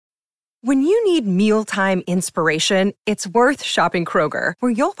When you need mealtime inspiration, it's worth shopping Kroger,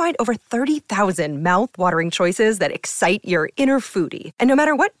 where you'll find over 30,000 mouth-watering choices that excite your inner foodie. And no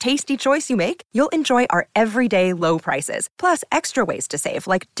matter what tasty choice you make, you'll enjoy our everyday low prices, plus extra ways to save,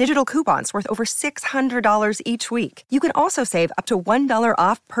 like digital coupons worth over $600 each week. You can also save up to $1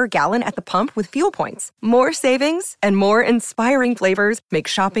 off per gallon at the pump with fuel points. More savings and more inspiring flavors make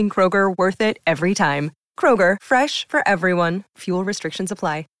shopping Kroger worth it every time. Kroger, fresh for everyone. Fuel restrictions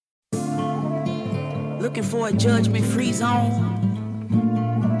apply. Looking for a judgment-free zone?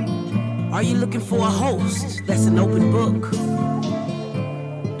 Are you looking for a host that's an open book?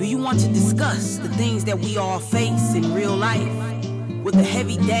 Do you want to discuss the things that we all face in real life with a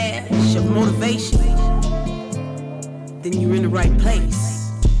heavy dash of motivation? Then you're in the right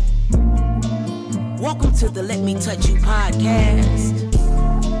place. Welcome to the Let Me Touch You podcast.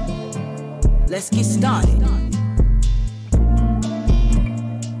 Let's get started.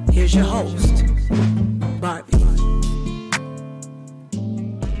 Here's your host, Barbie.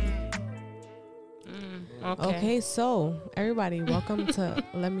 Okay, so everybody, welcome to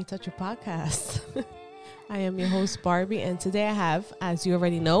Let Me Touch Your podcast. I am your host, Barbie, and today I have, as you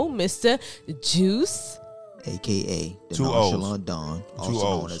already know, Mr. Juice. AKA the Two Nonchalant O's. Don, also Two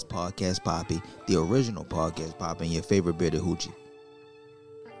known O's. as Podcast Poppy, the original Podcast Poppy, and your favorite beer, the Hoochie.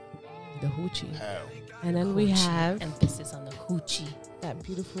 The Hoochie. And then we have emphasis on the hoochie. that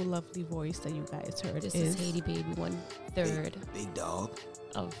beautiful, lovely voice that you guys heard. This is Haiti Baby, 1/3 Big dog.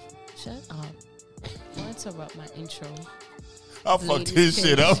 of. Shut up. Don't interrupt my intro. I fucked this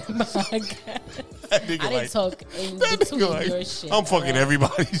shit up. My God. That nigga I didn't like, talk in that between nigga like, your shit. I'm fucking alright?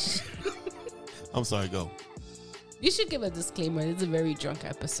 everybody's shit. I'm sorry, go. You should give a disclaimer. It's a very drunk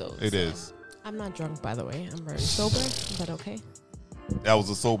episode. It so. is. I'm not drunk, by the way. I'm very sober, but okay. That was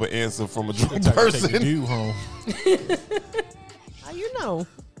a sober answer from a drunk Take person. you home. How you know?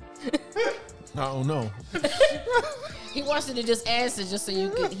 I don't know. He wants you to just answer just so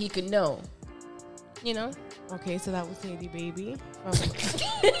he could know. You know? Okay, so that was Haiti Baby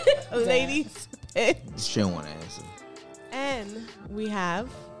from Ladies Pitch. She don't want to answer. And we have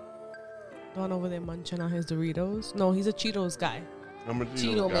Don over there munching on his Doritos. No, he's a Cheetos guy. I'm a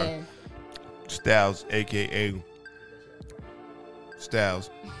Cheeto guy. Man. Styles, a.k.a. Styles.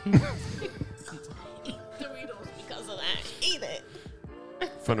 Doritos because of that. Eat it.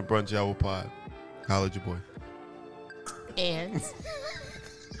 From the Brunch Hour Pod. Holla at your boy. And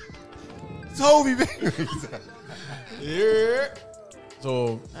Toby, baby. Yeah.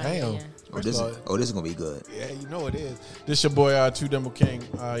 So, damn. yeah. Oh, this is going to be good. Yeah, you know it is. This your boy, Two Dimple King.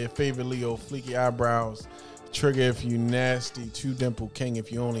 Your favorite Leo, fleeky eyebrows. Trigger if you nasty. Two Dimple King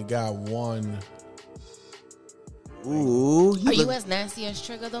if you only got one. Ooh. are you as nasty as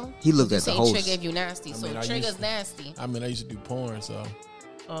Trigger though? He looked You at the say host. Trigger if you nasty, so mean, I Trigger's used to- nasty. I mean, I used to do porn, so.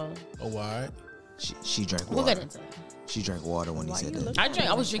 Oh, Oh, all right. She drank we'll water. get into that. She drank water when he Why said you that. looking I at drank.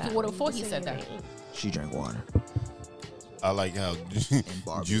 me I was like drinking that? water You before just he say said your that. name. She drank water. I like how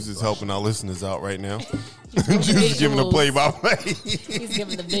Barbie Juice is was helping our listeners out right now. giving Juice is giving a visuals. play-by-play. He's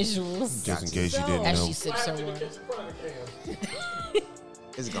giving the visuals Just in case you didn't as know. she sips her water.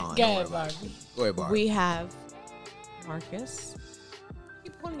 It's gone. Go Don't worry ahead, about it. Barbie. Go ahead, Barbie. We have Marcus.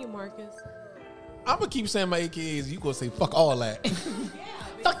 Keep calling you Marcus. I'm going to keep saying my AKAs. You going to say fuck all that.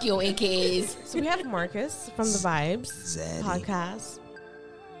 Fuck your AKAs. So we have Marcus from the Vibes Zaddy. podcast.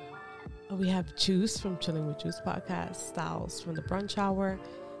 We have Juice from Chilling with Juice podcast. Styles from the Brunch Hour.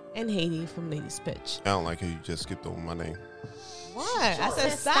 And Haiti from Ladies Pitch. I don't like how you just skipped over my name. What? I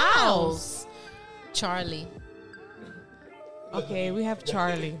said Styles. Charlie. Okay, we have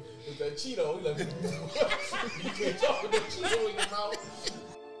Charlie. That Cheeto. You can't talk with that Cheeto in your mouth.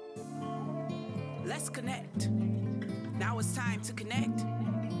 Let's connect. Now it's time to connect.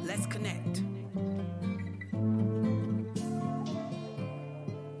 Let's connect.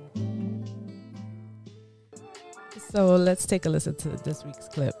 So let's take a listen to this week's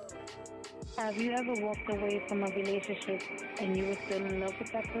clip. Have you ever walked away from a relationship and you were still in love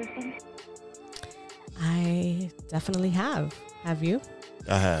with that person? I definitely have. Have you?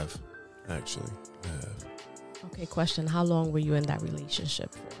 I have, actually. I have. Okay, question. How long were you in that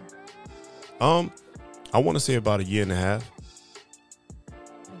relationship for? I want to say about a year and a half.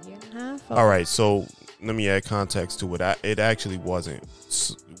 A year and a half? All right, so let me add context to it. It actually wasn't.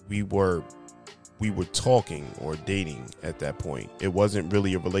 We were talking or dating at that point. It wasn't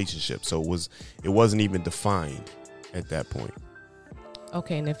really a relationship, so it wasn't even defined at that point.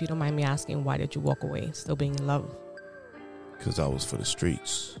 Okay, and if you don't mind me asking, why did you walk away, still being in love? Because I was for the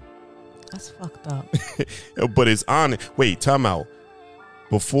streets. That's fucked up. But it's on. Wait, time out.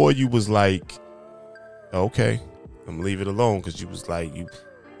 Before you was like, okay, I'm gonna leave it alone, because you was like,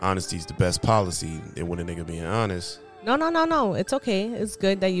 honesty's the best policy. And when a nigga being honest. No. It's okay. It's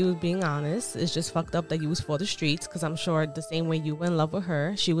good that you was being honest. It's just fucked up that you was for the streets, because I'm sure the same way you were in love with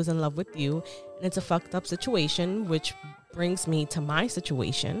her, she was in love with you. And it's a fucked up situation, which brings me to my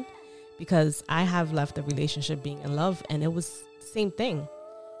situation, because I have left a relationship being in love, and it was the same thing.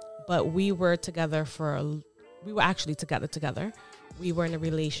 But we were actually together. We were in a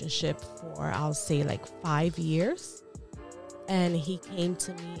relationship for, I'll say, like 5 years. And he came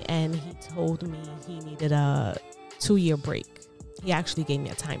to me and he told me he needed a 2-year break. He actually gave me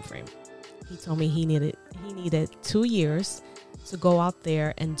a time frame. He told me he needed 2 years to go out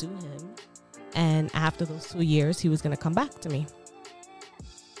there and do him. And after those 2 years, he was going to come back to me.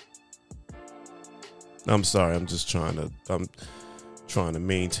 I'm sorry. I'm trying to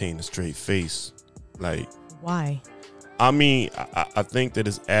maintain a straight face. Like, why? I mean, I think that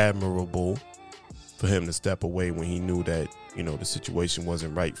it's admirable for him to step away when he knew that, you know, the situation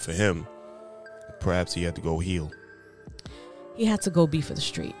wasn't right for him. Perhaps he had to go heal. He had to go be for the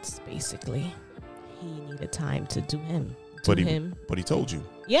streets, basically. He needed time to do him. But he told you.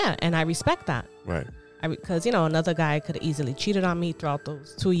 Yeah, and I respect that. Right. Because, you know, another guy could have easily cheated on me throughout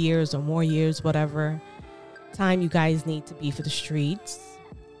those 2 years or more years, whatever time you guys need to be for the streets.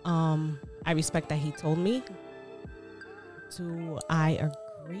 I respect that he told me. Do I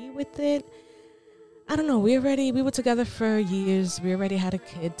agree with it? I don't know. We were together for years. We already had a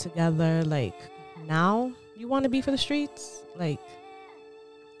kid together. Like, now you want to be for the streets? Like,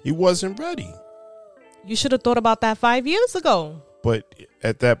 he wasn't ready. You should have thought about that 5 years ago. But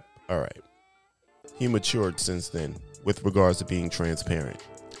all right. He matured since then with regards to being transparent.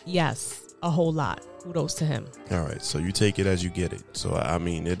 Yes, a whole lot. Kudos to him. All right. So you take it as you get it. So, I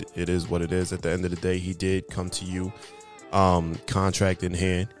mean, it is what it is. At the end of the day, he did come to you, contract in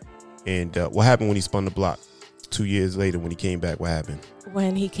hand. And what happened when he spun the block 2 years later when he came back? What happened?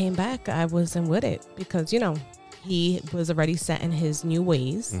 When he came back, I wasn't with it because, you know, he was already set in his new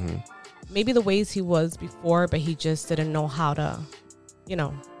ways. Mm-hmm. Maybe the ways he was before, but he just didn't know how to, you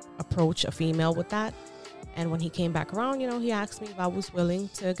know, approach a female with that. And when he came back around, you know, he asked me if I was willing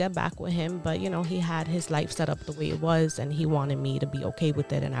to get back with him. But, you know, he had his life set up the way it was, and he wanted me to be okay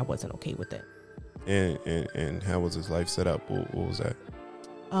with it, and I wasn't okay with it. And how was his life set up? What was that?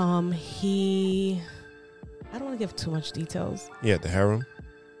 I don't want to give too much details. Yeah, the harem.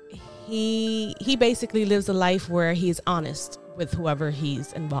 He basically lives a life where he's honest with whoever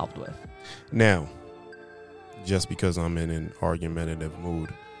he's involved with. Now, just because I'm in an argumentative mood,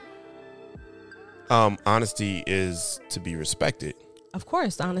 honesty is to be respected. Of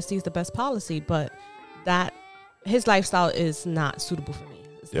course, honesty is the best policy, but that his lifestyle is not suitable for me.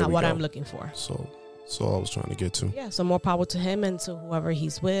 It's not what I'm looking for. So I was trying to get to. Yeah, so more power to him and to whoever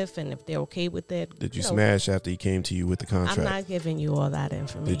he's with, and if they're okay with it. Did you smash after he came to you with the contract? I'm not giving you all that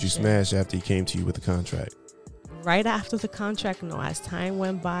information. Did you smash after he came to you with the contract? Right after the contract, no. As time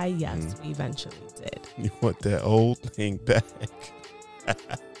went by, yes, we eventually did. You want that old thing back?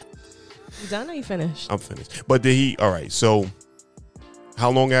 You done or you finished? I'm finished. But did he? All right. So, how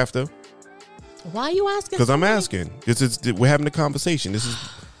long after? Why are you asking? Because I'm asking. We're having a conversation.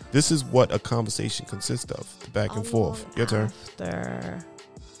 This is what a conversation consists of. The back and forth. Your turn.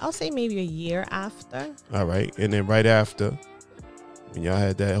 I'll say maybe a year after. All right. And then right after, when y'all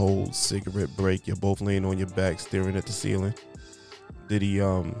had that whole cigarette break, you're both laying on your back, staring at the ceiling. Did he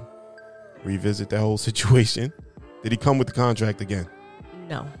revisit that whole situation? Did he come with the contract again?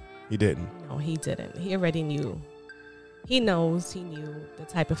 No. He didn't? No, he didn't. He already knew. He knew the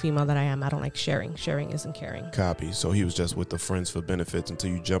type of female that I am. I don't like sharing. Sharing isn't caring. Copy. So he was just with the friends for benefits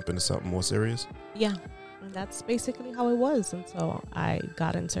until you jump into something more serious? Yeah. And that's basically how it was until I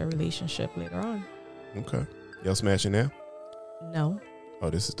got into a relationship later on. Okay. Y'all smashing now? No. Oh,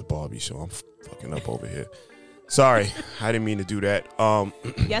 this is the Barbie show. I'm fucking up over here. Sorry. I didn't mean to do that.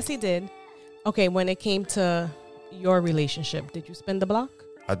 Yes, he did. Okay, when it came to your relationship, did you spin the block?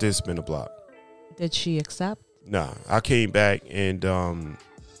 I did spin the block. Did she accept? Nah, I came back and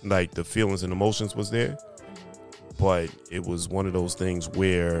like the feelings and emotions was there, but it was one of those things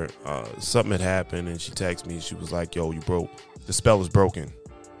where something had happened and she texted me. She was like, "Yo, you broke. The spell is broken,"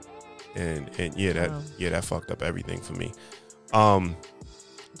 and that fucked up everything for me.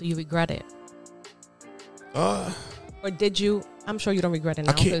 Do you regret it? Or did you? I'm sure you don't regret it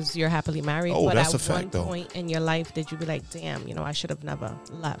now can't- because you're happily married. Oh, but that's at a fact, one though. point in your life, did you be like, damn, I should have never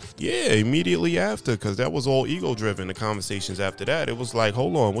left? Yeah, immediately after, because that was all ego driven. The conversations after that, it was like,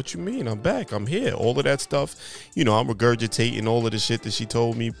 hold on, what you mean? I'm back. I'm here. All of that stuff, I'm regurgitating all of the shit that she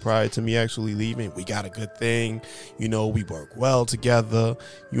told me prior to me actually leaving. We got a good thing. We work well together.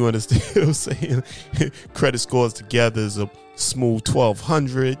 You understand what I'm saying? Credit scores together is a smooth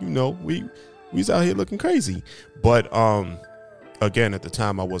 1,200. We was out here looking crazy. But again, at the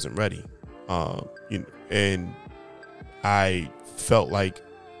time, I wasn't ready. And I felt like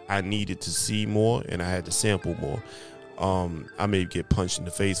I needed to see more and I had to sample more. I may get punched in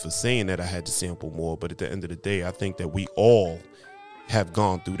the face for saying that I had to sample more, but at the end of the day, I think that we all have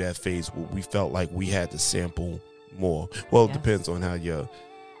gone through that phase where we felt like we had to sample more. Well, it depends on how your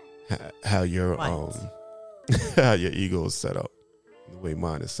how your ego is set up. The way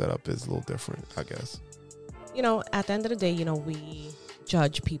mine is set up is a little different, I guess. At the end of the day, we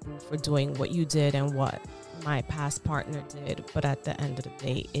judge people for doing what you did and what my past partner did. But at the end of the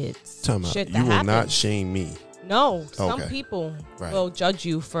day, it's Time out. shit that You will happens. not shame me. No, some Okay. people Right. will judge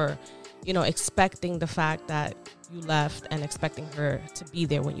you for, expecting the fact that you left and expecting her to be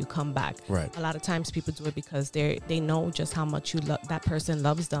there when you come back. Right. A lot of times people do it because they know just how much that person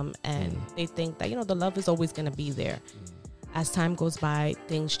loves them, and they think that the love is always going to be there. As time goes by,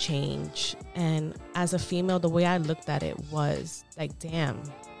 things change, and as a female, the way I looked at it was like, damn,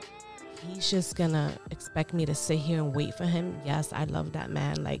 he's just gonna expect me to sit here and wait for him. Yes, I love that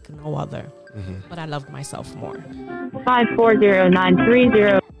man like no other, but I loved myself more.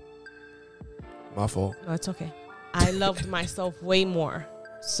 540930. My fault. No, it's okay. I loved myself way more,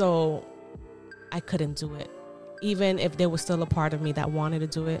 so I couldn't do it. Even if there was still a part of me that wanted to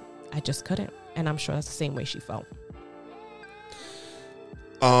do it, I just couldn't. And I'm sure that's the same way she felt.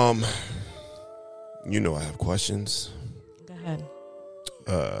 I have questions. Go ahead.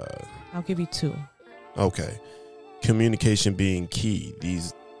 I'll give you 2. Okay. Communication being key.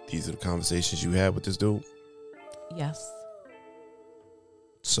 These are the conversations you had with this dude. Yes.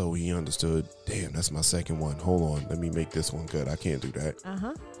 So he understood, damn, that's my second one. Hold on. Let me make this one good. I can't do that.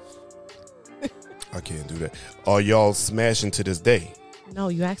 I can't do that. Are y'all smashing to this day? No,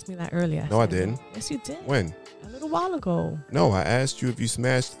 you asked me that earlier. No, I said didn't. Yes, you did. When? A little while ago. No, I asked you if you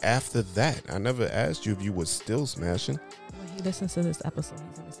smashed after that. I never asked you if you were still smashing. When he listens to this episode,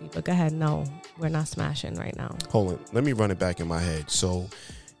 he's going to see. But go ahead. No, we're not smashing right now. Hold on. Let me run it back in my head. So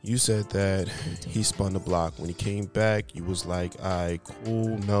you said that he spun the block. When he came back, you was like, all right,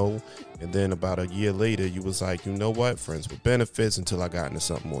 cool, no. And then about a year later, you was like, you know what? Friends with benefits until I got into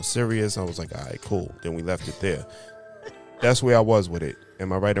something more serious. I was like, all right, cool. Then we left it there. That's where I was with it.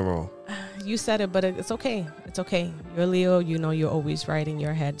 Am I right or wrong? You said it, but it's okay. It's okay. You're Leo. You're always right in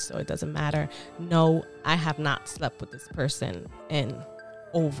your head, so it doesn't matter. No, I have not slept with this person in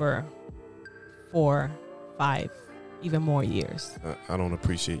over 4, 5, even more years. I don't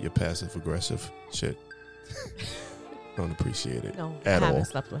appreciate your passive aggressive shit. I don't appreciate it No, at I haven't all.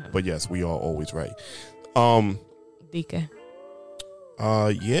 slept with him. But yes, we are always right. Dike.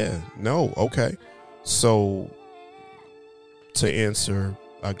 Yeah, no, okay. So to answer,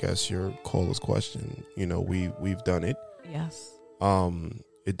 I guess, your caller's question, we've done it. Yes.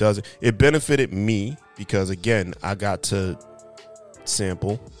 It benefited me because, again, I got to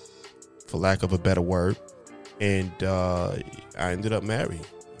sample, for lack of a better word, and I ended up married.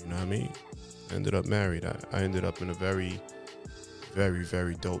 You know what I mean? I ended up married. I ended up in a very, very,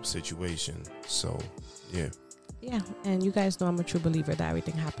 very dope situation. So, yeah. Yeah, and you guys know I'm a true believer that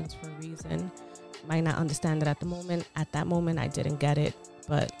everything happens for a reason. Might not understand it at the moment. At that moment, I didn't get it.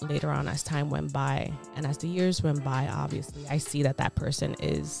 But later on, as time went by and as the years went by, obviously, I see that person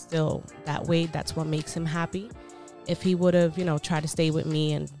is still that way. That's what makes him happy. If he would have, tried to stay with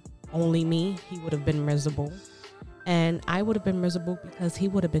me and only me, he would have been miserable. And I would have been miserable because he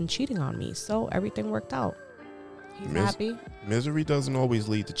would have been cheating on me. So everything worked out. He's happy. Misery doesn't always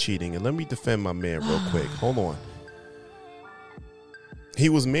lead to cheating. And let me defend my man real quick. Hold on. He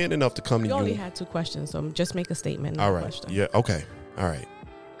was man enough to come to you. You only had 2 questions, so just make a statement. All right. Question. Yeah. Okay. All right.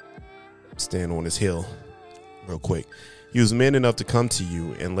 Stand on his hill real quick. He was man enough to come to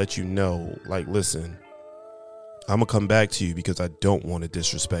you and let you know, like, listen, I'm going to come back to you because I don't want to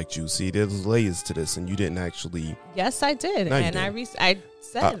disrespect you. See, there's layers to this, and you didn't actually. Yes, I did. No, you and didn't. I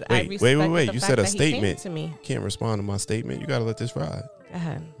said, I wait. respected the You fact said a that he came statement. to me. Can't respond to my statement. You got to let this ride. Go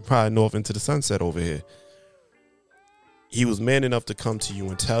ahead. Riding off into the sunset over here. He was man enough to come to you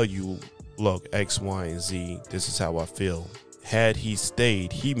and tell you, look, X, Y, and Z, this is how I feel. Had he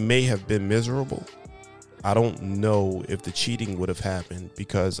stayed, he may have been miserable. I don't know if the cheating would have happened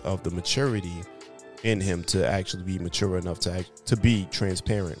because of the maturity in him to actually be mature enough to be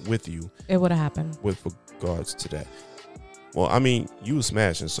transparent with you. It would have happened. With regards to that. Well, I mean, you was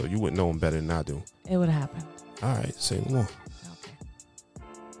smashing, so you wouldn't know him better than I do. It would have happened. All right, say more.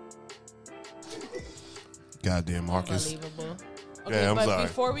 Okay. Goddamn, Marcus. Unbelievable. Okay, Yeah, I'm but sorry.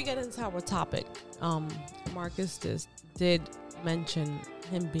 before we get into our topic, Marcus did mention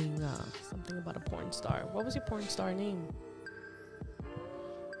him being something about a porn star. What was your porn star name?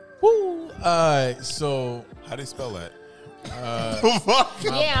 Woo. So How do you spell that?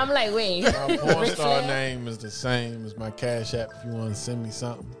 Yeah, I'm like, wait. my porn Ric star Flair? name is the same as my Cash App. If you want to send me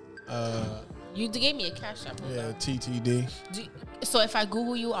something, You gave me a cash app. yeah, TTD. So if I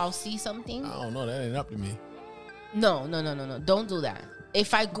Google you, I'll see something? I don't know. That ain't up to me. No. Don't do that.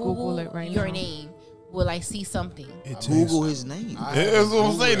 If I Google it right your now. name, will I see something? Google his name. That's what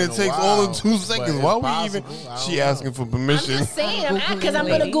I'm saying. It takes all of 2 seconds. Why we even? She asking for I'm permission. just saying, because I'm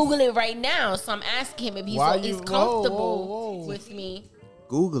going to Google it right now. So I'm asking him if he's comfortable whoa. with me.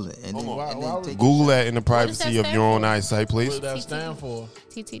 Google it and then, Why would take Google that in the privacy that of your own stand for? eyesight, What please. does that stand for?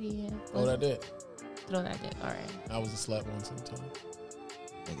 TTD, yeah. Oh, that did. Throw that dick. All right. I was a slut once in time.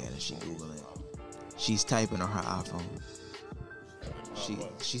 Look at it. She Googling it. She's typing on her iPhone.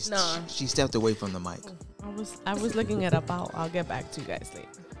 She stepped away from the mic. I was looking it up. I'll get back to you guys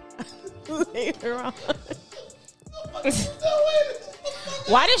later on.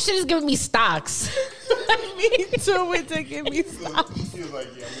 Why this shit is giving me stocks? Me too. It to give me stop.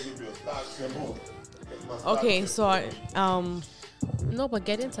 Okay, so No, but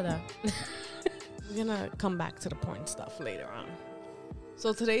get into that. we're gonna come back to the porn stuff later on.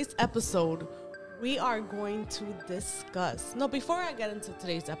 So today's episode, we are going to discuss. No, before I get into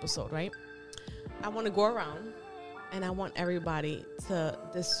today's episode, right? I want to go around, and I want everybody to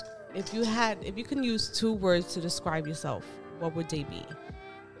this. If you can use 2 words to describe yourself, what would they be?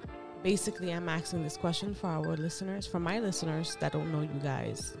 Basically, I'm asking this question for our listeners, for my listeners that don't know you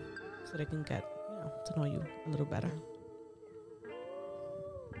guys, so they can get to know you a little better.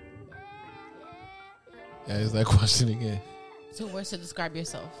 Yeah, is that question again? 2 words to describe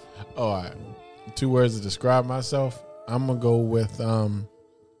yourself. Oh, all right. 2 words to describe myself. I'm gonna go with I'm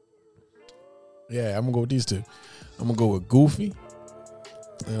gonna go with these 2. I'm gonna go with goofy,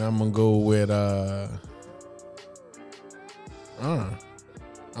 and I'm gonna go with I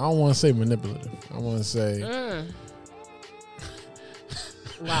don't want to say manipulative. I want to say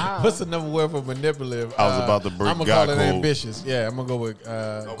Wow. what's another word for manipulative? I was about to break I'm gonna God call it code. ambitious. Yeah, I'm gonna go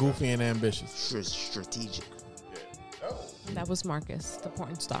with goofy and ambitious. Strategic. That was Marcus, the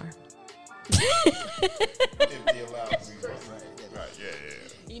porn star.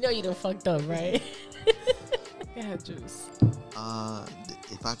 You know you done fucked up, right? Go ahead, Juice.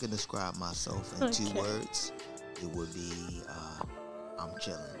 If I could describe myself in 2 words, it would be I'm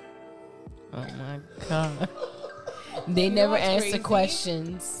chilling. Oh my God. They know never what's answer crazy?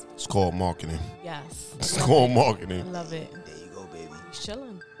 questions. It's called marketing. Yes. It's called I marketing. love it. There you go, baby. He's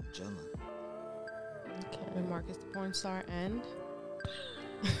chilling. Chilling. And Marcus, the porn star, and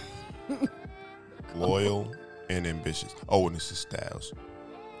Loyal and ambitious. Oh, and this is Styles,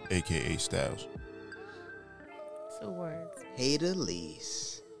 a.k.a. Styles. 2 words. Hater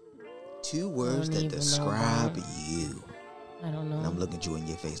lease. 2 words don't that even know describe about you. I don't And I'm know. looking at you in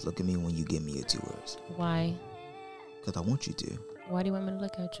your face. Look at me when you give me your 2 words. Why? Because I want you to. Why do you want me to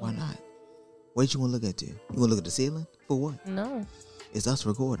look at you? Why not? What did you want to look at? You want to look at the ceiling? For what? No. It's us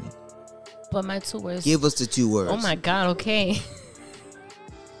recording. But my 2 words. Give us the 2 words. Oh my God, okay.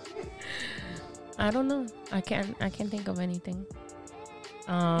 I don't know. I can't think of anything.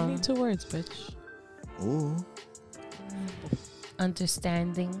 you need 2 words, bitch. Ooh.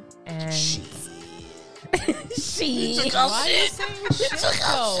 Understanding and Shit. she. Why are you saying shit,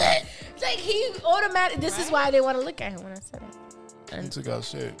 though? Like he automatic. This is why I didn't want to look at him when I said it. You took out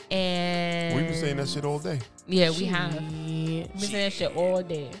shit. And We've been saying that shit all day. Yeah, we have. We've been saying that shit all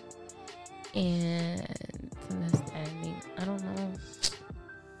day. And understanding. I don't know.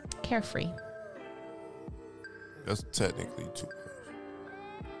 Carefree. That's technically 2 words.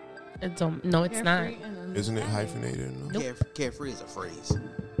 No, it's not. Carefree and Isn't it understanding. hyphenated? Nope. Carefree is a phrase.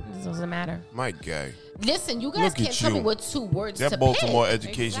 It doesn't matter. My guy. Listen, you guys Look can't at tell me you. what 2 words That to Baltimore pick.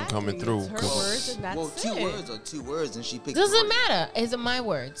 education coming through. It's her 'Cause- words, and that's Well, 2 it. words are 2 words, and she picked Doesn't 3. matter. Is it my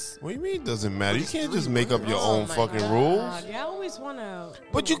words? What do you mean it doesn't matter? You It's can't 3 just make up your Oh own my fucking God. rules. God, yeah, I always want to.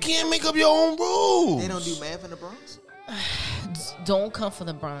 But you can't make up your own rules. They don't do math in the Bronx? Don't come for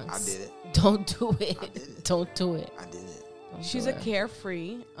the Bronx. I did it. Don't do it. I did it. Don't do it. I did it. Don't She's do a it.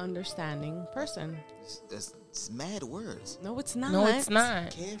 carefree, understanding person. That's mad words. No, it's not. No, it's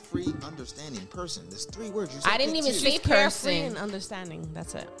not. Carefree, understanding person. There's 3 words. You said I didn't pick even 2. say She's carefree person. and understanding.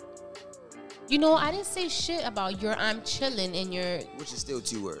 That's it. You know, I didn't say shit about your I'm chilling and your Which is still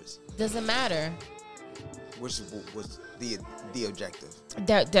 2 words. doesn't matter. Which was the objective.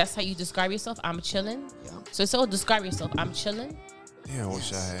 That's how you describe yourself. I'm chilling. Yeah. So describe yourself. I'm chilling. Damn, I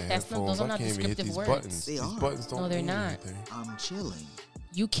wish I had That's not- headphones. those are I not can't even hit descriptive these words. buttons. They These are. buttons don't No, they're mean not. anything. I'm chilling.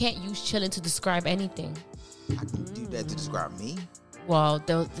 You can't use chilling to describe anything. I can do that to describe me. Well, it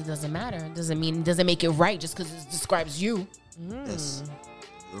doesn't matter. It doesn't make it right just because it describes you. That's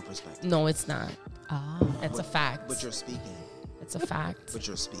your perspective. No, it's not. That's a fact. But you're speaking. It's a fact. But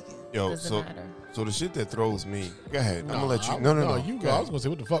you're speaking. Yo, Doesn't matter. so the shit that throws me. Go ahead. I'm gonna let you. No. You Go go. I ahead. was gonna say,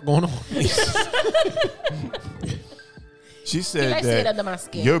 what the fuck going on? She He said likes to get under my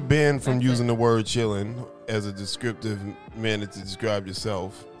skin. you're banned from That's using the word chilling as a descriptive manner to describe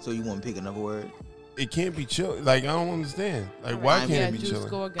yourself. So you want to pick another word? It can't be chilling. Like, I don't understand. Like, why can't it be Juice, chilling?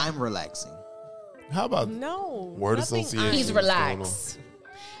 go again. I'm relaxing. How about No. word nothing association? He's What's going on? relaxed.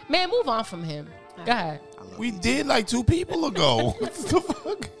 Man, move on from him. Go ahead. I love We you. did like 2 people ago. What the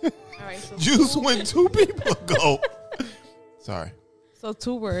fuck? All right, so Juice went 2 people ago. Sorry. So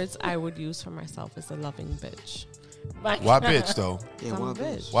 2 words I would use for myself is a loving bitch. Why bitch though? Yeah, I'm why a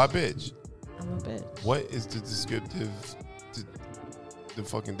bitch. Why bitch? I'm a bitch. What is the descriptive, the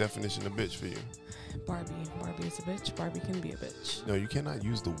fucking definition of bitch for you? Barbie. Barbie is a bitch. Barbie can be a bitch. No, you cannot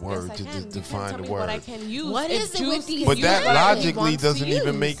use the word Yes, I to can. You can't define tell the me word. what I can use. What If is it Juice with these But You that use what he logically wants to doesn't even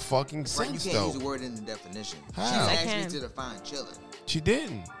use. make fucking Right, you sense can't use though. the word in the definition. How? She I asked can. me to define chilling. She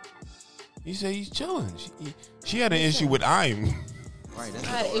didn't. He said he's chilling. She had an issue with I'm. Right, that's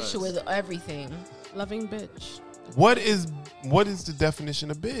I what had it an was. issue with everything. Loving bitch. What is the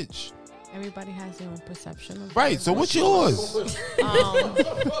definition of bitch? Everybody has their own perception of Right. So what's yours?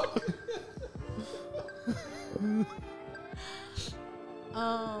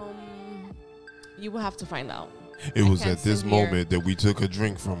 You will have to find out. It was can't at this sit here. moment that we took a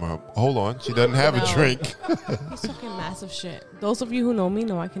drink from her. Hold on, she doesn't have a No. drink. He's talking massive shit. Those of you who know me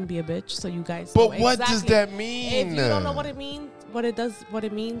know I can be a bitch, so you guys But know what does exactly. that mean? If you don't know what it means, what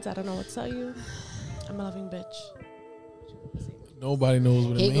it means, I don't know what to tell you. I'm a loving bitch. Nobody knows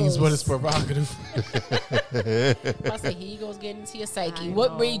what it Here means, goes. but it's provocative. I say, here goes getting into your psyche. I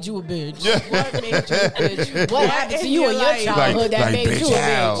What know. made you a bitch? What made you a bitch? What happened to you in your life? childhood that Like, made you a bitch, bitch?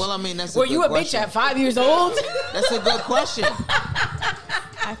 how? Well, I mean, that's a Were good you a question. bitch at 5 years old? That's a good question.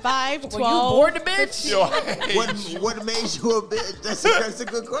 At 5, 12. Were you born a bitch? What made you a bitch? That's a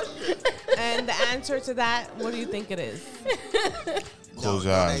good question. And the answer to that, what do you think it is? Close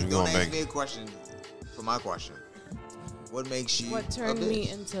your eyes. We're Don't gonna ask make me a question for my question. What makes you What a turned bitch? me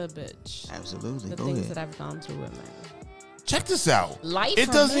into a bitch? Absolutely. The Go things ahead. that I've gone through with men. Check this out. Life It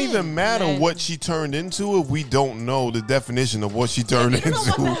for doesn't men. even matter Men. what she turned into if we don't know the definition of what she turned If you know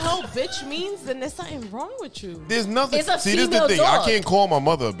what the into. hell bitch means, then there's something wrong with you. There's nothing. It's a See, this is the female thing. dog. I can't call my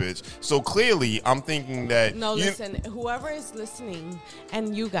mother a bitch. So clearly, I'm thinking that. No, you- listen. Whoever is listening,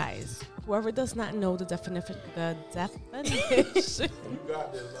 and you guys, whoever does not know the definition,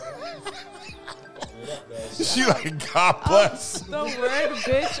 She like, God bless. the word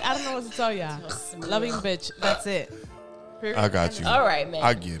bitch. I don't know what to tell y'all. Loving bitch. That's it. Period. I got you. All right, man.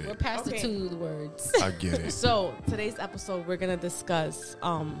 I get it. We're past Okay. the 2 words. I get it. So today's episode, we're gonna discuss.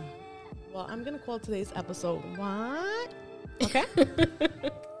 Well, I'm gonna call today's episode what? Okay.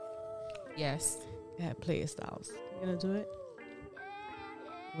 Yes. Yeah, play styles. You gonna do it?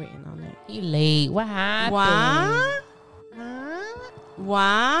 Waiting on it. He late. What happened?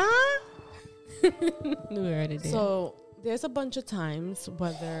 What? We already did. So there's a bunch of times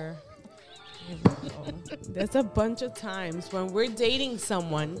whether here we go. There's a bunch of times when we're dating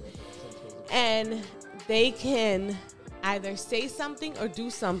someone and they can either say something or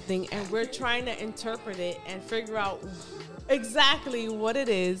do something, and we're trying to interpret it and figure out exactly what it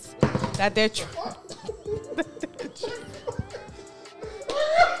is that they're trying.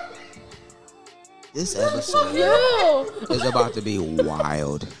 This episode Yo. is about to be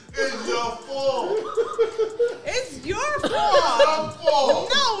wild. It's your fault. It's your fault.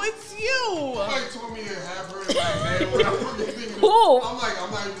 No, it's you. Somebody told me to have her in my head when I'm looking. Who? I'm like,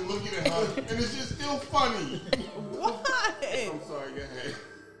 I'm not even looking at her, and it's just still funny. What? I'm sorry.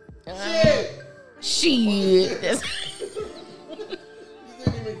 Go ahead. Shit. This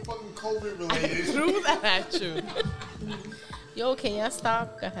ain't even fucking COVID related. Threw that at you. Yo, can y'all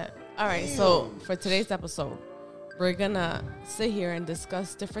stop? Go ahead. All right, so for today's episode, we're gonna sit here and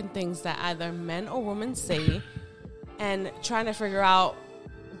discuss different things that either men or women say and trying to figure out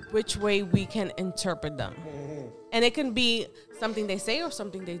which way we can interpret them. And it can be something they say or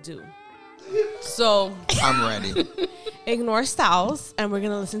something they do. So I'm ready. ignore Styles and we're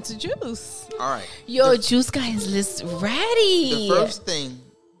gonna listen to Juice. All right. Yo, Juice got his list ready. The first thing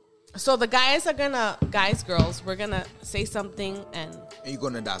So the guys, girls, we're gonna say something and And you're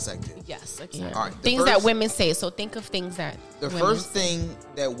gonna dissect it. yes, exactly. Yeah. All right. Things that women say. So think of things that The women first say. thing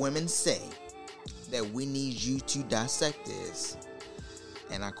that women say that we need you to dissect is,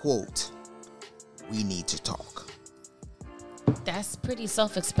 and I quote, "We need to talk." That's pretty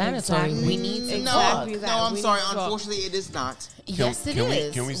self-explanatory. Exactly. We need to No, talk. Exactly that. no, I'm We sorry. need to talk. Unfortunately, it is not. Yes, it can we-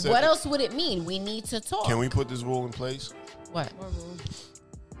 is. can we say- What else would it mean? We need to talk. Can we put this rule in place? What?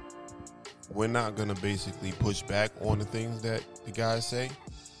 We're not gonna basically push back on the things that the guys say,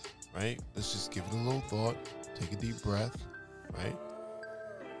 right? Let's just give it a little thought, take a deep breath, right,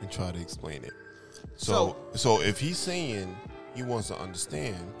 and try to explain it. So if he's saying he wants to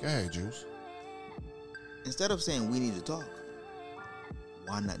understand, go ahead, Juice. Instead of saying we need to talk,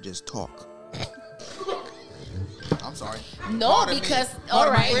 why not just talk? I'm sorry. No, Pardon me. because Pardon my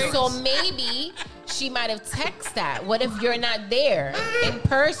all right. So ignorance. maybe she might have texted that. What if you're not there in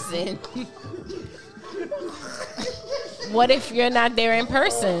person? What if you're not there in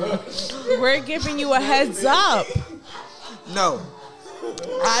person? We're giving you a heads up. No,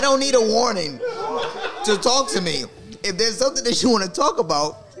 I don't need a warning to talk to me. If there's something that you want to talk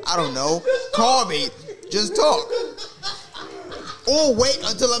about, I don't know, call me. Just talk. Or wait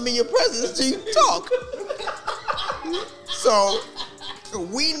until I'm in your presence till you talk. So,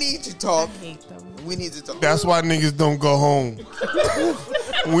 we need to talk. I hate them. We need to talk. That's why niggas don't go home.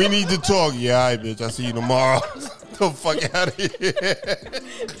 We need to talk. Yeah, all right, bitch. I see you tomorrow. The fuck out of here.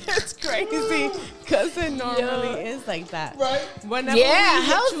 It's crazy because it normally is like that. Right. Whenever Yeah, we hit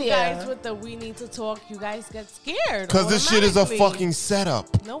hell you yeah. guys with the we need to talk, you guys get scared. Because this shit is a automatically. fucking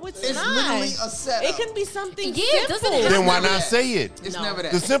setup. No, it's It's not. literally a setup. It can be something Yeah, it simple. doesn't have Then why never not that. say it? It's No. never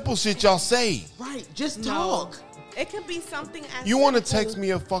that. The simple shit y'all say. Right. Just No. talk. It can be something as You want to simple- text me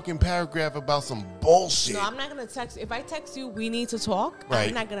a fucking paragraph about some bullshit. No, I'm not gonna text. If I text you, we need to talk. Right.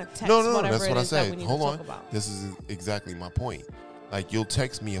 I'm not gonna text no, whatever that's it what I is that said. we need Hold to on. talk about. This is exactly my point. Like, you'll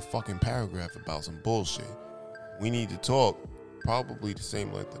text me a fucking paragraph about some bullshit. We need to talk, probably the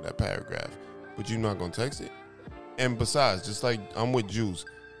same length of that paragraph, but you're not gonna text it. And besides, just like I'm with Juice,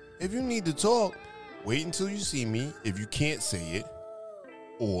 if you need to talk, wait until you see me. If you can't say it,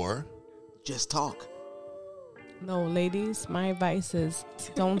 or Just talk. No, ladies, my advice is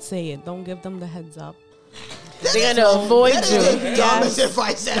don't say it. Don't give them the heads up. They're gonna avoid That you. is the dumbest Yes.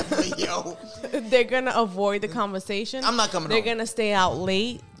 advice ever, yo. They're gonna avoid the conversation. I'm not coming They're home. gonna stay out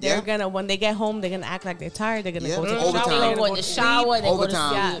late. They're Yeah. gonna when they get home, they're gonna act like they're tired. They're gonna Yeah. go to the Overtime. shower. They're They're gonna go in the to shower. They go to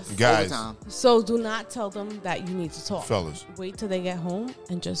Overtime. sleep. guys, Overtime. So do not tell them that you need to talk. fellas, Wait till they get home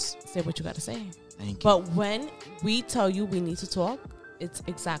and just say what you gotta say. Thank you. But when we tell you we need to talk, it's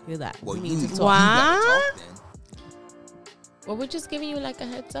exactly that. Well, we you, need to you talk. gotta talk then. Well, we're just giving you like a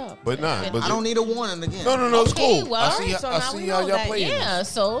heads up. but nah, but I don't need a warning again. no, it's Okay, cool. well, I see, so I now see we how know y'all that- playing. Yeah, this.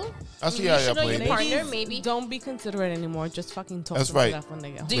 so I see you how should y'all know playing. your this. partner, Ladies, maybe. don't be considerate anymore. Just fucking talk That's to right. them when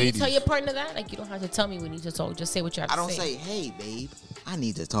they get home. Do Ladies. you tell your partner that? Like, you don't have to tell me we need to talk. Just say what you have I to don't say. say, hey, babe, I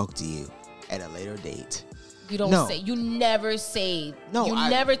need to talk to you at a later date. You don't No. say. You never say. No, You I-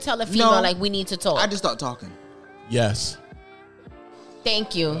 never tell a female No. like we need to talk. I just start talking. Yes.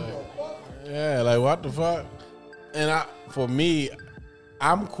 Thank you. Yeah, like what the fuck? And for me,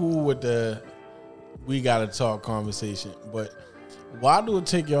 I'm cool with the we gotta talk conversation, but why do it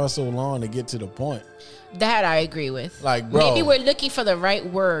take y'all so long to get to the point? That I agree with. Like, bro, Maybe we're looking for the right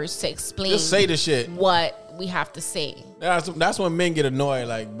words to explain just say the shit. what we have to say. That's when men get annoyed.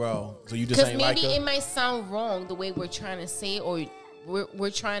 Like, bro, so you just Because ain't maybe like it her? might sound wrong the way we're trying to say it, or we're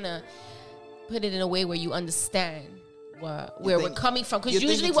trying to put it in a way where you understand where we're think- coming from. Because you're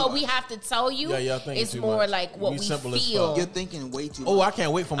usually thinking too what we much. have to tell you Yeah, y'all thinking is too more much. like what You we simple as feel. fuck. You're thinking way too Oh, much. I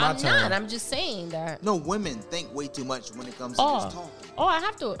can't wait for my I'm turn. not. I'm just saying that. No, women think way too much when it comes to just talking. I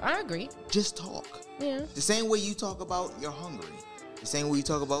have to. I agree. Just talk. Yeah. The same way you talk about you're hungry. The same way you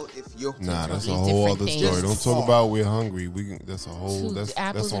talk about if you're Nah, that's a Totally whole different other things. story. Don't Just talk talk. about we're hungry. We can. That's a whole. Two That's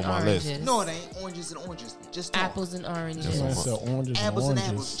apples on and my list. oranges. No, it ain't oranges and oranges. Just talk. Apples and oranges. That's I said oranges and Apples and oranges.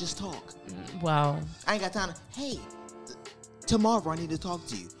 apples. Just talk. Wow. I ain't got time to. Hey, tomorrow I need to talk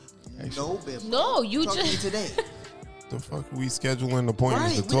to you. No, babe. No, you talk to me just. today. The fuck we scheduling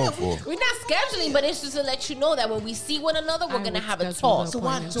appointments Right, to we talk for? We're not scheduling, but it's just to let you know that when we see one another, we're I gonna would have a schedule talk. the So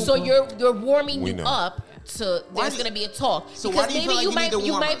why- appointment. so- So you're warming We you know. up to Why there's do- gonna be a talk. So why because do you maybe feel like you you might need to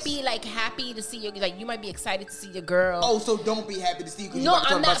you warm might us? be like happy to see your like you might be excited to see your girl. Oh, so don't be happy to see you because no, you about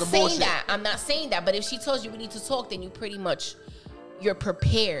to I'm talk not about some saying bullshit. that. I'm not saying that. But if she tells you we need to talk, then you pretty much you're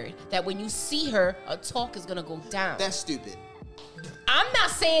prepared that when you see her, a talk is gonna go down. That's stupid. I'm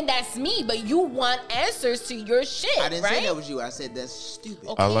not saying that's me, but you want answers to your shit, I didn't right? say that was you. I said that's stupid.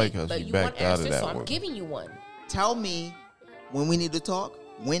 Okay, I like how but she you backed want out of answers, that so I'm one. giving you one. Tell me when we need to talk.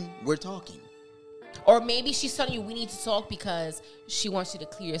 when we're talking. Or maybe she's telling you we need to talk because she wants you to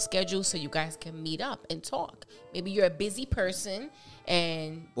clear your schedule so you guys can meet up and talk. Maybe you're a busy person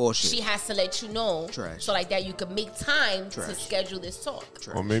and Bullshit. she has to let you know. Trash. So like that you can make time to Trash. schedule this talk.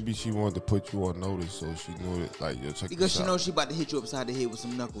 Or maybe she wanted to put you on notice so she knew it. Like, yo, check Because this she out. knows she about to hit you upside the head with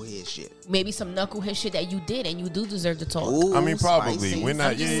some knucklehead shit. Maybe some knucklehead shit that you did and you do deserve to talk. Ooh, I mean, probably. spicy. We're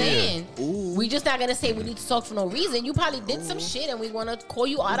not. I'm just Yeah, saying. Ooh. We just not gonna say we need to talk for no reason. You probably did some shit and we wanna call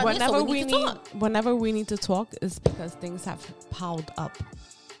you out of it, so we need to talk. whenever we need to talk is because things have piled up.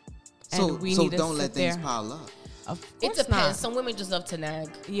 So, we so need to don't let sit things there. pile up. Of It course depends. not. Some women just love to nag.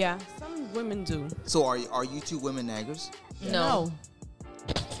 Yeah, some women do. So are you two women naggers? No.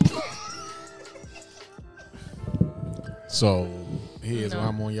 So here's No. why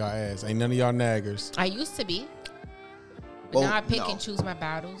I'm on y'all ass. Ain't none of y'all naggers. I used to be. But Well, now I pick no. and choose my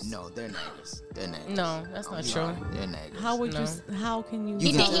battles. No, they're naggers. They're naggers. No, that's I'm not sorry. true. They're naggers. How would No. you? How can you? You He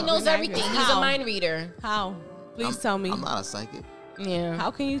can think he tell. knows everything. He's a How? mind reader. How? Please tell me. I'm not a psychic. Yeah.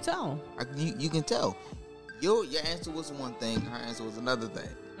 How can you tell? You can tell. Your answer was one thing. Her answer was another thing.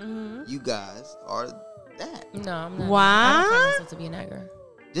 Mm-hmm. You guys are that. No, I'm not. I don't What? find myself to be a nagger.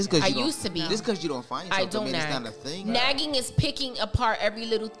 Just because I you don't- used to be. Just because you don't find yourself, I don't mean nag. it's not a thing. Nagging is picking apart every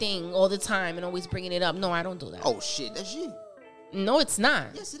little thing all the time and always bringing it up. No, I don't do that. Oh shit, that's you. No, it's not.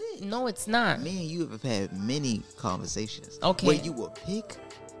 Yes, it is. No, it's not. Me and you have had many conversations. Okay. Where you will pick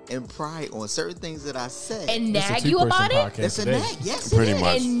and pry on certain things that I said. And It's a nag you two-person about it? podcast that's a today. nag. Yes, Pretty it is.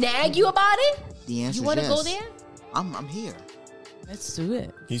 much. And nag you about it? The answer You want to is go yes. there? I'm here. Let's do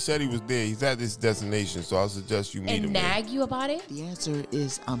it. He said he was there. He's at this destination, so I suggest you meet And him. nag you about it? The answer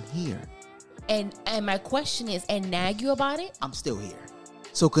is I'm here. And my question is, and nag you about it? I'm still here.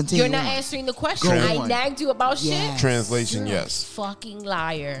 So continue. You're not on. answering the question. Go I on. nagged you about Yes. shit? Translation, You're a yes. fucking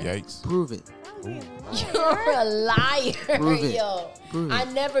liar. Yikes. Prove it. You're a liar, Prove it. yo. Prove it. I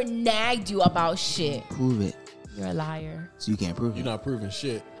never nagged you about shit. Prove it. You're a liar. So you can't prove You're it. not proving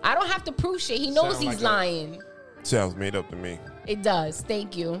shit. I don't have to prove shit. He knows Sound he's like that. lying. Sounds made up to me. It does.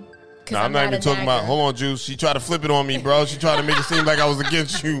 Thank you. 'Cause Nah, I'm not even a talking about. nagger. Hold on, Juice. She tried to flip it on me, bro. She tried to make it seem like I was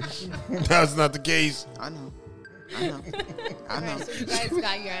against you. That's not the case. I know. I know. I know. You guys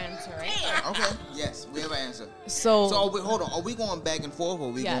got your answer, right? Okay. Yes, we have an answer. So, So hold on. Are we going back and forth, or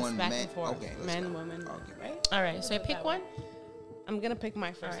are we yes, going back man? and forth. Okay. let's Men, go. women, Okay. right? All right. So I pick one. I'm gonna pick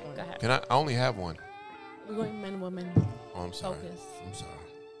my first All right. one. Go ahead. Can I only have one? We're going men, women. Oh, I'm sorry. Focus. I'm sorry.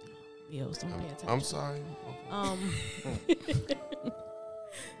 Yo, don't pay attention. I'm sorry. Um.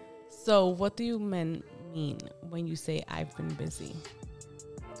 So, what do you men mean when you say I've been busy?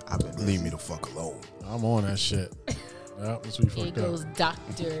 I've been busy. Leave me the fuck alone. I'm on that shit. Yep, that's what we Here fucked goes up.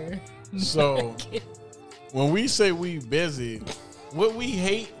 doctor. So when we say we busy, what we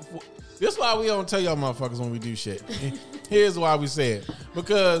hate, this is why we don't tell y'all motherfuckers when we do shit. Here's why we say it.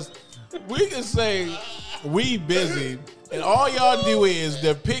 Because we can say we busy, and all y'all do is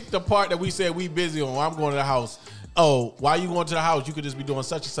to pick the part that we said we busy on. I'm going to the house. Oh, why you going to the house? You could just be doing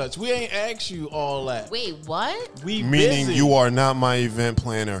such and such. We ain't asked you all that. Wait, what? We Meaning busy. you are not my event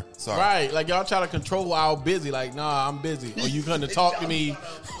planner. Sorry. Right, like y'all try to control how busy. Like, nah, I'm busy. Or you couldn't have talked to me.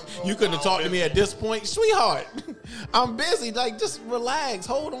 You couldn't have talked to me at this point, sweetheart. I'm busy. Like, just relax.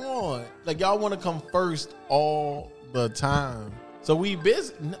 Hold on. Like, y'all want to come first all the time. So we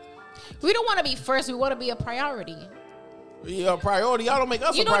busy. We don't want to be first. We want to be a priority. Yeah, priority. Y'all don't make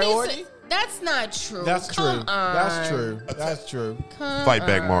us You a don't priority. need to. That's not true. That's true. Come on. That's true. That's true. Come Fight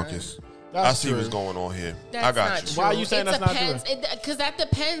back, on. Marcus. That's I see true. what's going on here. That's I got not you. true. Why are you saying it that's not depends, true? Because that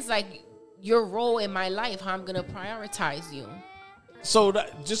depends, like your role in my life, how I'm gonna prioritize you. So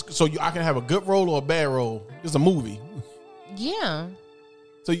that just so I can have a good role or a bad role. It's a movie. Yeah.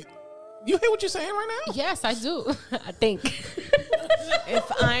 So you hear what you're saying right now? Yes, I do. I think.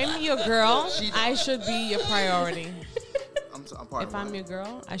 If I'm your girl, I should be your priority. I'm part If of I'm it. your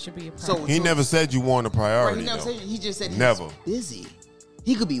girl, I should be your So priority. He never said you want a Right, priority. he never though. said. He just said he's Never. busy.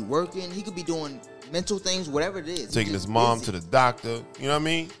 He could be working. He could be doing mental things, whatever it is. Taking his mom to the doctor. You know what I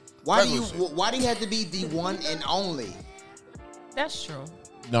mean? Why do you? Regular shit. Why do you have to be the one and only? That's true.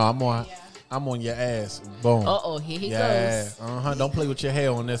 No, I'm on your ass. Boom. Here he Yeah. goes. Don't play with your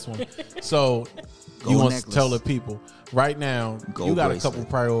hair on this one. So Gold you want to necklace. tell the people right now, Gold you got bracelet. a couple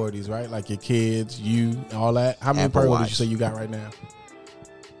priorities, right? Like your kids, you, all that. How many Apple priorities Watch. you say you got right now?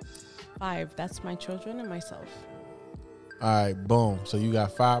 5. That's my children and myself. All right, boom. So you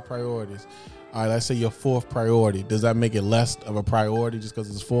got 5 priorities. All right, let's say your 4th priority. Does that make it less of a priority just because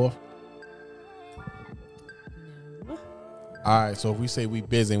it's 4th? No. All right, so if we say we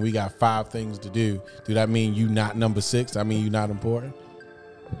busy and we got 5 things to do that mean you not number 6? I mean you not important?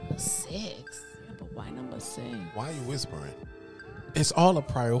 6. Yeah, but why number 6? Why are you whispering? It's all a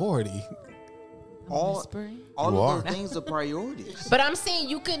priority. All Whispering. You of are. those things are priorities. But I'm saying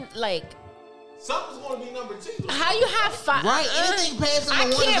you can like. Something's gonna be number 2. How you have 5? Right, anything past number I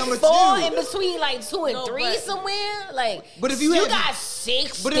 1 is can't number fall 2. in between like 2 and No, 3 but- somewhere. Like, But if you have- got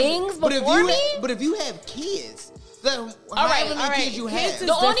 6 But things but before you me. but if you have kids, then all however many right. kids you Kids have, is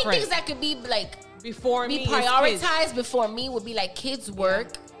the only different. things that could be like Before be me, is kids. prioritized before me would be like kids, work,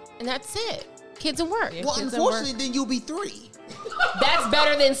 and that's it. Kids and work. Yeah. well, kids and unfortunately, then you'll be 3. That's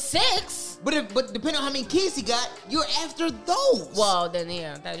better than 6. But depending on how many kids he got, you're after those. Well, then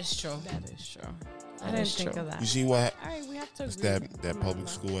yeah, that is true. That is true. I That didn't is think true. of that. You see what? All right, we have to It's agree. that public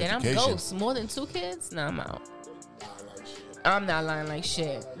school Then I'm education. ghost. More than 2 kids? Nah, I'm out. I'm not lying like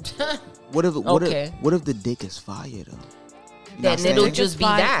shit. what if Okay. what if the dick is fire though? Then saying it'll it. just be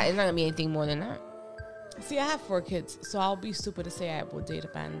Fine. that. It's not gonna be anything more than that. See, I have 4 kids, so I'll be stupid to say I would date a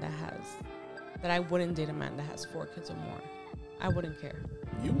man that I wouldn't date a man that has 4 kids or more. I wouldn't care.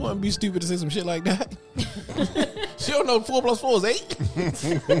 You wouldn't be stupid to say some shit like that. She don't know 4 plus 4 is 8.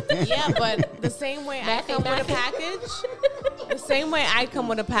 Yeah, but the same way I come with a package, the same way I come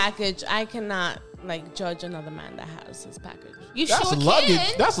with a package, I cannot like judge another man that has his package. You That's sure luggage.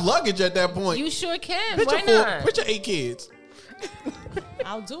 can. That's luggage at that point. You sure can. Picture Why not? Picture 8 kids.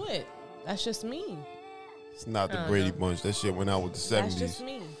 I'll do it. That's just me. It's not the Brady Bunch. That shit went out with the That's 70s. just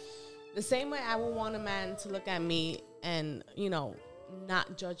me. The same way I would want a man to look at me and,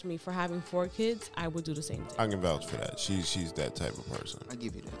 not judge me for having 4 kids, I would do the same thing. I can vouch for that. She's that type of person. I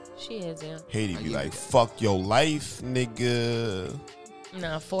give you that. She is, yeah. Haiti I be give like, you that. fuck your life, nigga.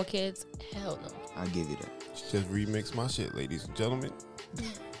 Nah, 4 kids? Hell no. I give you that. Just remix my shit, ladies and gentlemen.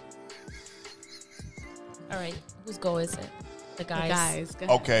 All right, whose goal is it? The The guys. guys, go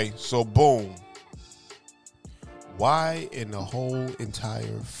ahead. Okay, so boom. Why in the whole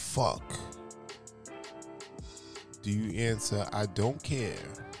entire fuck do you answer I don't care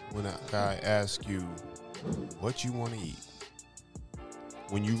when a guy asks you what you want to eat?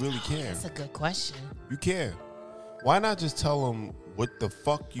 When you really care. That's a good question. You care. Why not just tell them what the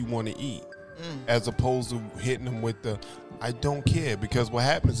fuck you want to eat as opposed to hitting them with the I don't care? Because what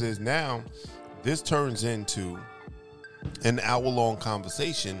happens is now this turns into an hour-long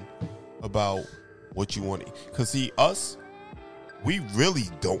conversation about what you want to eat. Because see, us, we really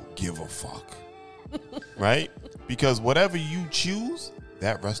don't give a fuck. Right? Because whatever you choose,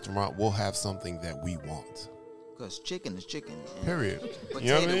 that restaurant will have something that we want. Because chicken is chicken. and Period. Potato You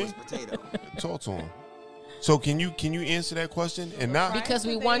know what I mean? is potato. Talk to him. So can you answer that question and not Because Fries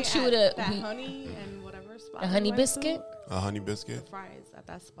we today want you at to- that we- honey and whatever spot. A honey we went to, biscuit? a honey biscuit? The fries at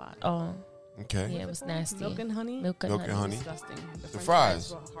that spot. Oh, Okay. yeah, it was nasty. Milk and honey. Milk and Milk and honey. honey. Disgusting. The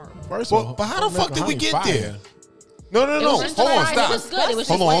fries. were horrible. First Well, but how the fuck did we get there? No, It no. was just Hold on, fries. stop. It was good. It was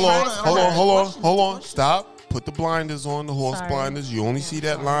Hold just on, white hold fries. on. Stop. Put the blinders on, the horse Sorry. blinders. You only see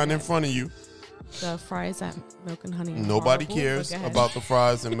that line in front of you. The fries at Milk and Honey. were Nobody horrible, cares but go ahead. about the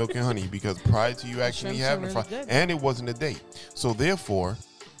fries and milk and honey because prior to you actually shrimps are having really fries, good. and it wasn't a date. So therefore,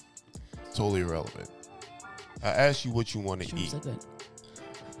 totally irrelevant. I asked you what you want to Shrooms eat. are good.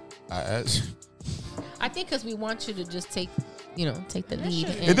 I asked. I think because we want you to just take the lead.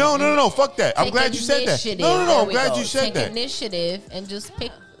 And no. Fuck that. I'm take glad you said that. initiative. No. There I'm we glad go. you said Take that. initiative and just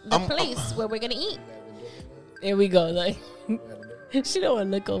pick the I'm- place where we're gonna eat. There we go. Like she don't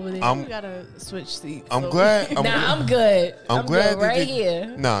want to look over there. We gotta switch seats. I'm so- glad. I'm good. I'm glad good that right you-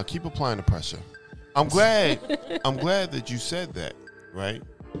 here. Nah, keep applying the pressure. I'm glad. I'm glad that you said that, right?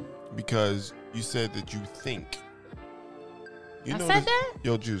 Because you said that you think. You I notice- said that?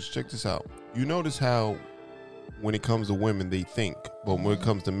 Yo, Juice, check this out. You notice how when it comes to women they think, but when it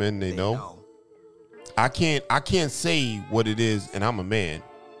comes to men they know. I can't say what it is, and I'm a man,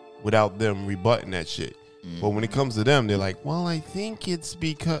 without them rebutting that shit. But when it comes to them, they're like, "Well, I think it's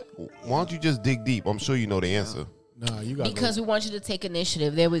because." Why don't you just dig deep? I'm sure you know the answer. Nah, you got Because we want you to take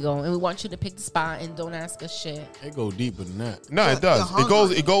initiative. There we go. And we want you to pick the spot and don't ask us shit. it go deeper than that. No, You're it does.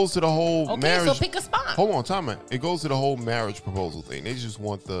 hungry. It goes to the whole Okay, marriage. so pick a spot. Hold on, time out. It goes to the whole marriage proposal thing. They just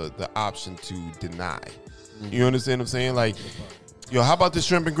want the option to deny. You understand what I'm saying? Like, yo, how about the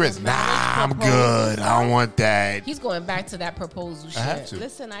shrimp and grits? Nah, I'm good. I don't want that. He's going back to that proposal shit. I have to.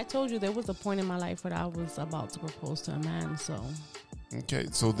 Listen, I told you there was a point in my life where I was about to propose to a man. So Okay,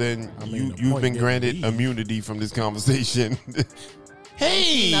 so then I mean, the you've point been they granted leave. immunity from this conversation.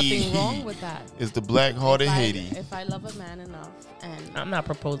 Hey, nothing wrong with that. It's the black-hearted If I- Haiti. If I love a man enough, and I'm not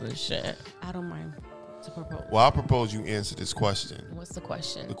proposing shit. I don't mind to propose. Well, I propose you answer this question. What's the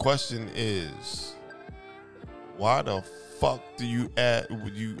question? The question is, why the fuck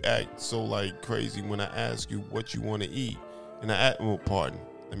would you act so like crazy when I ask you what you want to eat? And pardon,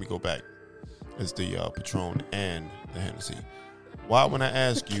 let me go back. It's the Patron and the Hennessy. Why when I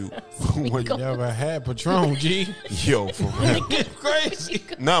ask you what You ever had Patron, G? yo for real? Crazy.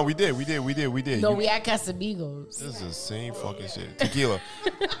 No, we did. No, we had Casamigos. This is the same fucking shit.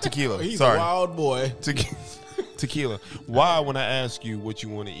 Tequila. He's Sorry. a wild boy. Tequila. Why when I ask you what you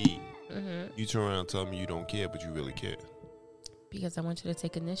want to eat, Mm-hmm. you turn around and tell me you don't care, but you really care? Because I want you to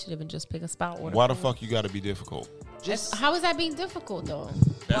take initiative and just pick a spot. Why the fuck you got to be difficult? How is that being difficult though?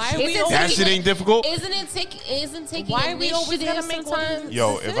 Why are we Isn't always That shit ain't difficult. Isn't taking Why we always initiative gotta make all these sometimes?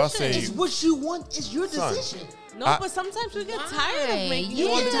 Yo, if I say It's what you want. It's your Son. decision. No, I- but sometimes we get Why? tired of making You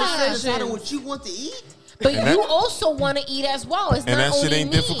all get these tired of Decide decisions. what you want to eat. But And you that- also want to eat as well. It's and not that shit only ain't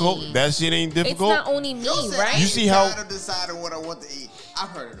me. difficult. That shit ain't It's difficult. not only me, Yo said, right? You see how- tired of deciding what I want to eat. I've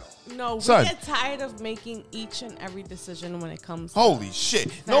heard it all. No, we Son. get tired of making each and every decision when it comes to Holy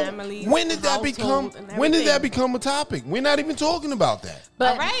shit! Families, No, when did that household, become? and When did that everything. become a topic? We're not even talking about that.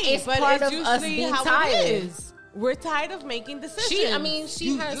 but All right, it's but part it's of us usually being how tired. it is. We're tired of making decisions. She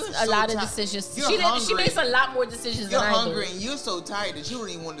You're has so a lot of tired. decisions. You're She hungry. makes a lot more decisions You're than I hungry do. and you're so tired that you don't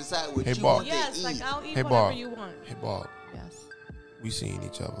even want to decide what Hey, you Bob. want to Yes, eat. like I'll eat Hey, whatever Bob. you want. Hey, Bob. Yes. We seen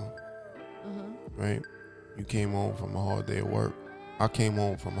each other, Mm-hmm. right? You came home from a hard day of work. I came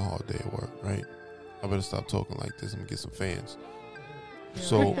home from a hard day of work, right? I better stop talking like this. I'm gonna get some fans.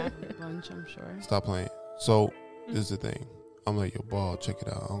 So Happy bunch, I'm sure. stop playing. So this is the thing. I'm like, yo, Ball, check it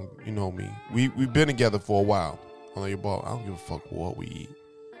out. You know me. We've been together for a while. I'm like, yo, Ball, I don't give a fuck what we eat,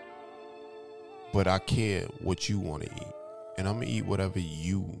 but I care what you want to eat, and I'm gonna eat whatever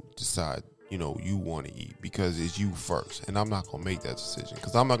you decide. You know, you want to eat because it's you first, and I'm not gonna make that decision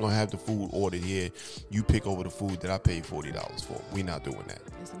because I'm not gonna have the food ordered here. You pick over the food that I paid $40 for. We not doing that.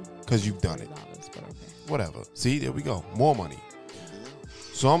 Because you've done it. But okay. Whatever. See, there we go. More money.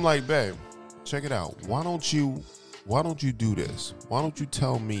 So I'm like, babe, check it out. Why don't you do this? Why don't you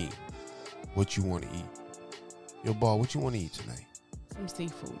tell me what you want to eat? Yo, Ball, what you want to eat tonight? Some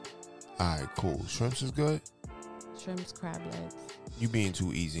seafood. All right, cool. Shrimps is good? Shrimps, crab legs. You being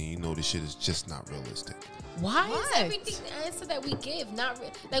too easy. You know this shit is just not realistic. Why What? is everything the answer that we give? Not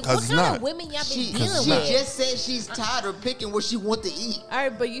like 'Cause what it's kind not. of women y'all been She dealing with? just said she's tired of picking what she want to eat. All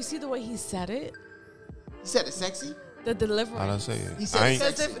right, but you see the way he said it? You said it's sexy? The deliverance. How'd I say it? He said I ain't,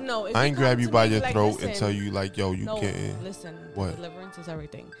 sex- Because if no, if I you ain't come grab you to by me your like, throat and listen, tell you like, yo, you no, can't. listen. What? Deliverance is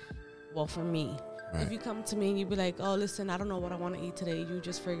everything. Well, for me, Right. if you come to me and you be like, "Oh, listen, I don't know what I want to eat today," you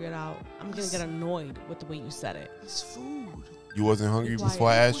just figure it out. I'm gonna get annoyed with the way you said it. It's food. You wasn't hungry Quiet. before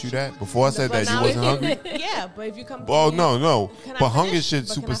I asked you that? Before I said But that, you now wasn't if hungry? Yeah, but if you come. To Oh, me, no. Can I But hunger finish? should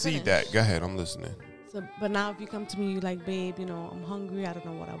But can I supersede finish? that. Go ahead, I'm listening. So, but now if you come to me, you like, babe, you know, I'm hungry. I don't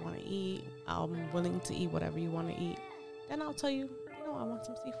know what I want to eat. I'm willing to eat whatever you want to eat. Then I'll tell you, you know, I want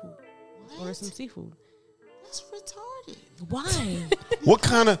some seafood. Order some seafood. That's retarded. Why? What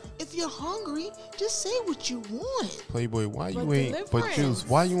kind of If you're hungry, just say what you want. Playboy? Why But you ain't? But deliverance. Juice,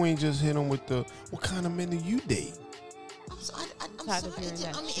 why you ain't just hit him with the? What kind of men do you date? I'm sorry. I'm Tired of sorry. hearing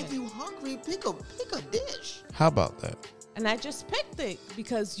that I mean, shit. if you hungry, pick a dish. How about that? And I just picked it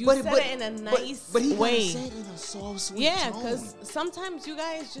because you But- said but- it in a but- nice but he way. said it in a soft, sweet Yeah, tone. because sometimes you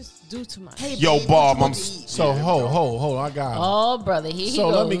guys just do too much. Hey, Yo, babe, Bob, what you I'm want to eat? So hold, I got it. Oh, brother, here he So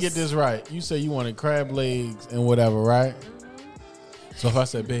goes. let me get this right. You say you wanted crab legs and whatever, right? So if I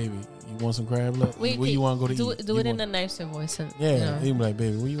said, baby, you want some crab legs? Where you want to go to do eat? it, do You it in want- a nicer voice. And, Yeah, you know. he be like,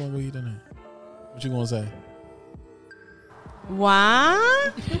 baby, where you want to go eat tonight? What you gonna say?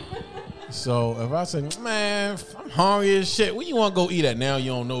 What? So if I say, man, I'm hungry as shit, where you want to go eat at? Now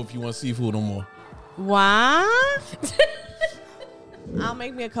you don't know if you want seafood no more. What? I'll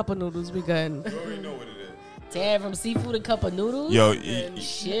make me a cup of noodles. We good. Damn, from seafood, a cup of noodles. Yo,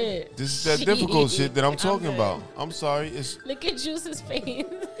 Shit. this is that difficult shit that I'm talking good. about. I'm sorry. It's Look at Juice's face. He's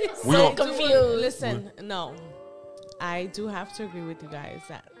We so don't- confused. Listen, no. I do have to agree with you guys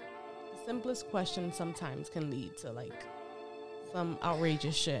that the simplest question sometimes can lead to like some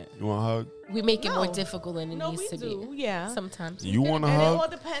outrageous shit. you want a hug? We make it more No. difficult than it No, needs we to do. be. Yeah. Sometimes. You want a And it all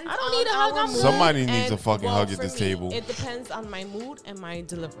hug? depends. I don't on need a hug, our I'm mood good. Somebody needs and- a fucking hug at for this me, table. It depends on my mood and my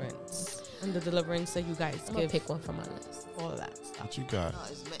deliverance and the deliverance that you guys I'm gonna give. pick one from my list. All of that stuff. What you got? No,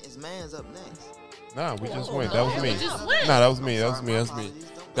 it's man's up next. Nah, we just Oh, went. no, That was we me. just went. Nah, that was me. That was me. That was me.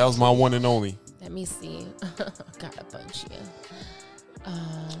 That was my one and only. Let me see. Got a bunch here.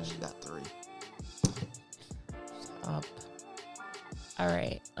 She got 3. Up. All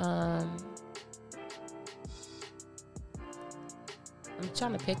right. I'm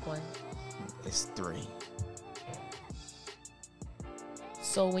trying to pick one. It's 3.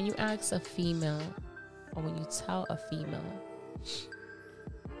 So when you ask a female, or when you tell a female,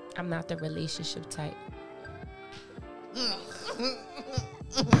 I'm not the relationship type.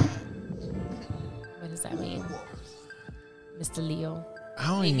 What does that mean? Mr. Leo. I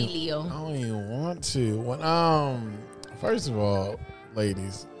don't Baby even, Leo. I don't even want to. First of all,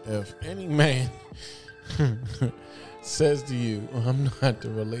 ladies, if any man says to you, "I'm not the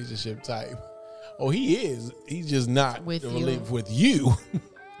relationship type," he is. He's just not With the you. with you.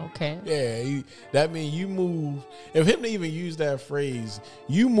 Okay. Yeah, that means you move. If him to even use that phrase,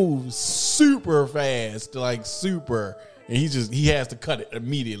 you move super fast, like super, and he has to cut it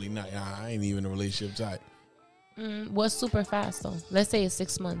immediately. Nah, I ain't even a relationship type. What's super fast though? Let's say it's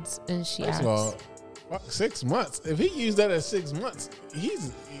 6 months, and she First asks. of all, fuck 6 months. If he used that at 6 months,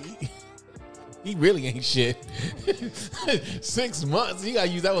 he really ain't shit. 6 months, you gotta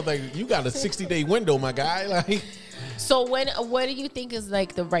use that with like you got a 60-day window, my guy. Like, So what do you think is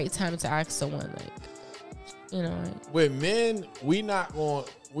like the right time to ask someone? Like, you know, with men, we not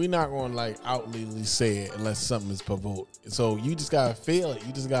going like outwardly say it unless something is provoked. So you just gotta feel it.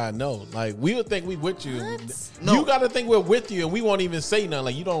 You just gotta know. Like we would think we with you. No. You gotta think we're with you, and we won't even say nothing.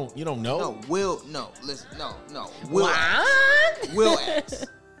 Like you don't know. Listen, no. what? Will ask.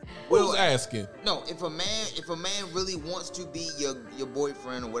 Who's asking? No, if a man really wants to be your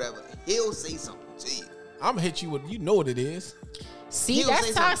boyfriend or whatever, he'll say something to you. I'm gonna hit you with. You know what it is. See, He'll say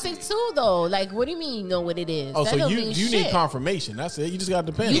that's something toxic too, though. Like, what do you mean you know what it is? Oh, That so don't you mean need shit. confirmation. That's it. You just gotta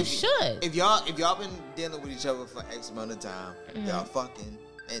depend. You should. If y'all been dealing with each other for X amount of time, Mm-hmm. y'all fucking,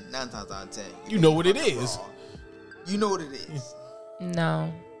 and 9 times out of 10, You know what it is. raw. You know what it is.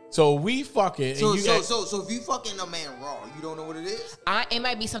 No. So we fucking. So and you so if you fucking a man raw, you don't know what it is. It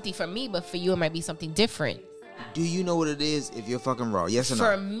might be something for me, but for you, it might be something different. Do you know what it is if you're fucking raw? Yes or no?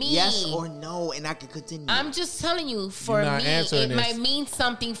 For me- yes or no, and I can continue. I'm just telling you, for You're not me, answering it this. might mean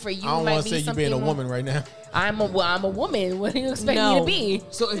something for you. I don't might want to be say you something being a more- woman right now. I'm a woman. What do you expect me No. to be?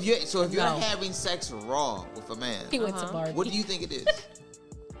 So if you're No. having sex raw with a man, He went to Barbie. what do you think it is?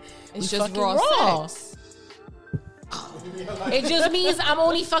 It's We just fucking raw, raw. sex. It just means I'm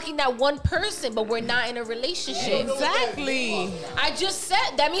only fucking that one person, but we're not in a relationship. Exactly. I just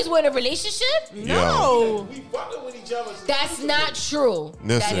said that means we're in a relationship. No. We fucking with each other. That's not true. Listen.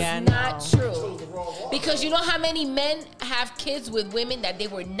 That's Yeah, not no. true. Because you know how many men have kids with women that they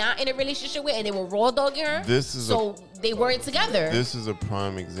were not in a relationship with and they were raw dogging her? This is so they weren't together. This is a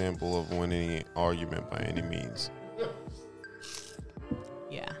prime example of winning an argument by any means.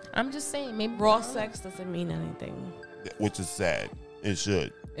 Yeah. I'm just saying, maybe Raw sex doesn't mean anything. Which is sad. It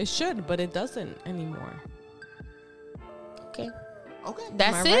should. It should, but it doesn't anymore. Okay. Okay.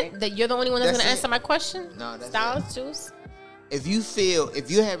 That's Am I it? right? That you're the only one that's, That's gonna it. answer my question? No, that's Styles juice? If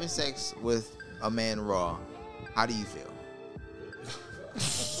you're having sex with a man raw, how do you feel?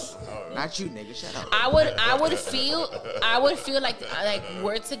 Not you, nigga. Shut up. I would feel like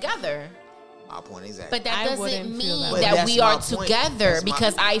we're together. My point exactly. But that I doesn't wouldn't feel mean that way. that That's we my are point. together That's my-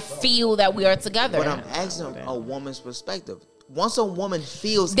 because I feel that we are together. But I'm asking a woman's perspective. Once a woman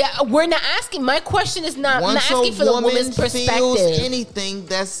feels That we're not asking. My question is not. I'm not once asking a for the woman woman's feels perspective. anything,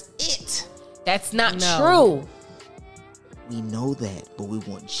 that's it. That's not No. true. We know that, but we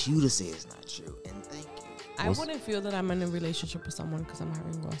want you to say it's not true. And thank you. I wouldn't feel that I'm in a relationship with someone because I'm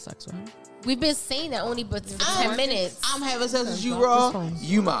having raw sex with him. We've been saying that only but for 10 minutes. I'm having sex with you Drop raw. this phone.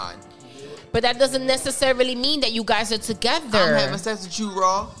 You mine. But that doesn't necessarily mean that you guys are together. I'm having sex with you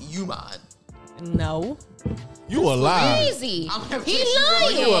raw. You mine. No. You a lie. Crazy. I'm having He sex with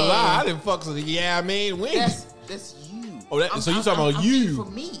lying. You a lie. I didn't fuck with it. Yeah, I mean, when? That's you. Oh, so you talking about I'm you. speaking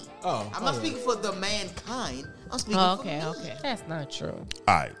for me. Oh, I'm not okay. speaking for the mankind. I'm speaking Oh, for okay, me. okay. That's not true.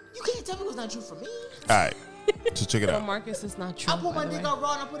 All right. You can't tell me what's not true for me. All right. So check it For out. Marcus, it's not true. I put my by the dick way. out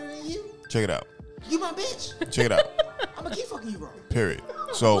raw and I put it in you. Check it out. You my bitch. Check it out. I'm gonna keep fucking you raw. Period.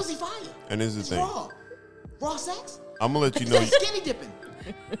 So, Pussy fire. and this is It's the thing. raw. Raw sex? I'm gonna let you It's know. like skinny dipping.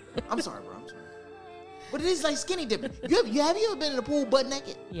 I'm sorry, bro. I'm sorry. But it is like skinny dipping. Have you ever been in the pool butt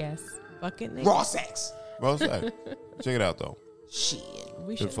naked? Yes. Bucket naked. Raw sex. Well, check it out though. Shit.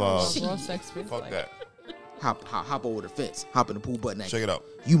 We should If, know what raw sex feels Fuck like. that. Hop over the fence. Hop in the pool butt naked. Check it out.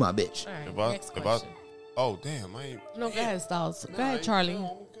 You my bitch. All right, If I, next if I, question. oh damn, I ain't. No, go ahead, Styles. Go ahead, Charlie.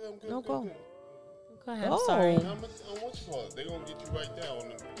 No, go. Go ahead. I'm Oh. sorry. How much for? They gonna get you right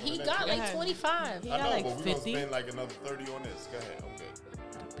down. He got like ahead. 25. He I got know, like but we 50. gonna spend like another 30 on this. Go ahead, I'm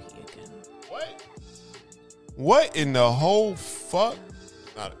good. Pee again. What? What in the whole fuck?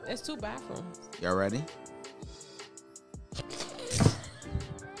 Not There's 2 bathrooms. Y'all ready?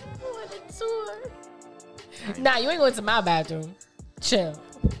 What a tour. Nah, you ain't going to my bathroom. Chill.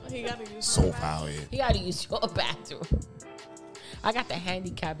 He gotta use so foul here. You gotta use your bathroom. I got the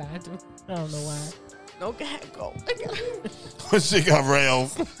handicap bathroom. I don't know why. No, go ahead, go. She got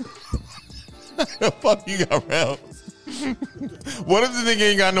rails. The fuck you got rails? What if the nigga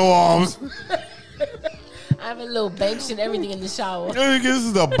ain't got no arms? I have a little bench and everything in the shower. This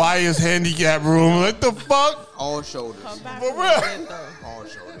is the bias handicap room. What the fuck? All shoulders. Come back For from real? the bed, though. All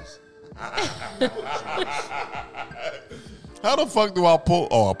shoulders. How the fuck do I pull?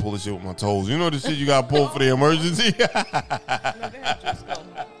 Oh, I pull the shit with my toes. You know the shit you got to pull for the emergency? No, go ahead, just go.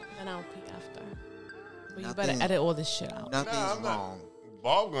 Then I'll pee after. But you better Nothing- edit all this shit out. Nothing's wrong.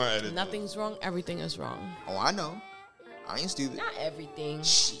 Bob gonna edit. Nothing's wrong. Everything is wrong. Oh, I know. I ain't stupid. Not everything.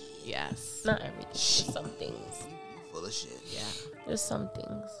 Yes. Not everything. Just some things. You full of shit. Yeah. There's some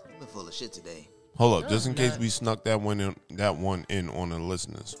things. You've been full of shit today. Hold up, just in I'm case not. we snuck that one in on the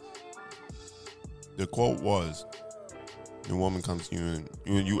listeners. The quote was, the woman comes to you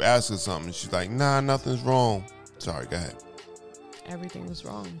and you ask her something, and she's like, "Nah, nothing's wrong." Sorry, go ahead. Everything is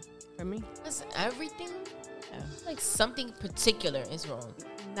wrong for me. Listen, everything. Yeah. Like something particular is wrong.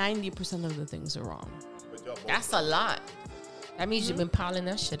 90% of the things are wrong. That's a lot. That means you've been piling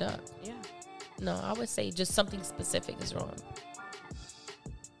that shit up. Yeah. No, I would say just something specific is wrong.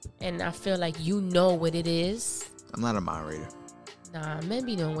 And I feel like you know what it is. I'm not a moderator. Nah, men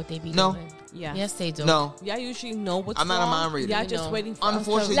be knowing what they be No. doing. Yeah. Yes, they do. No. Yeah, I usually know what's I'm not a wrong. mind reader. Yeah, You just know. waiting for us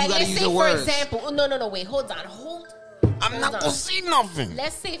Unfortunately, to- Like, You gotta let's use say, your for words. example, no, wait, hold on. I'm Hold not on. gonna see nothing.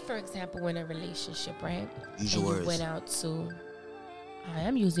 Let's say, for example, we're in a relationship, right? Use and your you words. went out to, I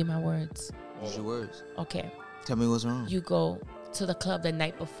am using my words. Use your words. Okay. Tell me what's wrong. You go to the club the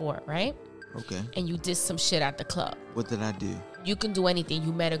night before, right? Okay. And you did some shit at the club. What did I do? You can do anything.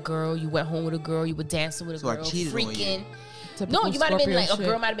 You met a girl, you went home with a girl, you were dancing with a So I girl, cheated on you. freaking. Typical No, you might have been Scorpio like a shit.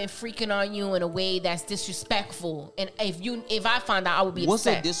 girl might have been freaking on you in a way that's disrespectful. And if I found out, I would be What's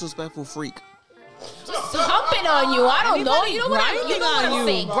a upset. disrespectful freak? Just humping on you. I don't know. Anybody You know what grinding on I'm you.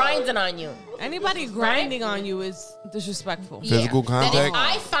 saying? Grinding on you. Anybody grinding on you is disrespectful. Physical That contact? if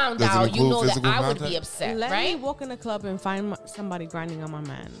I found Does it out, you include know that physical I would contact? be upset, Let me right? walk in the club and find somebody grinding on my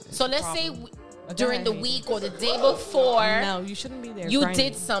man. It's So a let's say problem. during the ahead. week or the day before, No, you shouldn't be there. you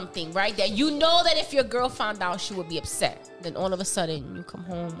grinding. did something, right? That you know that if your girl found out, she would be upset. Then all of a sudden, you come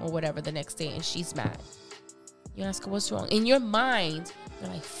home or whatever the next day and she's mad. You ask her what's wrong. In your mind, you're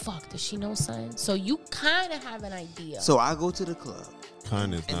like, fuck, does she know something? So you kind of have an idea. So I go to the club.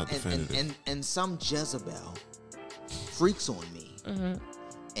 Kind is not definitive. And some Jezebel freaks on me. Mm-hmm.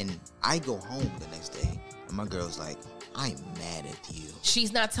 And I go home the next day. And my girl's like, I'm mad at you.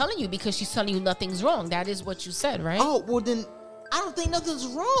 She's not telling you because she's telling you nothing's wrong. That is what you said, right? Oh, well then, I don't think nothing's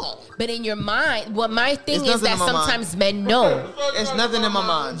wrong. But in your mind, well, my thing It's is nothing that in my mind. sometimes men know. It's nothing in my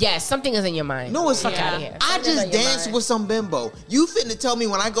mind. Yes, something is in your mind. No, it's Fuck not. out of here. I Something's just in your danced mind. with some bimbo. You finna tell me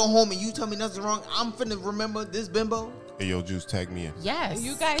when I go home and you tell me nothing's wrong, I'm finna remember this bimbo? Hey, yo, Juice, tag me in. Yes.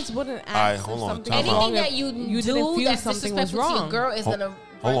 You guys wouldn't ask right, if hold on, something time was out. wrong Anything if that you didn't do feel that's something was disrespectful to your wrong. girl is gonna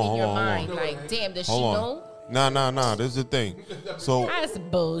Hold run on, in your hold on, mind. hold on. Like, damn, does she Hold know? on. Nah. This is the thing. So, That's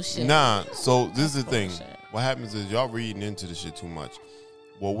bullshit. so this is the thing. bullshit. What happens is y'all reading into the shit too much.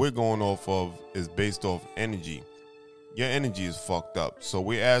 What we're going off of is based off energy. Your energy is fucked up. So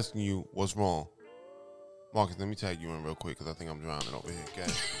we're asking you what's wrong. Marcus, let me tag you in real quick because I think I'm drowning over here.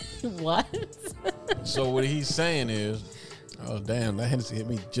 Okay? What? So what he's saying is, oh damn, that Hennessy hit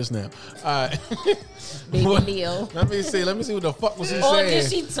me just now. All right, Baby What- Leo. Let me see what the fuck was he Or saying? did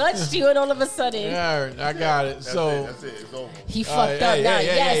she touch you and all of a sudden All right, I got it. So That's it. It's over. he All right, fucked up? hey, Now, hey,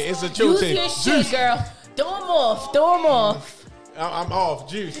 hey, yes. hey, it's a true Use thing. your shit, girl. Throw him off. Throw him off. I'm off,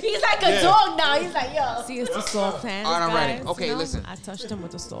 juice. He's like a Yeah. dog now. He's like, yo. See, it's the soft hands, All right, I'm ready. guys, Okay, you know? listen. I touched him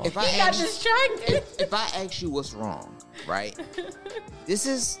with the soft. If I He got ask, distracted. if I ask you what's wrong, right? This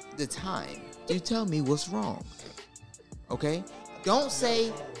is the time you tell me what's wrong. Okay? Don't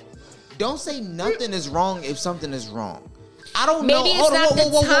say nothing is wrong if something is wrong. I don't know. Maybe it's Hold on, not whoa, the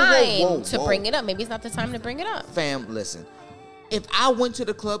whoa, whoa, whoa, whoa, time to whoa. bring it up. Maybe it's not the time to bring it up. Fam, listen. If I went to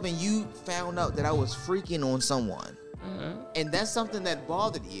the club and you found out that I was freaking on someone, and that's something that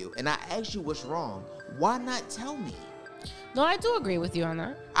bothered you, and I asked you what's wrong, why not tell me? No, I do agree with you on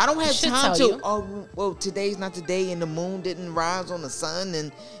that. I don't have should time tell to. you. Oh, well, today's not the day, and the moon didn't rise on the sun,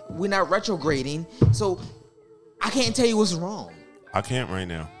 and we're not retrograding, so I can't tell you what's wrong. I can't right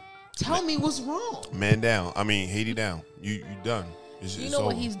now. Tell me what's wrong. Man down. I mean, Haiti down. You done. You know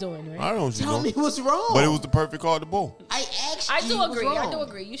what he's doing, right? I don't know what Tell you're me doing. what's wrong. But it was the perfect card to pull. I asked I you do what's agree. wrong. I do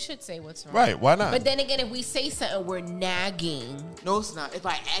agree. You should say what's wrong. Right, why not? But then again, if we say something, we're nagging. No, it's not. If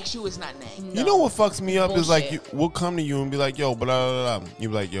I ask you, it's not nagging. You know what fucks me up is like Bullshit. we'll come to you and be like, yo, blah, blah, blah. You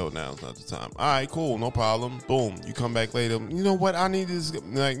be like, yo, now's not the time. All right, cool, no problem. Boom. You come back later. You know what? I need this.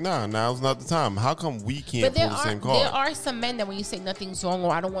 Like, nah, now's not the time. How come we can't But pull there the are same card? there are some men that when you say nothing's wrong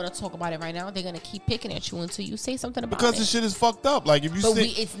or I don't want to talk about it right now, they're gonna keep picking at you until you say something about Because it. the shit is fucked up. Like if you but say,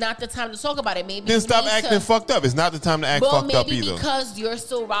 it's not the time to talk about it. Maybe then you stop need acting to- fucked up. It's not the time to act Well, fucked maybe up maybe either. because you're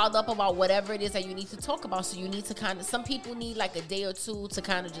so riled up about whatever it is that you need to talk about. So you need to kind of, some people need like a day or two to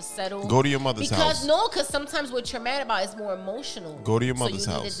kind of just settle. Go to your mother's house. Because sometimes what you're mad about is more emotional. Go to your mother's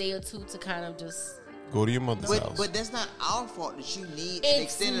so you house. need a day or two to kind of just. Go to your mother's house. But that's not our fault that you need an It's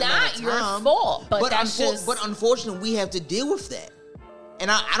extended amount not of your time. fault, but that's just. But unfortunately, we have to deal with that. And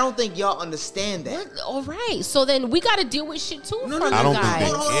I don't think y'all understand that. All right, so then we got to deal with shit too. No, from I don't you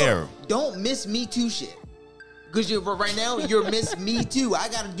think guys. they care. Don't miss Me Too shit. Because right now, you're Miss Me Too. I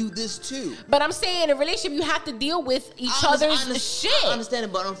got to do this too. But I'm saying in a relationship, you have to deal with each other's shit. I understand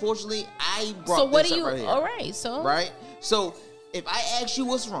it, but unfortunately, I brought So what this do you? up right here. All right, so Right? So if I ask you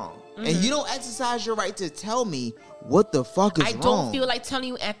what's wrong, and Mm-hmm. you don't exercise your right to tell me what the fuck is I wrong. don't feel like telling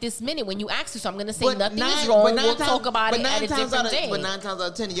you at this minute when you ask me. So I'm gonna say nothing is but wrong. nine We'll times- talk about but it nine at a times different out of- day. But 9 times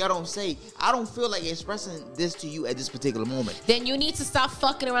out of 10, y'all don't say, I don't feel like expressing this to you at this particular moment. Then you need to stop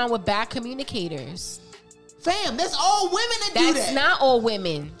fucking around with bad communicators. Fam, that's all women that do That's that. not all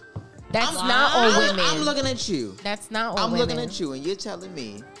women. That's not all women. I'm looking at you. That's not all I'm women. looking at you, and you're telling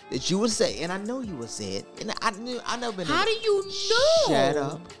me that you would say, and I know you would say it, and I never been. How do you know? Shut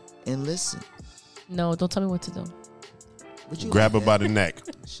up and listen. No, don't tell me what to do. Would you Grab her like by that? the neck.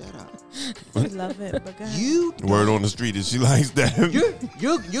 Shut up. I love it, but go ahead. You Word on the street is she likes that.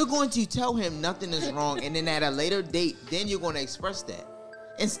 you're going to tell him nothing is wrong, and then at a later date, then you're going to express that.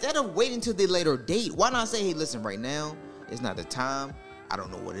 Instead of waiting till the later date, why not say, hey, listen, right now, it's not the time. I don't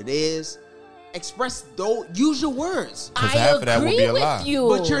know what it is. Express, though, use your words. I half of that would agree be a with lie. you.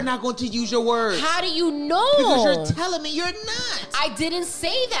 But you're not going to use your words. How do you know? Because you're telling me you're not. I didn't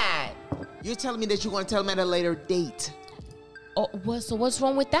say that. You're telling me that you're going to tell him at a later date. Oh, so what's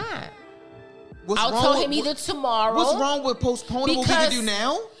wrong with that? What's I'll wrong tell with- him either tomorrow. What's wrong with postponing what we can do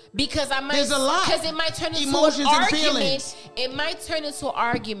now? Because I might. There's a lot. Because it might turn into Emotions an and argument. feelings. It might turn into an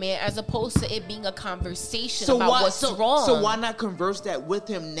argument as opposed to it being a conversation So about why, what's wrong. So why not converse that with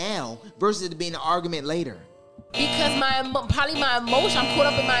him now versus it being an argument later? Because probably my emotion. I'm caught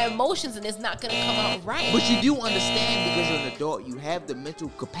up in my emotions, and it's not gonna come out right. But you do understand because you're an adult, you have the mental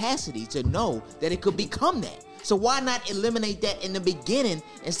capacity to know that it could become that. So why not eliminate that in the beginning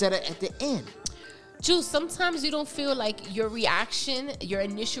instead of at the end? Juice, sometimes you don't feel like your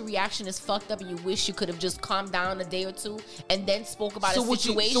initial reaction is fucked up, and you wish you could have just calmed down a day or two and then spoke about So a what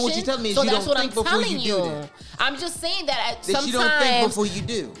you- situation. so what you telling me is so you that's don't what think I'm before telling you do that? I'm just saying that at That sometimes, you don't think before you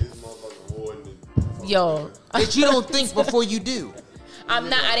do. yo, That you don't think before you do. I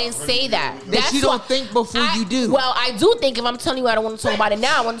didn't say that. That you don't think before you do. Well, I do think. If I'm telling you I don't want to talk about it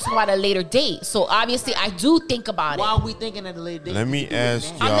now, I want to talk about it at a later date. So obviously, I do think about Why it. are we thinking at a later date? Let me You do it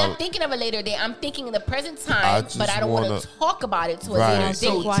ask now. I'm y'all- not thinking of a later date. I'm thinking in the present I time, just but I don't want wanna- to talk about it to a Right. later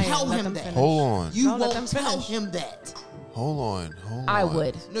So date. Quiet, tell let him them that. finish. Hold on. You No, let them won't tell finish. him that. Hold on. I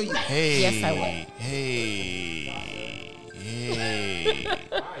would. No, you. Hey. Yes, I would. Hey. Hey.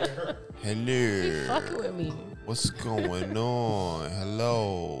 Hello. Fucking with me. What's going on?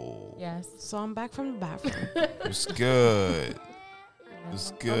 Hello. Yes. So I'm back from the bathroom. What's good?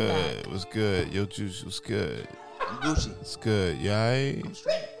 What's good? What's good? Yo, Juice, what's good? I'm Gucci. What's good? You alright?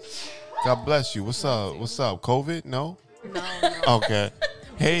 God bless you. What's up? What's up? COVID? No? No. Okay.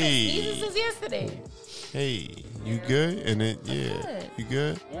 Hey. Jesus since yesterday. Hey. You good? And it, yeah. good. You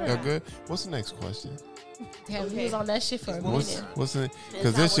good? Yeah. Y'all good? What's the next question? Damn, he was on that shit for a minute. What's the?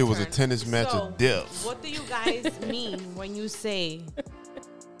 Because this shit was a tennis match of death. What do you guys mean when you say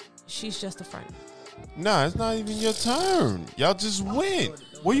she's just a friend? Nah, it's not even your turn. Y'all just win.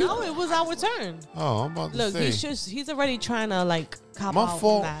 What you? No, it was our turn. Oh, I'm about to Look, say. he's already trying to like cop My out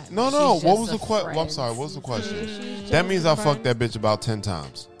fault. on that. No, no. She's What just was the a question? I'm friend. sorry. What was the question? She's That just means a I fucked friend. that bitch about 10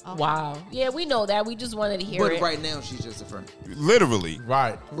 times. Wow. Yeah, we know that. We just wanted to hear But it. right now, she's just a friend. Literally.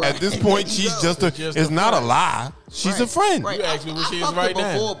 Right. At this point, There you she's go. just a. Just It's a not a friend. lie. She's a Right. friend. Right. You asked me what she is fucked her right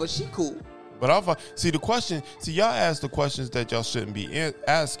now. before, but she cool. But I see the question. See, y'all ask the questions that y'all shouldn't be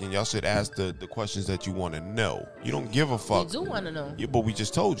asking. Y'all should ask the questions that you want to know. You don't give a we fuck. do want to know. Yeah, but we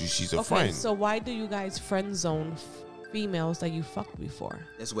just told you she's a Okay, friend. so why do you guys friend zone females that you fucked before?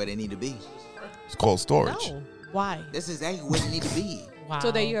 That's where they need to be. It's called storage. No. Why? That's exactly where they need to be. Wow. So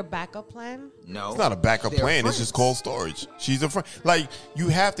they're your backup plan? No. It's not a backup They're plan. It's friends. just called storage. She's a friend. Like, you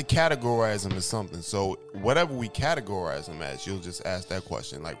have to categorize them as something. So whatever we categorize them as, you'll just ask that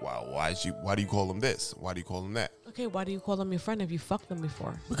question. Like, wow, why do you call them this? Why do you call them that? Okay, why do you call them your friend if you fucked them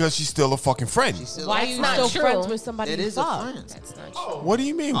before? Because she's still a fucking friend. She's still Why a are you friend. still true. friends with somebody That you is a fucked? friend. That's not true. What do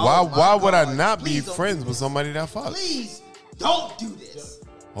you mean? Oh Why my would I God. not be Please don't friends do with somebody that fucks? Please don't do this.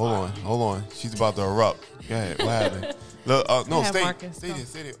 Hold on. She's about to erupt. Go ahead. What happened? Look, no, Go ahead, stay Marcus, stay go. there.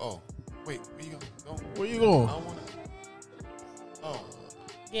 Stay there. Oh, wait. Where you going? No, Where you going? I don't want to. Oh,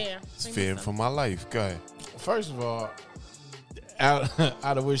 Yeah. it's fearing for my life. Go ahead. First of all,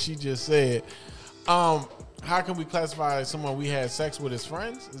 out of what she just said. How can we classify someone we had sex with as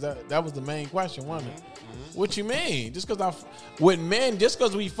friends? Is that was the main question, wasn't it? What you mean? Just because with men, just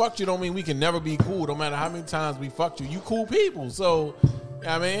because we fucked you don't mean we can never be cool. No matter how many times we fucked you, you cool people. So,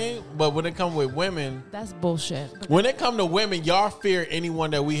 I mean, but when it comes with women, That's bullshit. when it come to women, y'all fear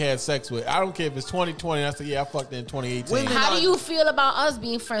anyone that we had sex with. I don't care if it's 2020. I say, yeah, I fucked in 2018. Women How do you feel about us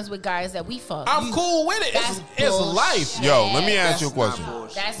being friends with guys that we fuck? I'm cool with it. That's It's bullshit. life. Yo, let me ask That's you a question. not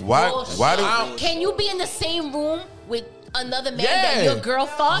bullshit. That's Why bullshit. do Can you be in the same room with another man Yeah. that your girl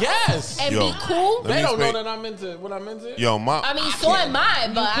fucks? Yes. And Yo. be cool? Let They me don't know explain- that I'm into what I'm into. yo, I mean, so am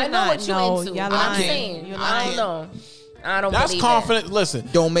I, but I know cannot what you're know. into. You're I'm lying. saying. You're I lying. don't know. I don't That's believe confident. Listen,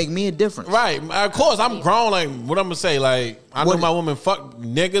 Don't make me a difference. right? Of course, I'm grown. Like, what I'm gonna say? Like, I know What- my woman fuck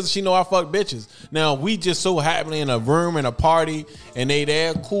niggas. She know I fuck bitches. Now we just so happily in a room in a party, and they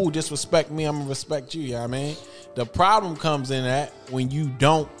there. Cool. Disrespect me. I'm gonna respect you. You know what I mean? The problem comes in that when you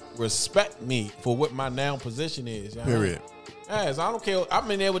don't respect me for what my now position is. You know what I mean? Period. Yes, I don't care. I'm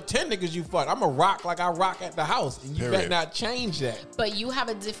in there with 10 niggas you fuck. I'm a rock like I rock at the house, and you better Period. not change that. But you have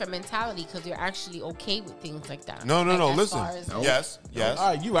a different mentality because you're actually okay with things like that. No. Like, as Listen. far as- Yes.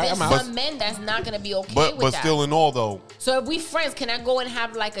 All right, you right. There's I'm out. some men that's not gonna be okay But with that. still, in all though, So if we friends, can I go and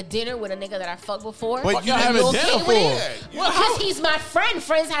have like a dinner with a nigga that I fucked before? But Fuck you Are having you dinner okay for? with it? Well, because he's my friend.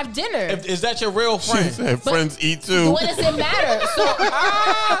 Friends have dinner. Is that your real she friend? said friends eat too. What does it matter? So,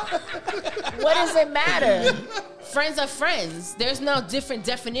 what does it matter? Friends are friends. There's no different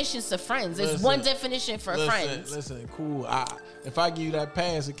definitions to friends. There's Listen, one definition for friends. Listen, cool. If I give you that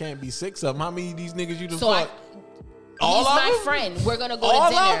pass, it can't be 6 of them. How many of these niggas you done So fuck? All he's of my them? friend. We're gonna go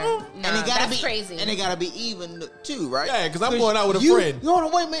All to of dinner. them? Nah, And it gotta that's be crazy. And it gotta be even too, right? Yeah, 'cause I'm going out with a you, friend. You hold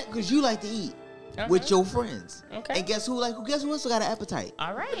on, wait a minute, because you like to eat with your friends. Okay. And guess who else got an appetite?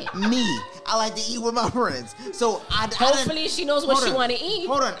 All right. Me. I like to eat with my friends. So I Hopefully she knows what hold she on. want to eat.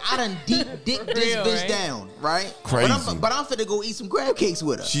 Hold on, I done deep dick this Real, bitch right? down, right? Crazy. But I'm finna go eat some crab cakes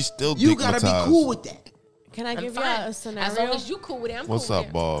with her. She's still You gotta be dickmatized. cool with that. Can I I'm give you fine. a scenario? As long as you cool with it, I'm What's cool up, with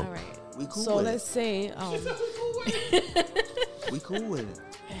it. Bob? All right. We cool So with let's it. say We cool with it.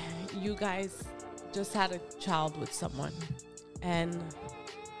 you guys just had a child with someone, and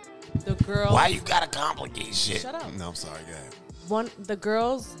the girl. Why you gotta complicate shit? Shut up. No, I'm sorry, go ahead. One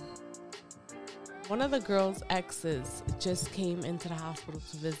of the girl's exes just came into the hospital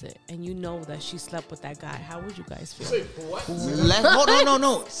to visit, and you know that she slept with that guy. How would you guys feel?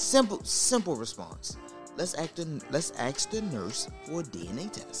 No. Simple response. Let's ask the nurse for a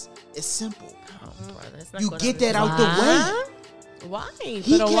DNA test. It's simple. Oh, brother, it's not You gonna get be- that out the way. Why?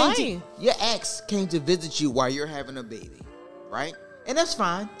 He But came why? your ex came to visit you while you're having a baby, right? And that's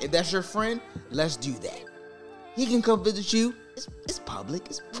fine. If that's your friend, let's do that. He can come visit you. It's public.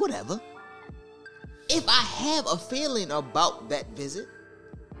 It's whatever. If I have a feeling about that visit,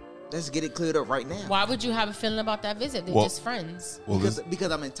 let's get it cleared up right now. Why would you have a feeling about that visit? They're Well- just friends. Well,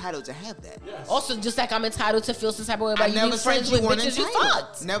 Because I'm entitled to have that. Also, just like I'm entitled to feel some type of way I about you never being said friends you with weren't bitches you entitled.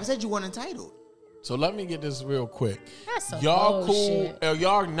 fucked. Never said you weren't entitled. So let me get this real quick. That's some Y'all bullshit. cool?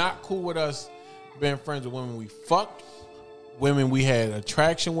 Y'all not cool with us being friends with women we fucked, women we had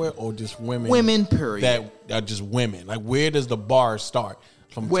attraction with, or just women? Women, period. That are just women. Like, where does the bar start?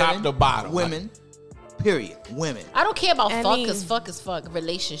 From top to bottom. Women, period. Women. I don't care about fuck Any- because fuck is fuck.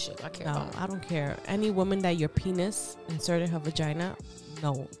 Relationship, I care No, about. I don't care. Any woman that your penis inserted her vagina,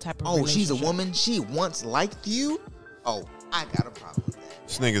 no type of. Oh, she's a relationship. woman. She once liked you. Oh, I got a problem with that.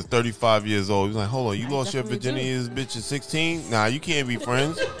 This nigga's 35 years old. He's like, hold on, you I lost your definitely virginity as bitch at 16? Nah, you can't be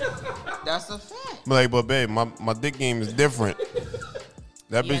friends. That's a fact. I'm like, but babe, my dick game is different.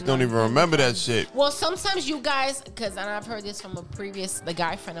 That Yeah, bitch don't no, even you remember can't that shit. Well, sometimes you guys, because I've heard this from the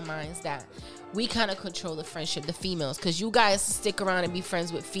guy friend of mine's, that we kind of control the friendship, the females, because you guys stick around and be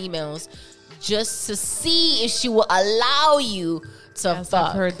friends with females just to see if she will allow you to Yes,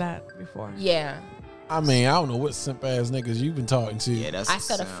 fuck. I've heard that before. Yeah, I mean, I don't know what simp ass niggas you've been talking to. Yeah, that's. I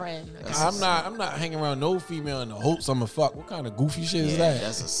said a friend. I'm not hanging around no female in the hopes I'm a fuck. What kind of goofy shit is Yeah, that?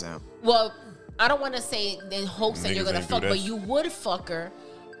 that's a simp. Well, I don't want to say in hopes that you're Niggas gonna ain't do fuck, that but shit. you would fuck her.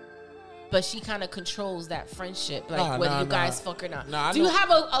 But she kind of controls that friendship, like whether you guys fuck or not. Nah, I Do you know- have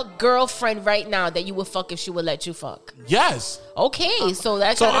a girlfriend right now that you would fuck if she would let you fuck? Yes. Okay, so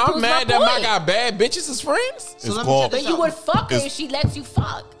that So kind of I'm proves mad my that I point. got bad bitches as friends? It's let me called, check But this you out. would fuck her It's- if she lets you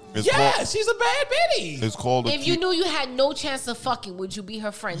fuck. it's Yeah, called, she's a bad bitty. it's called a If Q. you knew you had no chance of fucking, would you be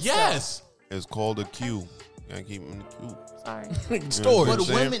her friend? still? Yes. It's called a Q. You gotta keep them in the Q. Sorry. Story. What But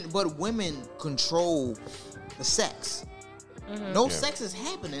saying? women control the sex. No sex is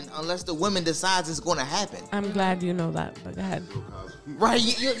happening unless the woman decides it's going to happen. I'm glad you know that, but go ahead. Right?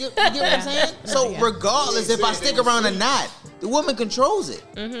 You know what I'm saying? So regardless if I stick around or not, the woman controls it.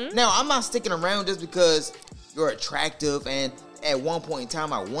 Now, I'm not sticking around just because you're attractive and at one point in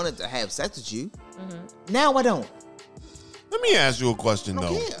time I wanted to have sex with you. Now I don't. Let me ask you a question,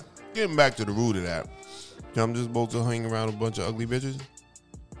 though. Yeah. Getting back to the root of that. I'm just supposed to hang around a bunch of ugly bitches?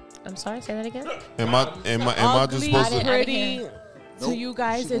 I'm sorry, say that again. Am I just Ugly, supposed to? pretty, Nope, to you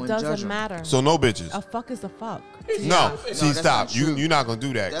guys, she it wouldn't judge doesn't 'em. matter. So no bitches. A fuck is a fuck. No, see, that's stop. not true. You're not gonna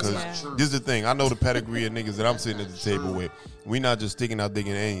do that That's because not true. this is the thing. I know the pedigree of niggas that I'm sitting at the table with. We not just sticking out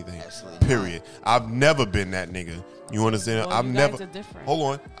digging anything. Absolutely Period. I've never been that nigga. You understand? Well, I've you never. guys are different.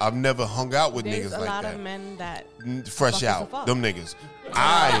 Hold on. I've never hung out with There's niggas a like lot that. of men that Fresh fuck is a out. fuck. Them niggas.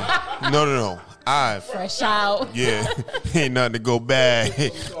 No. Fresh out. Yeah, ain't nothing to go back.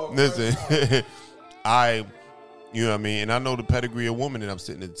 Listen, you know what I mean? And I know the pedigree of woman that I'm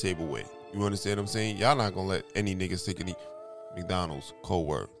sitting at the table with. You understand what I'm saying? Y'all not gonna let any nigga stick and eat McDonald's, cold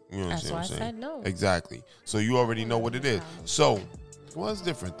word. You know what That's I'm why I saying? said no. Exactly. So you already know what it is. So, well, it's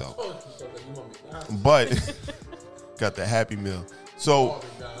different though. But got the Happy Meal. So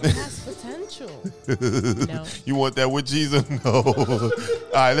has potential. No. you want that with cheese or no? All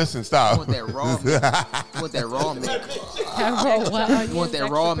right, listen, You stop. want that raw meat. You want that raw meat. You want that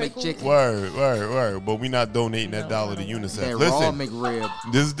raw McChicken. Word. But we not donating that dollar to UNICEF. That raw Listen, McRib.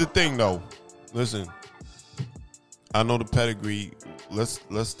 this is the thing though. Listen, I know the pedigree. Let's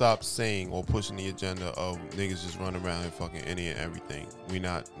stop saying or pushing the agenda of niggas just running around and fucking any and everything.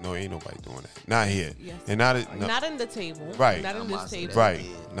 Ain't nobody doing that. Not here. Yes. And Not in the table. Right. Not in this table. right.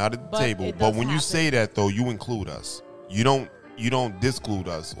 Not at the But table. it But does when you happen. say that though, you include us. You don't disclude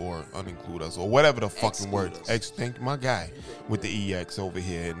us or uninclude us or whatever the fucking word. Thank you, my guy with the EX over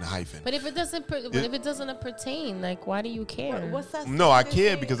here in the hyphen. But if it doesn't, if it doesn't pertain, like, why do you care? What's that? No, I stupid care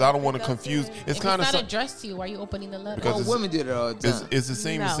thing? because I don't want to It doesn't- confuse. It's If kind it's of not addressed to you, why are you opening the letter? Because Oh, it's- women do it all the time. it's the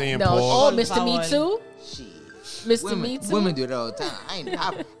same as No. saying No, pause. oh, Mr. Me Too? Shit. Mr. Women, Me Too? women do it all the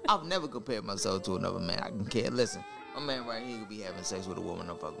time. I've never compared myself to another man. I can care. Listen, my man right here could be having sex with a woman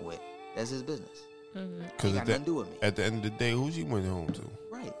I'm fucking with. That's his business. Because Ain't got nothing to do with me. at the end of the day, who she went home to?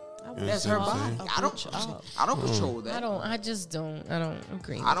 Right. I That's would her fuck body. a I don't. bitch up. I don't control that. I don't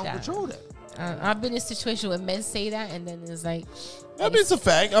agree with I don't that. control that. I've been in a situation where men say that, and then it's like, That is a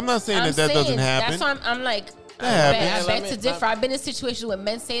fact. I'm not saying I'm that doesn't saying, happen. That's why I'm like, I happens. beg to differ. I've been in a situation where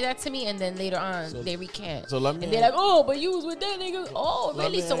men say that to me, and then later on they recant. so let me and they're like, "Oh, but you was with that nigga." Oh, Let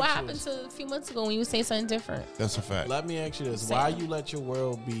really? me So what ask you happened this. to a few months ago when you say something different? That's a fact. Let me ask you this: Same. why you let your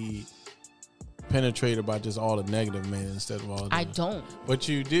world be penetrated by just all the negative men instead of all the I don't. But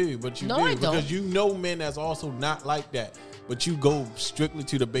you do. No, do I don't. because you know men that's also not like that. But you go strictly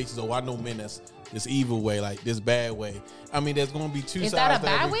to the basis. Oh, I know men that's this evil way, like this bad way. I mean, there's gonna be two Is sides. that a to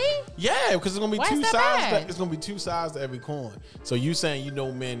bad every- way? Yeah, because there's gonna be Why is two that sides. bad? It's gonna be two sides to every coin. So you saying you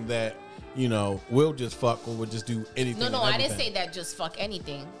know men that will just fuck or will just do anything? No, and I didn't everything. say that. Just fuck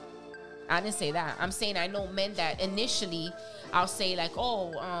anything. I didn't say that. I'm saying I know men that initially I'll say like,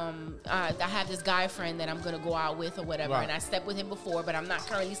 oh, I have this guy friend that I'm gonna go out with or whatever, Right. and I slept with him before, but I'm not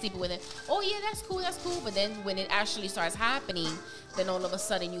currently sleeping with him. Oh yeah, that's cool. But then when it actually starts happening, then all of a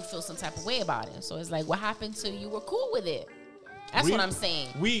sudden you feel some type of way about it. So it's like, what happened to you? Were cool with it. That's We- what I'm saying.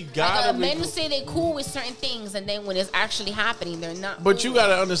 we like, gotta men be who say they're cool with certain things, and then when it's actually happening, they're not. But cool. you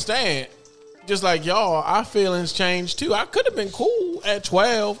gotta understand, just like y'all, our feelings change too. I could have been cool at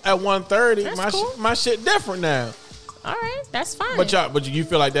 12, at 1:30. That's My cool. my shit different now. All right, that's fine. But you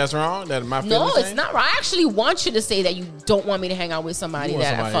feel like that's wrong? That my feelings No, it's change? not right. I actually want you to say that you don't want me to hang out with somebody You want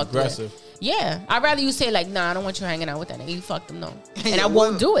that I somebody fucked aggressive. with. Yeah, I'd rather you say like, nah, I don't want you hanging out with that nigga. You fucked him, no, Hey, and I women-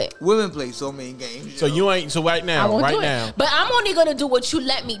 won't do it. Women play so many games. So you ain't. So right I now, won't right do now. it. But I'm only gonna do what you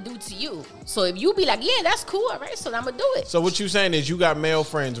let me do to you. So if you be like, yeah, that's cool, all right, so I'm gonna do it. So what you saying is you got male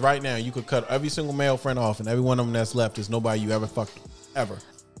friends right now. You could cut every single male friend off, and every one of them that's left is nobody you ever fucked ever.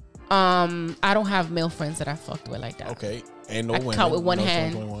 I don't have male friends that I fucked with like that. Okay, ain't no I women. count with one no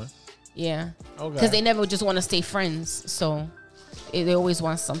hand. 2021. Yeah, Okay. because they never just want to stay friends. So they always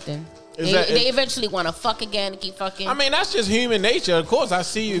want something. Is that- They eventually want to fuck again, keep fucking. I mean, that's just human nature. Of course, I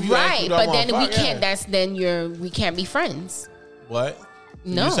see you. If you right, actually don't but wanna then we fuck, can't. yeah. That's then we can't be friends. What?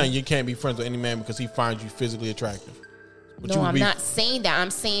 No. You're saying you can't be friends with any man because he finds you physically attractive. But you No, would I'm be- not saying that.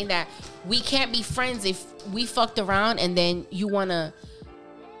 I'm saying that we can't be friends if we fucked around and then you don't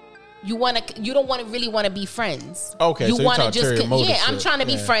really want to be friends. Okay, you so you're wanna trying to carry a motive yeah, I'm shit. trying to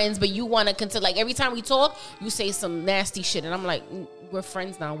be Yeah. friends, but you want to consider like every time we talk, you say some nasty shit, and I'm like, we're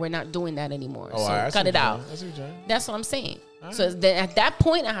friends now. We're not doing that anymore. Oh, so all right, I see cut it what you're out. saying. I see what you're saying. That's what I'm saying. So then at that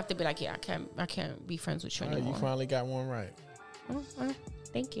point, I have to be like, yeah, I can't be friends with you All right, anymore. you finally got one right.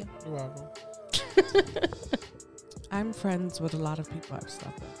 Thank you. You're welcome. I'm friends with a lot of people I've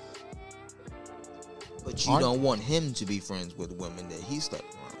slept with. But you don't want him to be friends with women that he stuck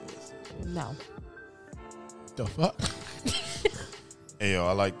around with. No. The fuck? Hey, yo,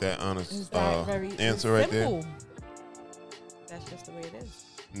 I like that honest Is that very answer right there. simple. That's just the way it is.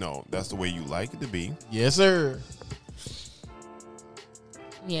 No, that's the way you like it to be. Yes, sir.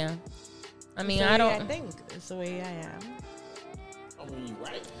 Yeah. I mean, It's the I way don't. I think it's the way I am. I mean, you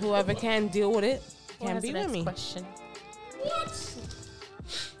right. Whoever can deal with it Who can has be the with next me. question? What?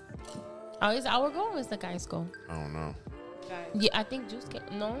 Oh, is our goal or is the guy's goal? I don't know. Yeah, I think Juice can.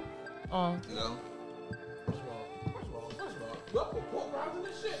 No? Oh. You know?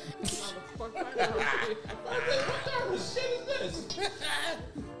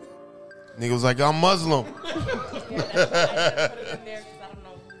 Nigga was like, I'm Muslim.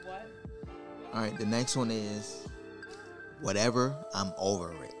 All right, the next one is whatever, I'm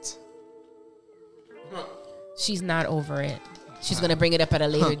over it. She's not over it. She's going to bring it up at a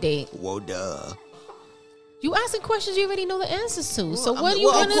later date. Whoa, duh. You asking questions you already know the answers to. So Well, what I do mean, you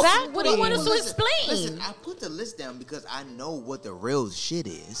well, want of us? course- What do you want us well, to listen, explain? Listen, I put the list down because I know what the real shit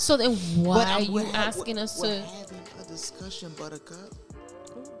is. So then why are you we're asking us we're to? having a discussion, Buttercup.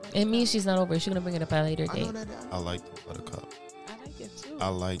 It means she's not over it. She's going to bring it up at a later I know date. that. I like the buttercup. I like it too. I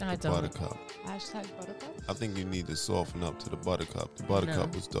like I the don't. buttercup. Hashtag buttercup. I think you need to soften up to the buttercup. The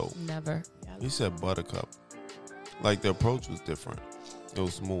buttercup No. was dope. Never. He said buttercup. Like the approach was different. It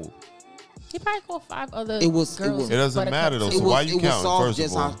was smooth. He probably called 5 other It was- girls. It doesn't buttercups. matter, though. too. So why you counting, soft first of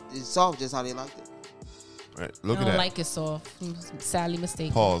just all? How, it's soft just how they liked it. Right, I look at don't that. like it soft. Sadly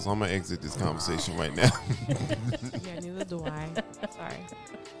mistaken. Pause. I'm gonna exit this conversation right now. Yeah, neither do I. Sorry.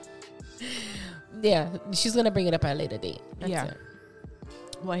 Yeah, she's going to bring it up at a later date. That's Yeah. it.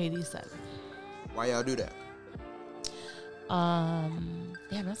 What Haiti said. Why y'all do that?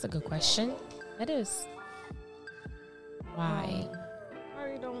 Damn, that's a good question. That is. Why? I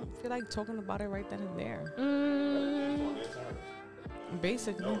really don't feel like talking about it right then and there. Mm,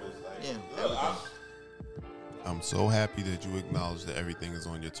 Basically. Yeah. I'm so happy that you acknowledge that everything is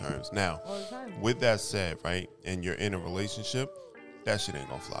on your terms. Now, All the time. with that said, right, and you're in a relationship, that shit ain't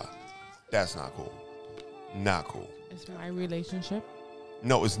gonna fly. That's not cool. Not cool. It's my relationship.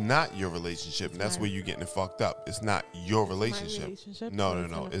 No, it's not your relationship, and that's Right. where you're getting it fucked up. It's not your relationship. relationship, No, so no,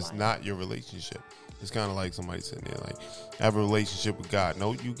 it's no. gonna It's fly. not your relationship. It's kind of like somebody sitting there, like, I have a relationship with God.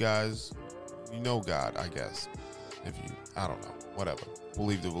 No, you guys, you know God, I guess. If you, I don't know, whatever. We'll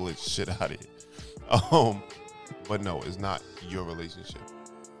leave the religious shit out of it. But no, it's not your relationship.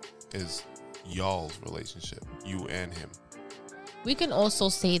 It's y'all's relationship, you and him. We can also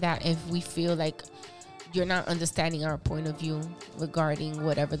say that if we feel like you're not understanding our point of view regarding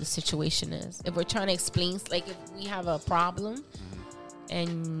whatever the situation is. If we're trying to explain, like if we have a problem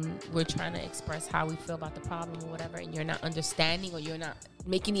and we're trying to express how we feel about the problem or whatever, and you're not understanding or you're not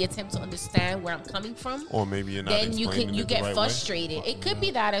making the attempt to understand where I'm coming from, Or maybe you're not then you explaining you it the get right way. frustrated. It could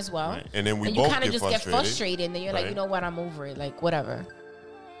be that as well. Right. And then we and you both kind of get just get frustrated. frustrated, and then you're like, Right. you know what, I'm over it, like whatever.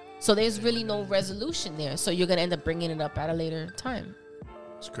 So there's really no resolution there. So you're gonna end up bringing it up at a later time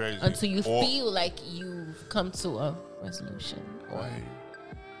It's crazy. until you Or- feel like you've come to a resolution. Or Right.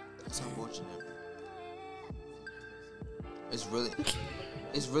 That's unfortunate. It's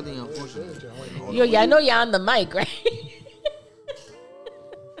really unfortunate. yo, yeah, I know you're on the mic, right?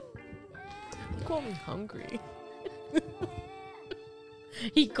 You call me hungry.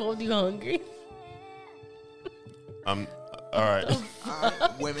 He called you hungry. All right. All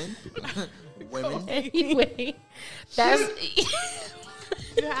right, women. Women. Anyway, that's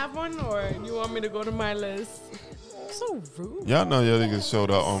You have one, or you want me to go to my list? So rude. Y'all know y'all niggas showed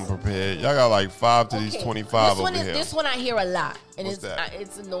up unprepared. Y'all got like 5 to these 25 over here. This one I hear a lot, and What's that?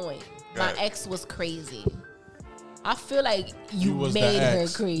 it's annoying. Go My ahead. ex was crazy. I feel like you was the made her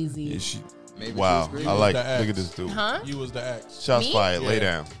ex. crazy. Yeah, she, Maybe wow. she was I crazy. like, The ex. look at this dude. Huh? You was the ex. Shots Me? fired. Lay Yeah.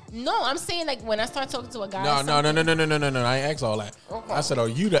 down. No, I'm saying like when I start talking to a guy. No, or no, no, something- no, no, no, no, no, no. I ain't asked all that. Okay. I said, "Oh,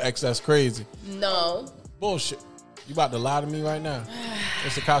 you the ex? That's crazy." No. Bullshit. You about to lie to me right now?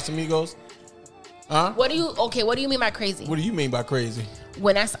 It's the Casamigos. Huh? What do you mean by crazy? What do you mean by crazy?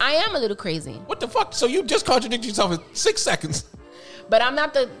 When I am a little crazy, What the fuck? So you just contradict yourself in 6 seconds. but I'm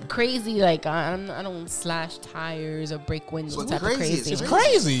not the crazy like I don't slash tires or break windows So type of crazy is crazy. It's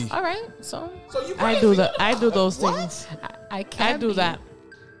crazy. All right, so So you I crazy. do I do those What? things. I can I do be. that.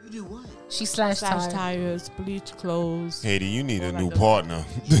 You do what? She slashed Slash tires. tires, bleach clothes. Haiti, you need a All new that partner.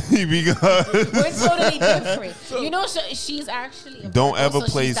 Because We're totally different. You know, she's actually. Don't Virgo, ever so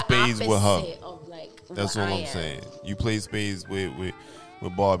play she's the spades with her. opposite of, like, that's what all I I'm am. saying. You play spades with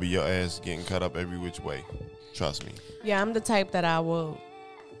Barbie, your ass getting cut up every which way. Trust me. Yeah, I'm the type that I will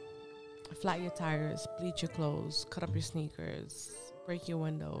flat your tires, bleach your clothes, cut up your sneakers, break your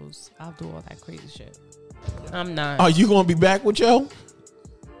windows. I'll do all that crazy shit. I'm not. Are you gonna be back with yo?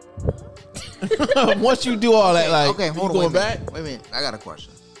 Once you do all that, like, Okay, hold on. you going Wait back? a minute. I got a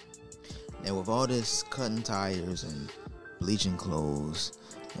question. Now, with all this cutting tires and bleaching clothes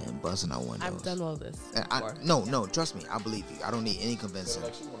and busting out windows, I've done all this and before. no, trust me. I believe you. I don't need any convincing.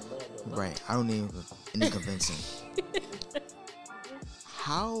 Right. I don't need any convincing.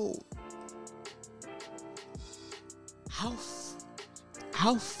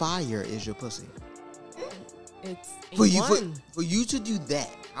 How fire is your pussy? It's For A1. you to do that,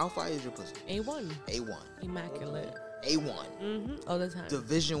 how fire is your pussy? A1. A1. Immaculate. A1. All the time.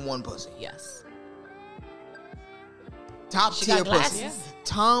 Division 1 pussy. Yes. Top She tier got pussy. glasses.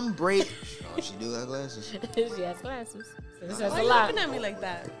 Tom Brady. Oh, she do got glasses. She has glasses. So this says Why a you lot. looking at me like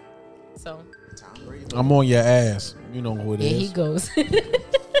that? So Tom Brady. I'm on your ass. You know who it here is. he goes.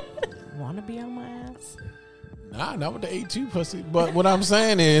 Wanna be on my ass? Nah, not with the A2 pussy. But what I'm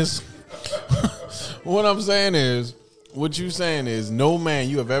saying is, what you saying is, no man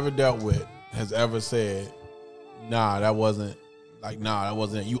you have ever dealt with has ever said, that wasn't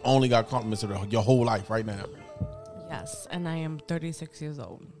it. You only got compliments of your whole life right now. Yes, and I am 36 years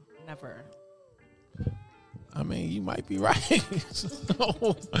old. Never. I mean, you might be right.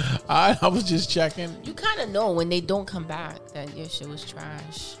 So, I was just checking. You kind of know when they don't come back that your shit was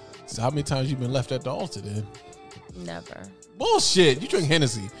trash. So how many times you been left at the altar then? Never. Bullshit. You drink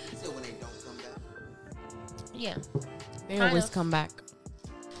Hennessy. He said when they don't come back. Yeah. They Kind always of. come back.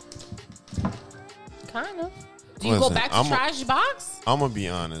 Kind of. Do you go Listen, back to trash box? I'm gonna be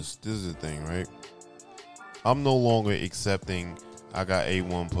honest. This is the thing, right? I'm no longer accepting I got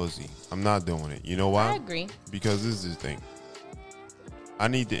A1 pussy. I'm not doing it. You know why? I agree. Because this is the thing. I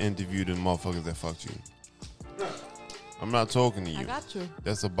need to interview the motherfuckers that fucked you. I'm not talking to you. I got you.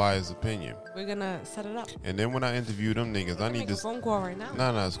 That's a biased opinion. We're gonna set it up. And then when I interview them niggas, I need Make to. a phone call right now.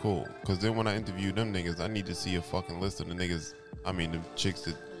 Nah, it's cool. Because then when I interview them niggas, I need to see a fucking list of the niggas. I mean, the chicks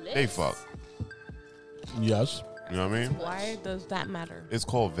that they List? fuck. Yes. You know what I mean? Why does that matter? It's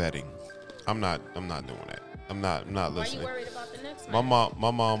called vetting. I'm not doing that. I'm not Why are you listening. worried about the next My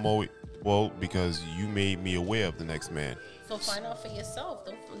man? mom always, because you made me aware of the next man. So find out for yourself.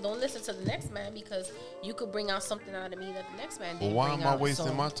 Don't listen to the next man because you could bring out something out of me that the next man But didn't why bring am I out. wasting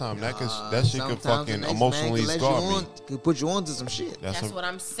So my time? That shit could Sometimes the fucking next man emotionally can let scar you me. on- Could put you on to some shit. That's what what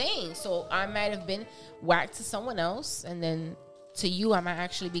I'm saying. So I might have been whacked to someone else, and then to you, I might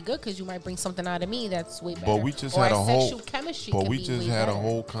actually be good because you might bring something out of me that's way better. But we just Or had our a whole. sexual chemistry. But could we be just way had a better.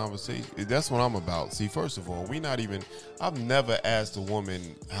 whole conversation. That's what I'm about. See, first of all, I've never asked a woman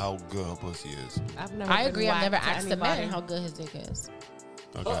how good her pussy is. I've never. I been agree. I've never whacked to asked a man anybody. how good his dick is.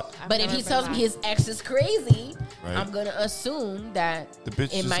 Okay. I've But if never he been tells me whacked. his ex is crazy, Right. I'm gonna assume that The bitch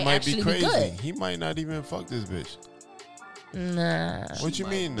it just might might actually be be crazy. good. He might not even fuck this bitch. Nah. What you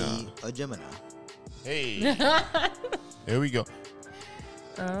Might mean, be nah? A Gemini. Hey. Here we go.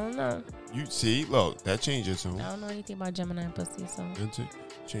 I don't know. You see, look, that changed your tune. I don't know anything about Gemini pussy, so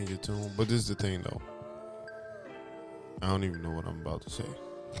Change your tune. But this is the thing, though. I don't even know what I'm about to say.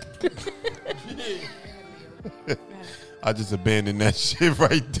 I just abandoned that shit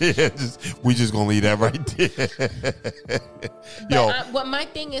right there. We just gonna leave that right there. Yo, But my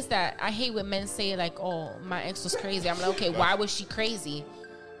thing is that I hate when men say like, "Oh, my ex was crazy." I'm like, okay, why was she crazy?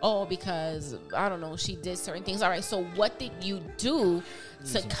 Oh, because I don't know, she did certain things. All right, so what did you do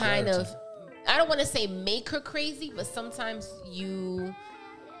to kind of? I don't want to say make her crazy, but sometimes you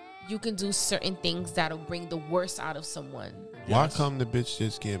can do certain things that'll bring the worst out of someone. why come the bitch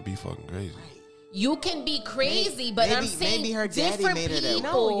just can't be fucking crazy? You can be crazy, but I'm saying maybe her daddy different made her that way.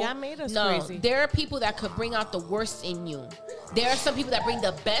 people. No, y'all made us no, crazy. there are people that could bring out the worst in you. There are some people that bring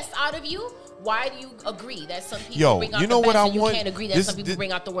the best out of you. Why do you agree that some people Yo, bring out you know the what best I and you want? can't agree that some people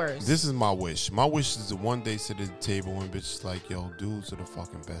bring out the worst? This is my wish. My wish is to one day sit at the table and bitches like, yo, dudes are the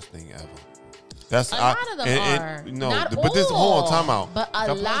fucking best thing ever. That's A lot of them are. No, Not but this hold on, all, time out. but a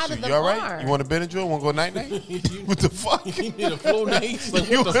God bless lot you. of them You all right? are. You want a Benadryl? Want to go night night? What the fuck? You need a flow nates? Like,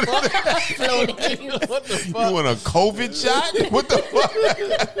 You what the want- fuck? Floating. What the You fuck? want a COVID shot? What the fuck?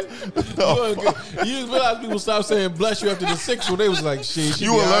 You realize people stop saying bless you after the sixth one. They was like, shit, she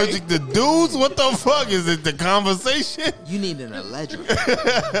You be all right. allergic to dudes? What the fuck? Is it the conversation? You need an alleged.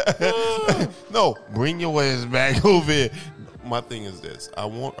 No, bring your ass back over here. My thing is this. I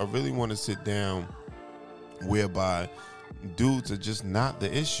really want to sit down whereby dudes are just not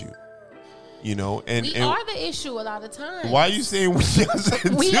the issue. You know, and We are the issue a lot of times. why are you saying we as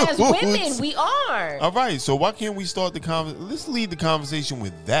We as dudes? women, we are. All right, so why can't we start the conversation? Let's lead the conversation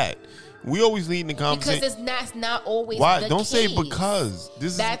with that. We always lead in the conversation. Because that's not always Why? the Don't case. say because.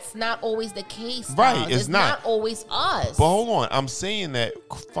 That's not always the case. Right, dog. it's not. always us. But hold on. I'm saying that,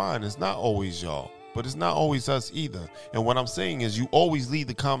 fine, it's not always y'all. But it's not always us either. And what I'm saying is you always lead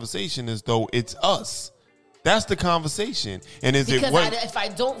the conversation as though it's us. That's the conversation. And is because it what? if I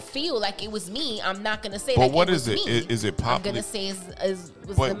don't feel like it was me, I'm not going to say But like what it is was it? me. Is it popular? I'm going to say was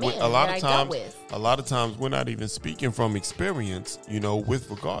But the man a lot that of I dealt times, with. a lot of times we're not even speaking from experience, you know, with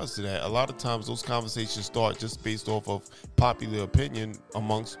regards to that. A lot of times those conversations start just based off of popular opinion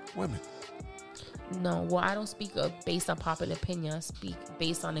amongst women. No, well, I don't speak based on popular opinion. I speak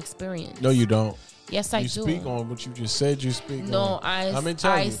based on experience. No, you don't. Yes, I You do. speak on what you just said. You speak. No, on.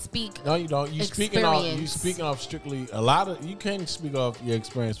 I speak. No, you don't. You speaking off. You experience. speaking off strictly. A lot of you can speak off your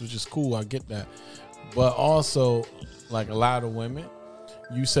experience, which is cool. I get that, but also like a lot of women,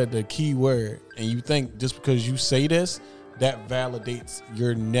 you said the key word, and you think just because you say this, that validates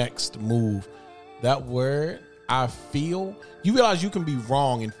your next move. That word, I feel. You realize you can be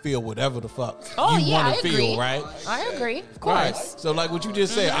wrong and feel whatever the fuck you want to feel, right? I agree, of Right. course. So like what you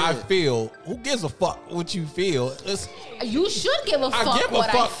just said, I feel. Who gives a fuck what you feel? You should give a fuck give a what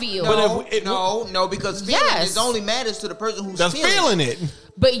I fuck, feel. but No, because feeling Yes. it only matters to the person who's that's feeling it.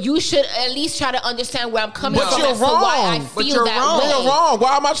 But you should at least try to understand where I'm coming But from you're as to why I wrong. But feel you're that wrong. way. You're wrong.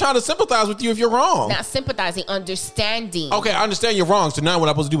 Why am I trying to sympathize with you if you're wrong? Not sympathizing, understanding. Okay, I understand you're wrong. So now what am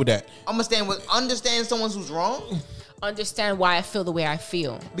I supposed to do with that? Understand someone who's wrong. Understand why I feel the way I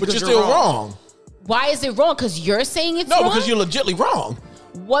feel. But you're still wrong. Why is it wrong? Because you're saying it's No, wrong? because you're legitly wrong.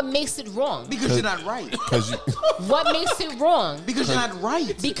 What makes it wrong? Because you're not right. Because What makes it wrong? Because you're not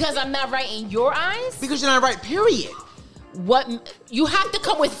right. Because I'm not right in your eyes? Because you're not right. Period. What you have to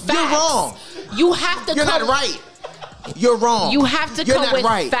come with facts. You're wrong. You have to You're come not right. You're wrong. You have to You're come not with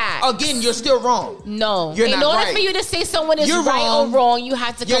right. facts. Again, you're still wrong. No. You're in not order right. for you to say someone is You're right wrong. or wrong, you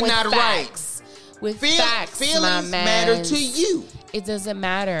have to You're come with not right. facts. With facts, my Feelings man. matter to you. It doesn't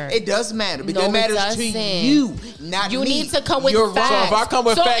matter. It does matter because No, it matters it to doesn't. you, not You me. need to come with You're facts. wrong. So if I come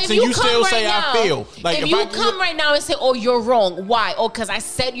with facts if and you come still say right I now- feel, like if if you I come right now and say, "Oh, you're wrong," why? Oh, because I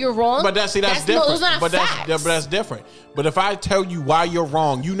said you're wrong. But that's No, different. those not but facts. that's different. But if I tell you why you're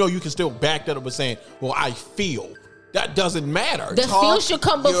wrong, you know you can still back that up with saying, "Well, I feel." That doesn't matter. The feel should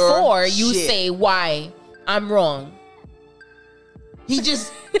come before you shit. say why I'm wrong. He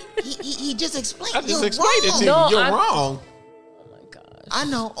just he just explained. I just You're explained it to No, you. You're I'm- wrong. Oh my gosh. I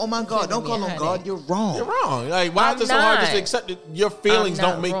know. Oh my God! Don't Giving call me a him God. headache. You're wrong. You're wrong. Like, why I'm is it so hard just to not. accept that your feelings I'm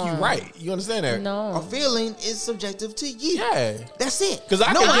not don't make wrong. you right? You understand that? A No. feeling is subjective to you. Yeah. That's it. 'Cause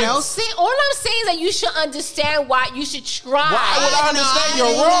I no can one get- else. All I'm saying is that you should understand why you should try. Why would I understand you're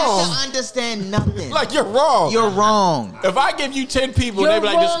ain't have wrong? to understand nothing. Like, you're wrong. You're wrong. If I give you 10 people and they be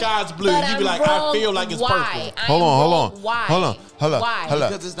like, the sky's blue, you be like, I feel like it's perfect. hold on. Why? Hold on. Why?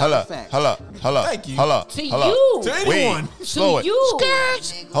 Because it's not a fact. Thank you. To you. To anyone. Wait, slow it. you.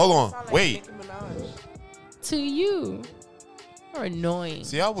 Hold on. Wait. To you. You're annoying.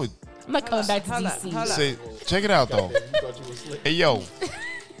 See, I would I'm not coming back to hold DC. up. say, check it out though. Hey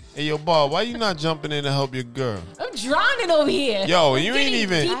yo, Bob, why you not jumping in to help your girl? I'm drowning over here. Yo, you Getting ain't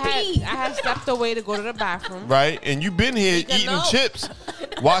even I had stepped away to go to the bathroom. right, and you been here Nigga, eating no. chips,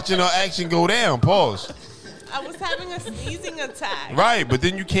 watching her action go down. Pause. I was having a sneezing attack. Right, but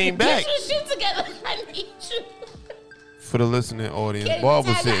then you came back. Get your shit together. I need you. For the listening audience, Get Bob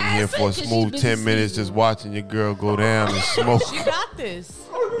was tag sitting here ass for a in 'cause smooth she's 10 busy minutes sleeping. just watching your girl go down and smoke. She got this.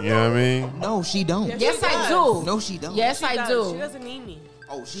 You know what I mean? No, she don't. Yes, She I does. do. No, she don't. Yes, She I does. do. She doesn't need me.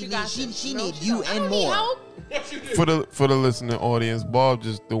 Oh, she got need this. she No, need she you don't. I and don't need more. help. For the listening audience, Bob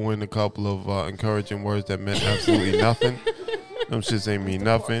just threw in a couple of encouraging words that meant absolutely nothing. Them shits ain't mean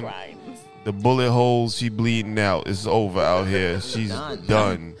nothing. The bullet holes, she bleeding out. It's over out here. She's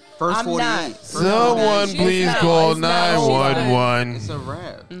done. First I'm 48. not. First Someone 48. please not. call It's not. 911. It's a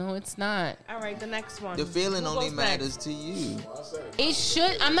wrap. No, it's not. All right, the next one. The feeling Who only goes matters to you. It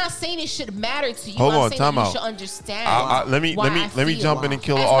should. I'm not saying it should matter to you. Hold I'm on, saying time that you out. should understand. Let me why I jump in feel. and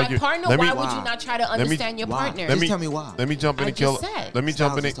kill an As my argument. partner, Let me why would you not try to understand your why? partner? Just tell me why. let me jump in I and kill. just said. Let me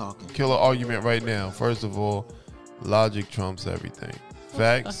jump in Styles is and talking. kill an argument right now. First of all, logic trumps everything.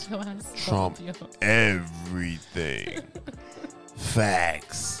 Facts trump everything.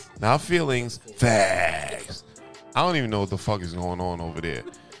 Facts. Not feelings. Facts. I don't even know what the fuck is going on over there.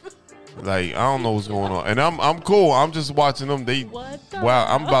 Like, I don't know what's going on. And I'm cool. I'm just watching them. Wow,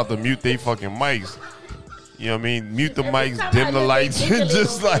 I'm about to mute they fucking mics. You know what I mean? Mute the mics, time dim I the look, lights, they and tickle a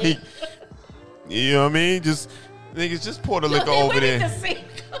just little like, bit. you know what I mean? Just, niggas, just pour the liquor over there.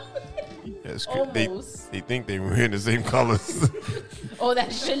 That's good. Almost. They think they were in the same colors. Oh,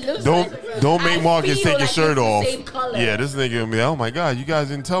 that shit looks Don't make I Marcus feel take his like shirt it's the off. same color. Yeah, this nigga gonna be like, oh my god, you guys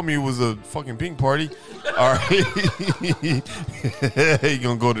didn't tell me it was a fucking pink party. All right, he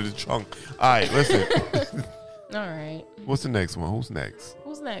gonna go to the trunk. All right, listen. All right. What's the next one? Who's next?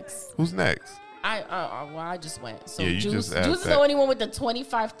 Who's next? Who's next? I just went. So Yeah, you Juice, just asked Juice is that. the only one with the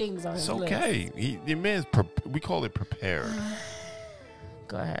 25 things on his It's list. okay. The man's we call it prepared.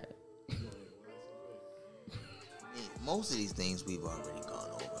 Go ahead. Most of these things we've already gone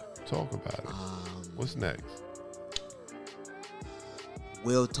over. Talk about it. What's next?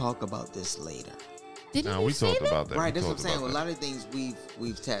 We'll talk about this later. Didn't Nah, you we say talked that? about that. Right, We that's what I'm talked saying. about A that. lot of things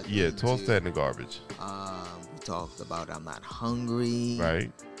we've tapped Yeah, into. toss that in the garbage. We talked about I'm not hungry.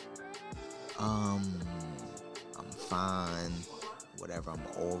 Right. I'm fine. Whatever, I'm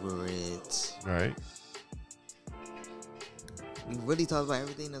over it. Right. We really talked about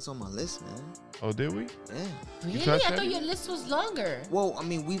everything that's on my list, man. Oh, did we? Yeah. Really? I touched thought that? your list was longer. Well, I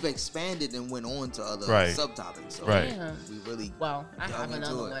mean, we've expanded and went on to other Right. subtopics. So Right. Damn. we really Well, I delve have into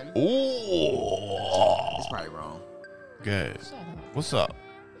another it. one. Ooh. It's probably wrong. Good. Shut up. What's up?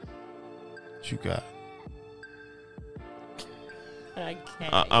 What you got? I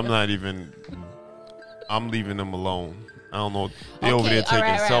can't. I'm not even. I'm leaving them alone. I don't know. They over Okay, there taking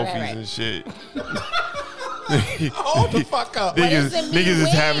alright, selfies alright. and shit. Hold the fuck up. What Niggas, does it mean? niggas is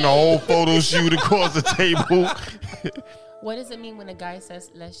having a whole photo shoot across the table. What does it mean when a guy says,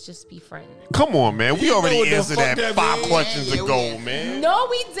 let's just be friends? Come on, man. We You know already what the answered fuck that that 5 mean? questions Yeah, ago, yeah. man. No,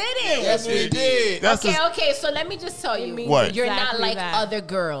 we didn't. Yes, we did. That's Okay, a- okay, so let me just tell you. What? You're not Exactly like that. other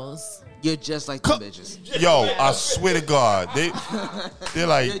girls. You're just like them bitches. Yo, I swear to God, they're You're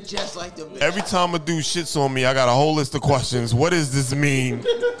like, just like them bitches. every time a dude shits on me, I got a whole list of questions. What does this mean?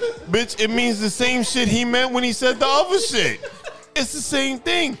 Bitch, it means the same shit he meant when he said the other shit. It's the same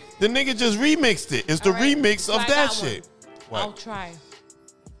thing. The nigga just remixed it. It's the All right, remix so of I that got one. shit. I'll What? try.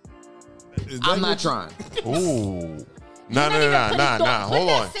 I'm not trying. Ooh. Nah, not even putting thought. Put Hold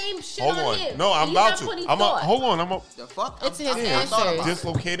that on. same shit Hold on on. him. No, I'm You're about not to. putting I'm thought. hold on. I'm a The fuck? It's his I thought answer. about it.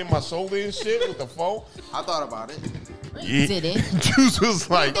 dislocating my shoulder and shit with the phone. I thought about it. You didn't. Juice was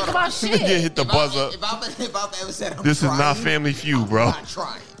like, think about shit. nigga hit the buzzer. If I've ever said I'm This is trying, not Family Feud, bro. I'm not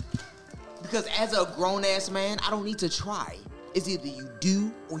trying. Because as a grown ass man, I don't need to try. It's either you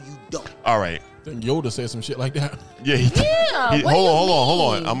do or you don't. All right. Then Yoda said some shit like that. Yeah. Yeah, what do hold you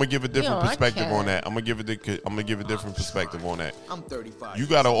on. mean? I'm gonna give a different Yo, I perspective can't. on that. I'm gonna give a different perspective on that. I'm 35. You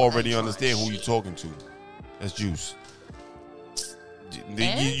gotta years old. I already ain't understand trying who you're shit. talking to. That's Juice.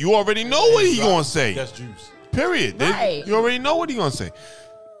 Eh? You already know what he gonna say. That's juice. Period. Right. You already know what he gonna say.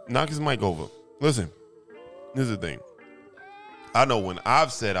 Knock his mic over. Listen, this is the thing. I know when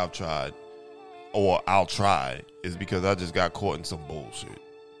I've said I've tried or I'll try is because I just got caught in some bullshit.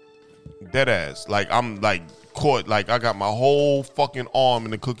 Dead ass. Like I'm like caught, like I got my whole fucking arm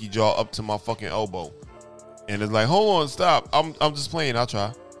in the cookie jar up to my fucking elbow. And it's like, hold on, stop. I'm just playing, I'll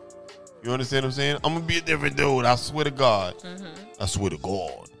try. You understand what I'm saying? I'm gonna be a different dude. I swear to God. I swear to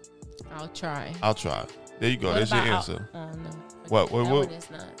God. I'll try. I'll try. There you go. What That's your about- answer. Oh, no. What? That What? one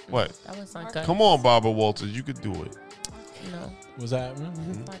is not. What? That was not good. Come on, Barbara Walters. You could do it. No, What's happening?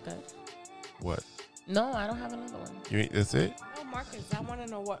 it's not good. What? No, I don't have another one. You ain't, that's it? No, Marcus, I want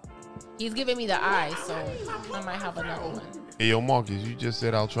to know what. He's giving me the eye, so I might have another one. Hey, yo, Marcus, you just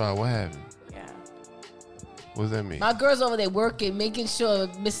said I'll try. What happened? Yeah. What does that mean? My girl's over there working, making sure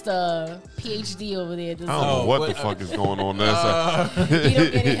Mr. PhD over there does I don't know Oh, what what- the fuck is going on there. he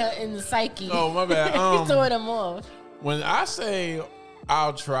don't get in the psyche. Oh, my bad. He's throwing him off. When I say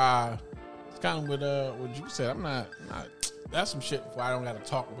I'll try, it's kind of with what you said. I'm not. That's some shit. Where I don't got to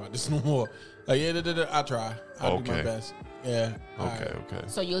talk about this no more. Like I'll try. I'll do my Okay. best. Yeah. Okay, okay.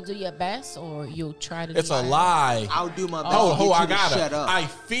 So you'll do your best, or you'll try to. It's do a your lie. I'll do my best Oh, to get I you to got shut it. up. I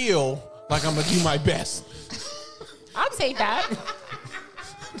feel like I'm gonna do my best. I'll take that.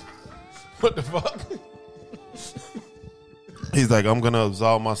 What the fuck? He's like, I'm going to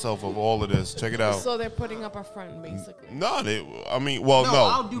absolve myself of all of this. Check it out. So they're putting up a front, basically. No, I mean, well, no, no.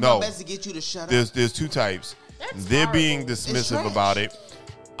 I'll do my best to get you to shut up. There's two types. That's They're being horrible. dismissive trash. about it.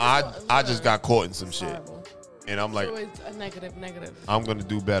 I just got caught in some shit. Horrible. And I'm like, So it's a negative. I'm going to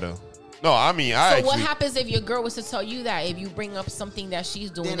do better. No, I mean, I So actually. what happens if your girl was to tell you that if you bring up something that she's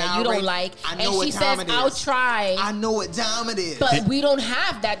doing Then that I you don't already- like, I know and what she time says, it "I'll is. try," I know what time it is. but we don't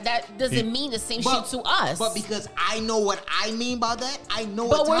have that. That doesn't He- mean the same shit to us. But because I know what I mean by that, I know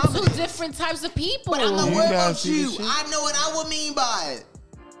But what we're time two it is. different types of people. But I'm not You worried guys about see you. this shit? I know what I would mean by it.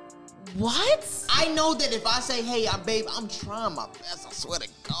 What? I know that if I say, hey, babe, I'm trying my best. I swear to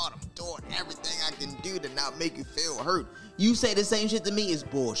God, I'm doing everything I can do to not make you feel hurt. You say the same shit to me is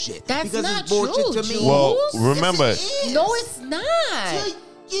bullshit. That's because not it's bullshit true, to me. Juice. Well, Yes, remember, it is. No, it's not. To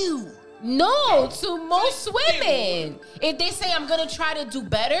you. No, to most women. If they say I'm gonna try to do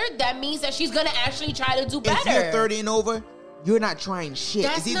better, that means that she's gonna actually try to do better. If you're 30 and over, you're not trying shit.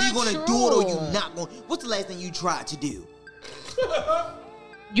 That's It's either not you're gonna do it or true. you're not going. What's the last thing you tried to do?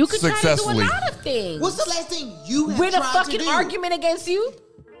 You could try to do a Successfully. lot of things. What's the last thing you have With a tried fucking to do? argument against you?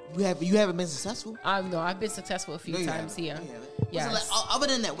 You haven't been successful. No, I've been successful a few No, you times haven't. here. No, you haven't. What's the Yes. other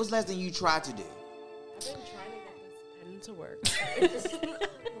than that, what's the last thing you tried to do? I've been trying to get this pen to work.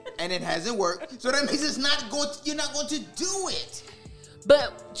 And it hasn't worked. So that means you're not going to do it.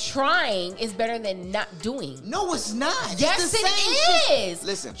 But trying is better than not doing. No, it's not. Yes, it's the it same is. Shit.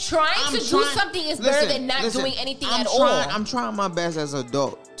 Listen, Trying I'm to do something is better than not listen, doing anything I'm at trying- all. I'm trying my best as an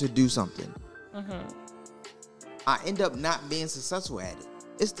adult to do something. I end up not being successful at it.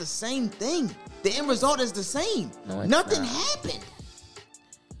 It's the same thing. The end result is the same. No, it's Nothing not. happened.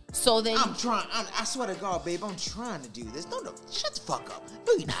 So then, I'm trying. I swear to God, babe, I'm trying to do this. No, shut the fuck up.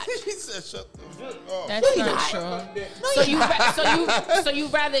 No, you're not. he said, "Shut the fuck up." that's No, not you're true. No, So you're so you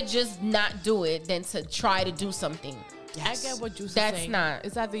rather just not do it than to try to do something. Yes. I get what you're That's saying. not-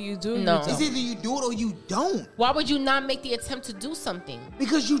 It's either you do or No. you It's don't. either you do it or you don't. Why would you not make the attempt to do something?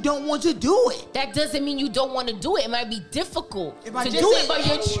 Because you don't want to do it. That doesn't mean you don't want to do it. It might be difficult If I to just do said- it, but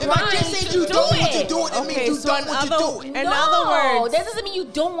you're if trying I just said to you do don't want to it. do it, that means Okay, you so don't in want to other- do it. in No, other words- that doesn't mean you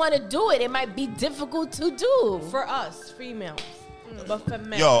don't want to do it. It might be difficult to do. For us, females. But for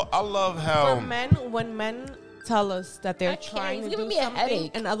men. Yo, I love how For men, when men tell us that they're I can't, trying it's to giving do me a something,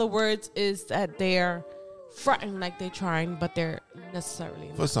 headache. in other words, is that they're fronting like they're trying, but they're necessarily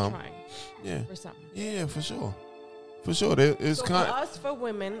For not some. trying. yeah, For some. yeah, for sure, for sure. It's So kind for us, for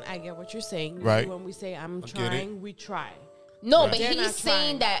women, I get what you're saying. Right. When we say I'm I get trying, we try. No, Right. but They're he's not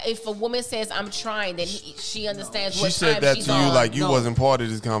saying trying. that if a woman says I'm trying, then she understands what She said time that she's to you on. like you No. wasn't part of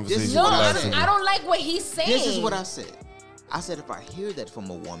this conversation. is No, for the what last I'm saying. time. I don't like what he's saying. This is what I said. I said if I hear that from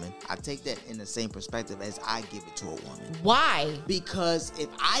a woman, I take that in the same perspective as I give it to a woman. Why? Because if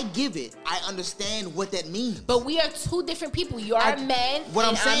I give it, I understand what that means. But we are two different people. You're I- a man what I'm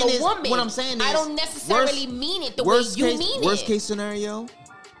and saying I'm a is- woman. what I'm saying I is, don't necessarily mean it the way you mean worst it. case scenario,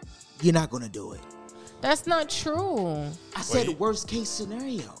 you're not gonna do it. That's not true. I said Wait. worst case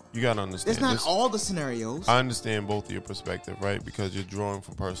scenario. You gotta understand. That's not this. all the scenarios. I understand both of your perspective, right? Because you're drawing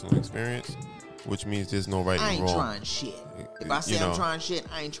from personal experience, which means there's no right I and ain't wrong. trying shit. If I say You I'm know. trying shit,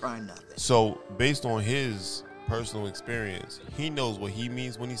 I ain't trying nothing. So, based on his personal experience, he knows what he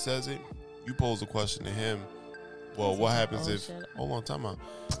means when he says it. You pose a question to him. Well, what happens if? bullshit. Hold on, time out.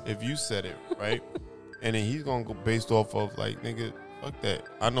 If you said it right, and then he's gonna go based off of like, nigga, fuck that.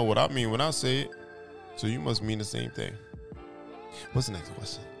 I know what I mean when I say it, so you must mean the same thing. What's the next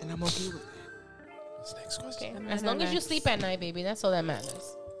question? And I'm okay with that. What's the next question? Okay. As long as you sleep at night, baby, that's all that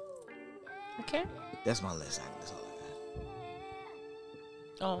matters. Okay. That's my list. That's all I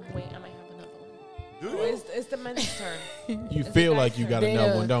got. Oh wait, I might have another one. Do Oh, you? it's the men's turn. You It's feel the like guy's you got turn.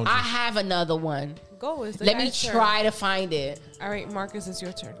 another one, don't you? I have another one. Go. It's the Let me guy's turn. try to find it. All right, Marcus, it's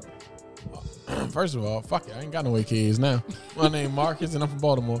your turn. First of all, fuck it. I ain't got no AKs now. My name Marcus and I'm from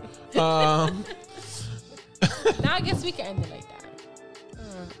Baltimore. Now I guess we can end it like that.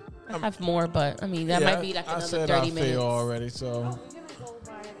 I have more, but I mean that yeah, might be like I another said 30 I minutes. fail already, so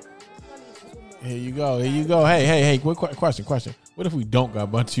here you go. Here you go. Hey. Quick question. What if we don't got a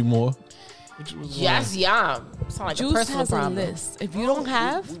bunch of more? Yes, yeah. Sound like a Juice personal has problem. a list. If you don't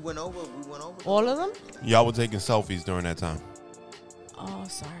have We went over. all of them, Y'all were taking selfies during that time. oh,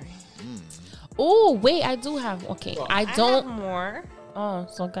 sorry. Oh wait, I do have. Okay, I have don't. more. Oh,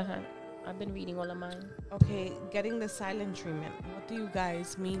 so go ahead. I've been reading all of mine. Okay, getting the silent treatment. What do you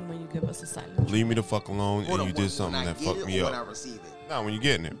guys mean when you give us a silent treatment? Leave me the fuck alone, Hold and on, you when did something I that get fucked it me or when I up. receive it? Nah, when you're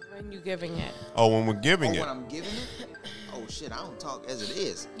getting it. When you giving it? Oh, when we're giving Oh, it. when I'm giving it? Oh shit, I don't talk as it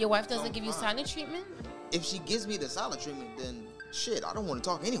is. Your wife doesn't Oh, give you fine. silent treatment? If she gives me the solid treatment, then shit, I don't want to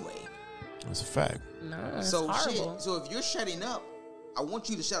talk anyway. That's a fact, No, that's So horrible. shit. So if you're shutting up, I want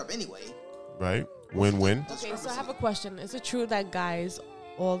you to shut up anyway. right? Win-win. That's Okay, what so I I'm have a saying. question. Is it true that guys,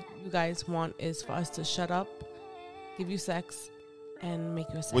 all you guys want is for us to shut up, give you sex, and make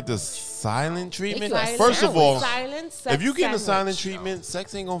you a sandwich? With the silent treatment, you a first of all, silent sex if you get a silent sandwich. treatment,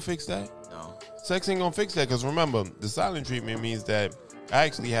 sex ain't gonna fix that. No. Sex ain't gonna fix that because remember, the silent treatment means that I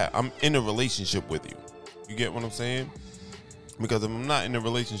actually I'm in a relationship with you. You get what I'm saying? Because if I'm not in a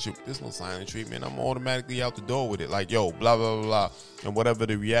relationship, there's no silent treatment. I'm automatically out the door with it. Like, yo, blah, blah, blah, blah. And whatever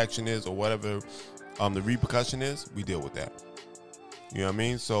the reaction is or whatever the repercussion is, we deal with that. You know what I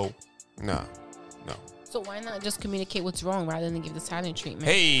mean? So, no. So why not just communicate what's wrong rather than give the silent treatment?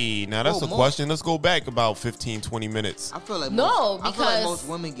 Hey, now that's a question. Let's go back about 15, 20 minutes. I feel like because most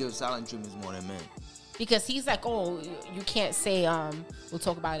women give silent treatments more than men. Because he's like, oh, you can't say we'll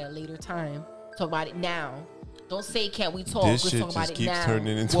talk about it at a later time. Talk about it now. Don't say can't we talk. This we'll shit talk about just it keeps now.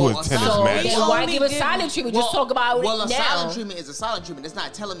 turning into Well, a tennis So match. then why give a silent treatment? Just talk about it Well, a now. silent treatment is a silent treatment. It's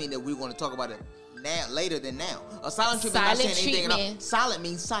not telling me that we're going to talk about it now, later than now. A silent treatment is not Silent saying anything at all. treatment. Silent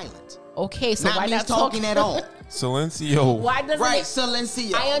means silent. Okay, so Not why means not talking at all. Silencio. Why doesn't Right, it?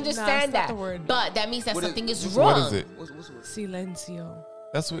 silencio. I understand No, it's not that, the word. but that means that What is- something is what's- wrong. What is it? What's the word? Silencio.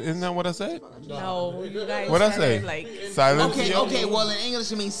 Isn't that what I said? No, you guys. What'd I said say? it Like Silencio. Okay, well, in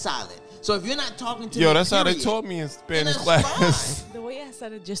English, it means silent. So if you're not talking to Yo, me, that's how they period, taught me in Spanish that's class. the way I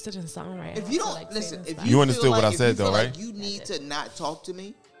said it just didn't sound right. If you don't listen, if You you understood feel what I like- if said, you feel though, like right? you need to not talk to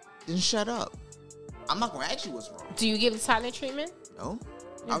me, then shut up. I'm not gonna ask you what's wrong. Do you give the silent treatment? No,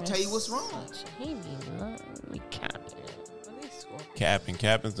 I'll tell you what's wrong. He be capping.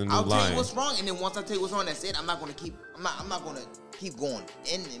 Capping's the new I'll tell line. you what's wrong, and then once I tell you what's wrong, that's it. I'm not gonna keep going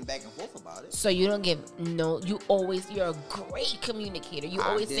in and back and forth about it. So you don't give no. You're a great communicator. You I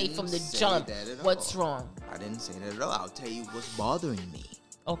always say didn't from the say jump that at what's all. wrong. I didn't say that at all. I'll tell you what's bothering me.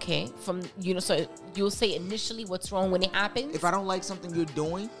 Okay, so you'll say initially what's wrong when it happens. If I don't like something you're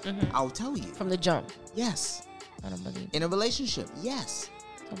doing, I'll tell you. From the jump. Yes. I don't believe. In a relationship, yes.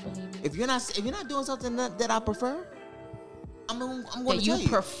 Don't believe it. If you're not doing something that I prefer, I'm going That to tell you you.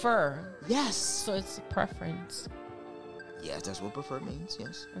 prefer. Yes. So it's a preference. Yes, that's what prefer means.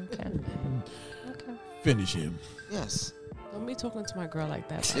 Yes. Okay. Okay. Finish him. Yes. Don't be talking to my girl like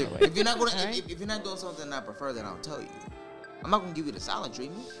that. By the way. If you're not going to, Alright. if you're not doing something I prefer, then I'll tell you. I'm not going to give you the silent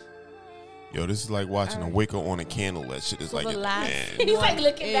treatment. Yo, this is like watching a Alright. wicker on a candle. That shit is So like, the last- man. He's like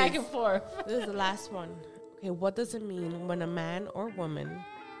looking is- back and forth. This is the last one. Okay, what does it mean when a man or woman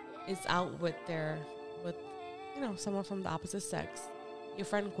is out with someone from the opposite sex? Your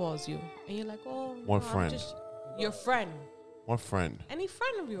friend calls you, and you're like, "Oh, What no, I'm friend? just-" your friend, What friend? any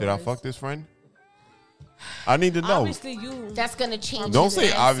friend of yours. Did I fuck this friend? I need to know. Obviously, you. That's gonna change. Don't his say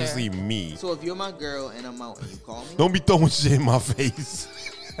answer. obviously me. So if you're my girl and I'm out and you call me, Don't be throwing shit in my face.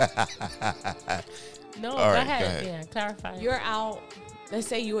 No, All go right, ahead. go ahead. Yeah, clarify. You're out. Let's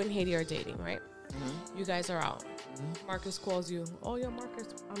say you and Haiti are dating, right? Mm-hmm. You guys are out. Marcus calls you. Oh, yo, Marcus.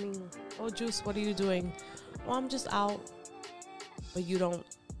 Oh, Juice, what are you doing? Oh, I'm just out. But you don't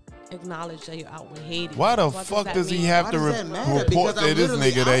acknowledge that you're out with Haiti. Why the What fuck that does he mean? have Why to does that matter? report Because I'm to this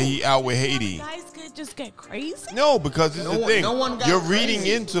literally nigga that out. he out with Haiti? Guys could just get crazy. No, because it's No the one- thing. no one got You're reading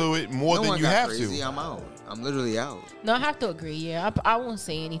crazy. into it more no than one you got have crazy. to. I'm out. I'm literally out. No, I have to agree. Yeah, I won't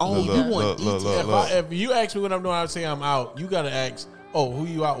say anything. Oh, Look, you look, want look, look, details. look. If you ask me what I'm doing, I say I'm out. You gotta ask, oh, who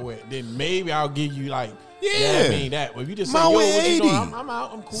you out with? Then maybe I'll give you like, Yeah. I mean that. But if you just say, My yo, with what you doing? 80. I'm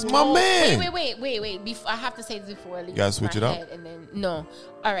out. I'm cool. It's my man. Wait. I have to say this before I leave. You gotta switch my it up? head and then no.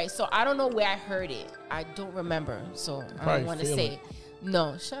 All right. So I don't know where I heard it. I don't remember. So I Probably don't want to feel say it. it.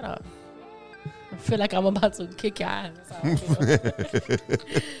 No, shut up. I feel like I'm about to kick your ass. That's how I feel.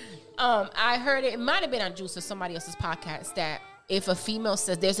 I heard it. It might have been on Juice or somebody else's podcast that if a female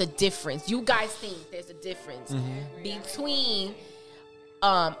says there's a difference, you guys think there's a difference between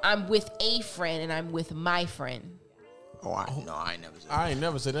I'm with a friend and I'm with my friend. Oh, I ain't never said that. I ain't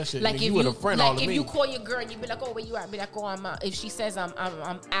never said that shit. Like Nigga, if you with a friend all like to if me. you call your girl and you be like, oh, where you at? Be like, oh, I'm out. If she says I'm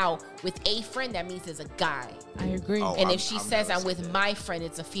out with a friend, that means it's a guy. I agree. Oh, And I'm- if she I've says never I'm said with that. my friend,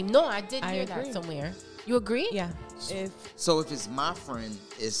 it's a female. No, I did I hear agree. that somewhere. You agree? Yeah. If So if it's my friend,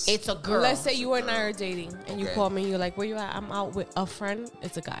 it's It's a girl. let's say you and I are dating and you Okay. call me and you're like, where you at? I'm out with a friend.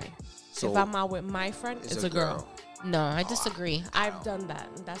 It's a guy. So if I'm out with my friend, it's a girl. No, I disagree. I've done that.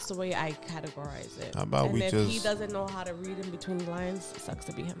 That's the way I categorize it. How about and we if just- he doesn't know how to read in between the lines, it sucks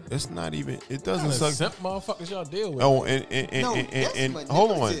to be him. It's not even. It What doesn't kind of suck. simp motherfuckers y'all deal with? Oh, and No, that's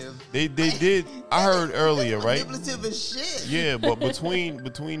hold on. manipulative. They did. I heard earlier, right? manipulative as shit. Yeah, but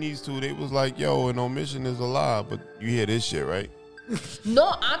between these two, they was like, "Yo, an omission is a lie." But you hear this shit, right?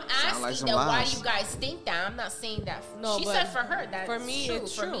 No, I'm asking like some that. Why lies. do you guys think that? I'm not saying that. No, she but said for her that for me, true.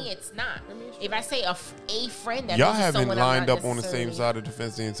 it's For true. me, it's not. For me, it's If I say a friend, that Y'all means it's haven't someone I'm lined not up on the same necessarily- side of the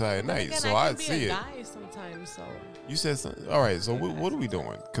fence the entire night, Again, so I I can be see a it. guy sometimes, so You said something. All right, so what are we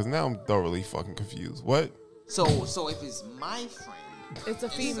doing? Because now I'm thoroughly fucking confused. What? So if it's my friend, it's a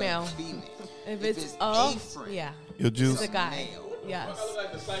female. female. If If it's it's a a friend, yeah, Your it's juice? a guy. male. Yes.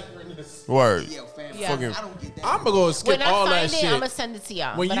 Word. Yeah, fam. Yeah. Fucking- I don't get that. I'm gonna skip When I all find that it, shit. I'm gonna send it to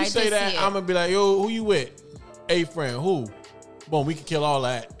y'all. When but you I say did that, see it. I'm gonna be like, yo, who you with? A friend. Who? Boom, we can kill all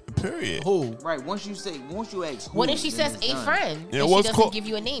that. Period. Who? Right. Once you ask who, What if she then says it's a done. friend? Yeah, and she what's doesn't called- give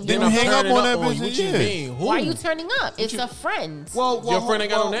you a name. Then You you don't hang know. up on that What bitch, you yeah. mean? Who? Why are you turning up? It's a friend. Well, Your friend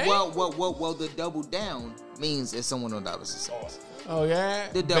ain't got no name? Well, the double down means it's someone on the opposite sex. Oh yeah.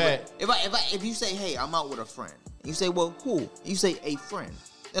 The double. Bet. If you say, hey, I'm out with a friend, and you say, well, who? You say a friend.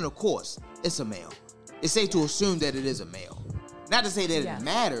 Then of course it's a male. It's safe to assume that it is a male. Not to say that Yes. it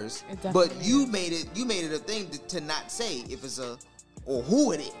matters, It but definitely you made it a thing to not say if it's a or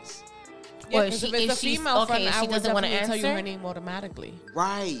who it is. Or Because if if it's a she's- female friend, if I she would doesn't want to definitely tell you her answer. name automatically.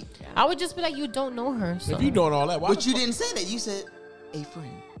 Right. I would just be like, you don't know her. So. If you doing all that, why But the you fuck- didn't say that. You said a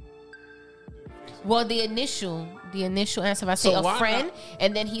friend. Well, the initial answer. If I say So a why friend, not-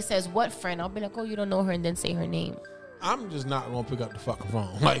 and then he says what friend, I'll be like, oh, you don't know her, and then say her name. I'm just not gonna pick up the fucking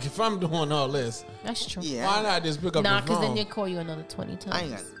phone. Like if I'm doing all this, That's true. Yeah. why not just pick up Nah, the because phone? then they call you another 20 times. I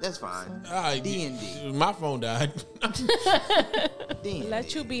ain't got. That's fine. D&D. My phone died. D&D.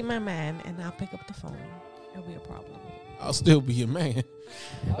 Let you be my man, and I'll pick up the phone. It'll be a problem. I'll still be your man.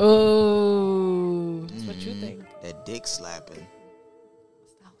 Oh. That's what you think. That dick slapping.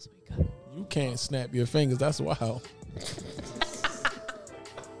 Styles, wake up. You can't snap your fingers. That's wild.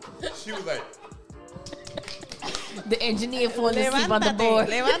 She was like, The engineer falling asleep on the board.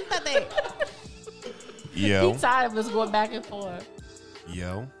 Levántate. yo, He tired of us going back and forth.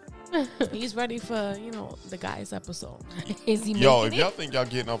 yo. He's ready for, the guys episode. Is he Yo, if making y'all it? think y'all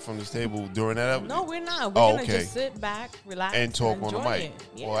getting up from this table during that episode, No, we're not. We're Oh, gonna okay. just sit back, relax, and talk on the enjoy mic. it.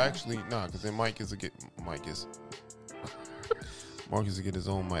 Yeah. Well, actually, nah, because then Marcus will get his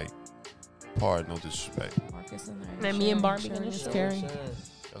own mic. Pardon, no disrespect. Marcus and I. And me and Barbie sharing gonna this share. carry.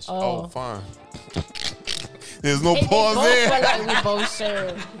 That's, Oh. oh, fine. There's no They pause both there. feel like we both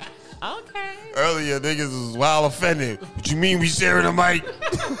share. Okay. Earlier, niggas was wild offended. What you mean we sharing a mic?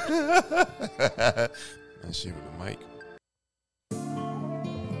 Not sharing a mic.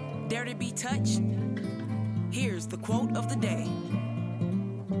 Dare to be touched? Here's the quote of the day.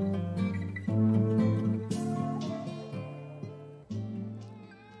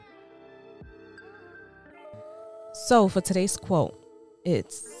 So for today's quote,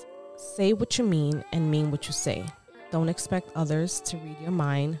 it's say what you mean and mean what you say. Don't expect others to read your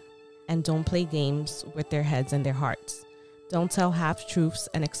mind, and don't play games with their heads and their hearts. Don't tell half truths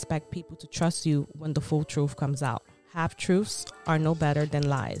and expect people to trust you when the full truth comes out. Half truths are no better than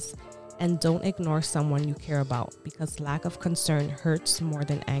lies. And don't ignore someone you care about, because lack of concern hurts more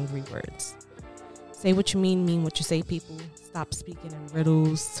than angry words. Say what you mean what you say, people. Stop speaking in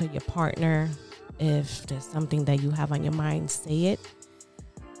riddles to your partner. If there's something that you have on your mind, say it.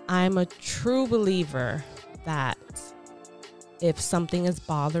 I'm a true believer that if something is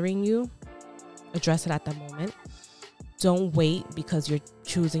bothering you, address it at the moment. Don't wait because you're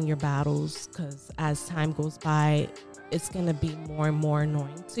choosing your battles, because as time goes by, it's going to be more and more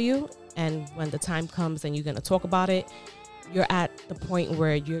annoying to you. And when the time comes and you're going to talk about it, you're at the point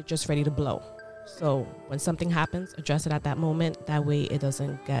where you're just ready to blow. So when something happens, address it at that moment. That way it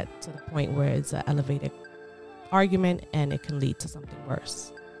doesn't get to the point where it's an elevated argument and it can lead to something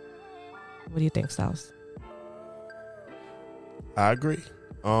worse. What do you think, Styles? I agree.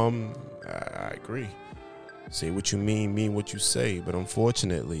 I agree. Say what you mean what you say. But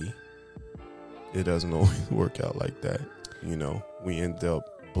unfortunately, it doesn't always work out like that. We end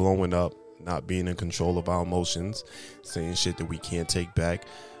up blowing up, not being in control of our emotions, saying shit that we can't take back.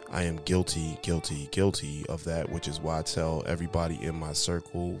 I am guilty of that, which is why I tell everybody in my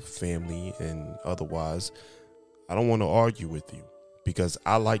circle, family, and otherwise, I don't want to argue with you, because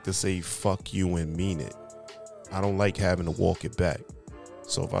I like to say fuck you and mean it. I don't like having to walk it back.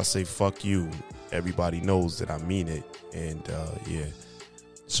 So if I say fuck you, everybody knows that I mean it. And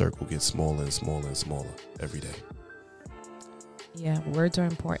circle gets smaller and smaller and smaller every day. Yeah, words are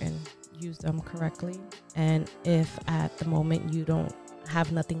important. Use them correctly. And if at the moment you don't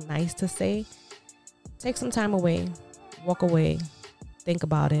have nothing nice to say, take some time away, walk away, think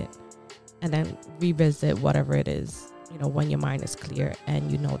about it, and then revisit whatever it is, when your mind is clear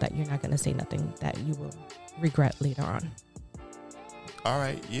and you know that you're not going to say nothing that you will regret later on. All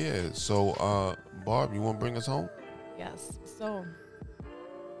right, yeah. So, Barb, you want to bring us home? Yes. So,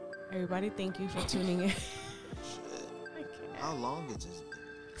 everybody, thank you for tuning in. How long is this?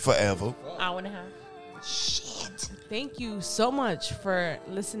 Forever. Hour and a half. Shit. Thank you so much for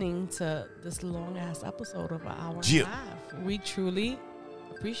listening to this long ass episode of an hour and Yeah. a half. We truly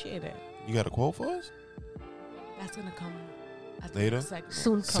appreciate it. You got a quote for us? That's gonna come at Later? the next segment.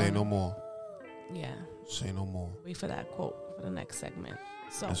 Soon come. Say no more. Yeah. Say no more. Wait for that quote for the next segment.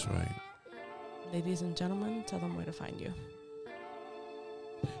 So, That's right. ladies and gentlemen, tell them where to find you.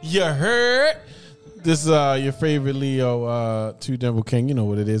 You heard? This is your favorite Leo, Two Dimple King. You know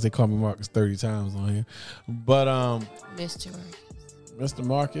what it is. They call me Marcus 30 times on here. But Mr.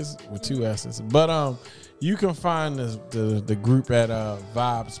 Marcus with 2 S's. But you can find the group at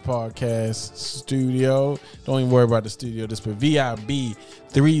Vibes Podcast Studio. Don't even worry about the studio. Just put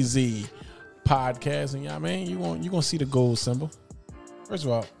VIB3Z Podcast, and you gonna see the gold symbol. First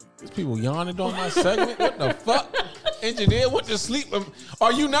of all, there's people yawning on my segment. What the fuck? Engineer, what to sleep?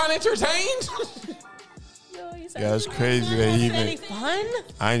 Are you not entertained? Yeah, it's crazy that he even. Fun?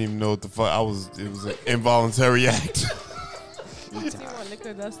 I didn't even know what the fuck. It was an involuntary act. See what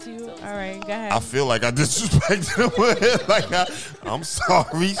liquor does to you? All right, go ahead. I feel like I disrespected him. Like I'm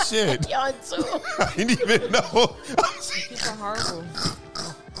sorry, shit. Y'all too. I didn't even know. People are horrible.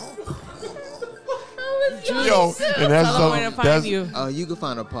 Yo, and that's you. You can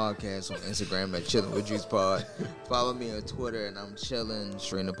find a podcast on Instagram at Chillin' with Juice Pod. Follow me on Twitter, and I'm chilling,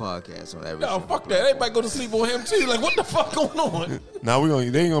 streaming the podcast on every. No, fuck that. Everybody go to sleep on him too. Like, what the fuck going on? Now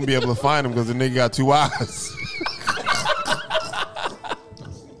they ain't gonna be able to find him because the nigga got 2 eyes.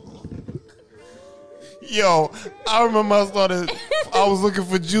 Yo, I remember I was looking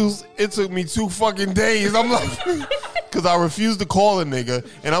for Juice. It took me 2 fucking days. I'm like, because I refused to call a nigga,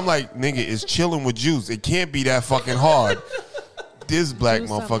 and I'm like, nigga, it's Chilling with Juice. It can't be that fucking hard. This black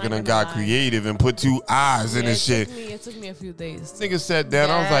motherfucker done got creative and put 2 eyes in his shit. It took me a few days. Nigga sat down.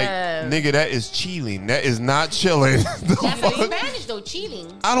 I was like, nigga, that is chilling. That is not chilling. That's in Spanish though,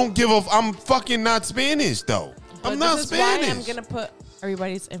 chilling. I don't give a. I'm fucking not Spanish though. I'm not this is Spanish. Why I'm gonna put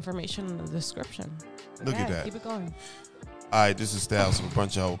everybody's information in the description. Look at that. Keep it going. All right, this is Styles from the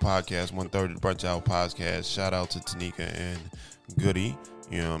Brunch Hour Podcast, 1/3 of the Brunch Hour Podcast. Shout out to Tanika and Goody.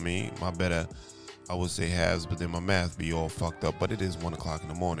 You know what I mean? My better, I would say has, but then my math be all fucked up. But it is 1 o'clock in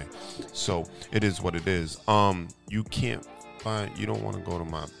the morning, so it is what it is. You can't find. You don't want to go to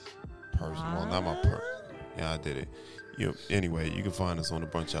my personal, not my Yeah, I did it. Anyway, you can find us on the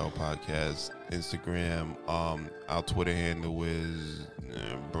Brunch Hour Podcast Instagram. Our Twitter handle is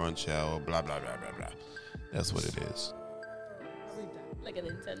Brunch Hour. Blah blah blah blah blah. That's what it is. Like a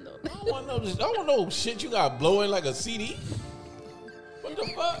Nintendo. I want to know shit you got blowing like a CD. What the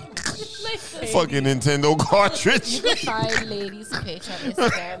fuck? Fucking Nintendo cartridge. You can find Ladies Pitch on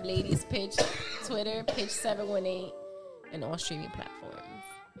Instagram, Ladies Pitch, Twitter, Pitch718, and all streaming platforms.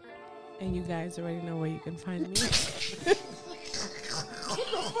 And you guys already know where you can find me. What the fuck are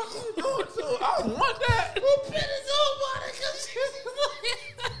you doing to? I want that.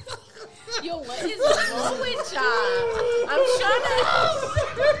 Yo, what is wrong with y'all? I'm trying to.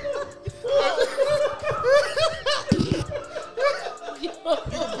 You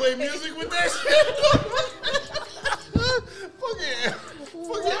can play music with that shit. Fucking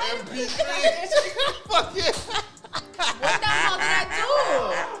MP3. Fucking. What the hell did I do?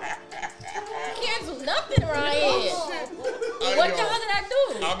 Can't do nothing, Ryan. What the hell did I do?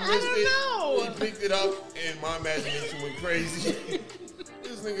 I don't know. He picked it up and my imagination went crazy.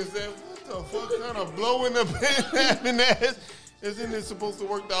 This nigga said, what the fuck kind of blowing the pen having that? Isn't it supposed to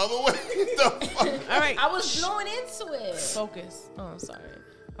work the other way? The fuck? All right. I was blowing into it. Focus. Oh, I'm sorry.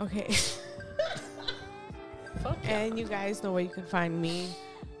 Okay. Fuck and you guys know where you can find me.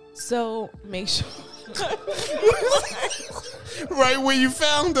 So make sure. Right where you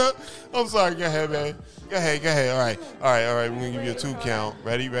found her. I'm sorry. Go ahead, man. Go ahead. All right. We're going to give you a 2 count.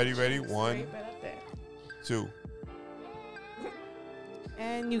 Ready? 1, 2.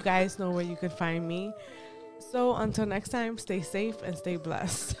 And you guys know where you can find me. So until next time, stay safe and stay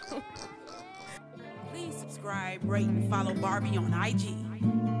blessed. Please subscribe, rate, and follow Barbie on IG.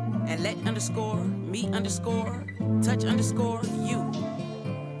 And let_me_touch_you.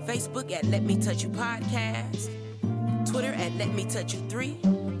 Facebook at Let Me Touch You Podcast. Twitter at Let Me Touch You 3.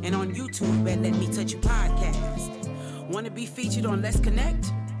 And on YouTube at Let Me Touch You Podcast. Want to be featured on Let's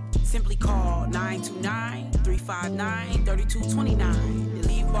Connect? Simply call 929-359-3229 and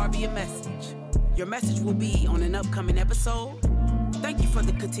leave Barbie a message. Your message will be on an upcoming episode. Thank you for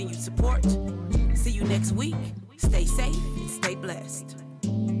the continued support. See you next week. Stay safe and stay blessed.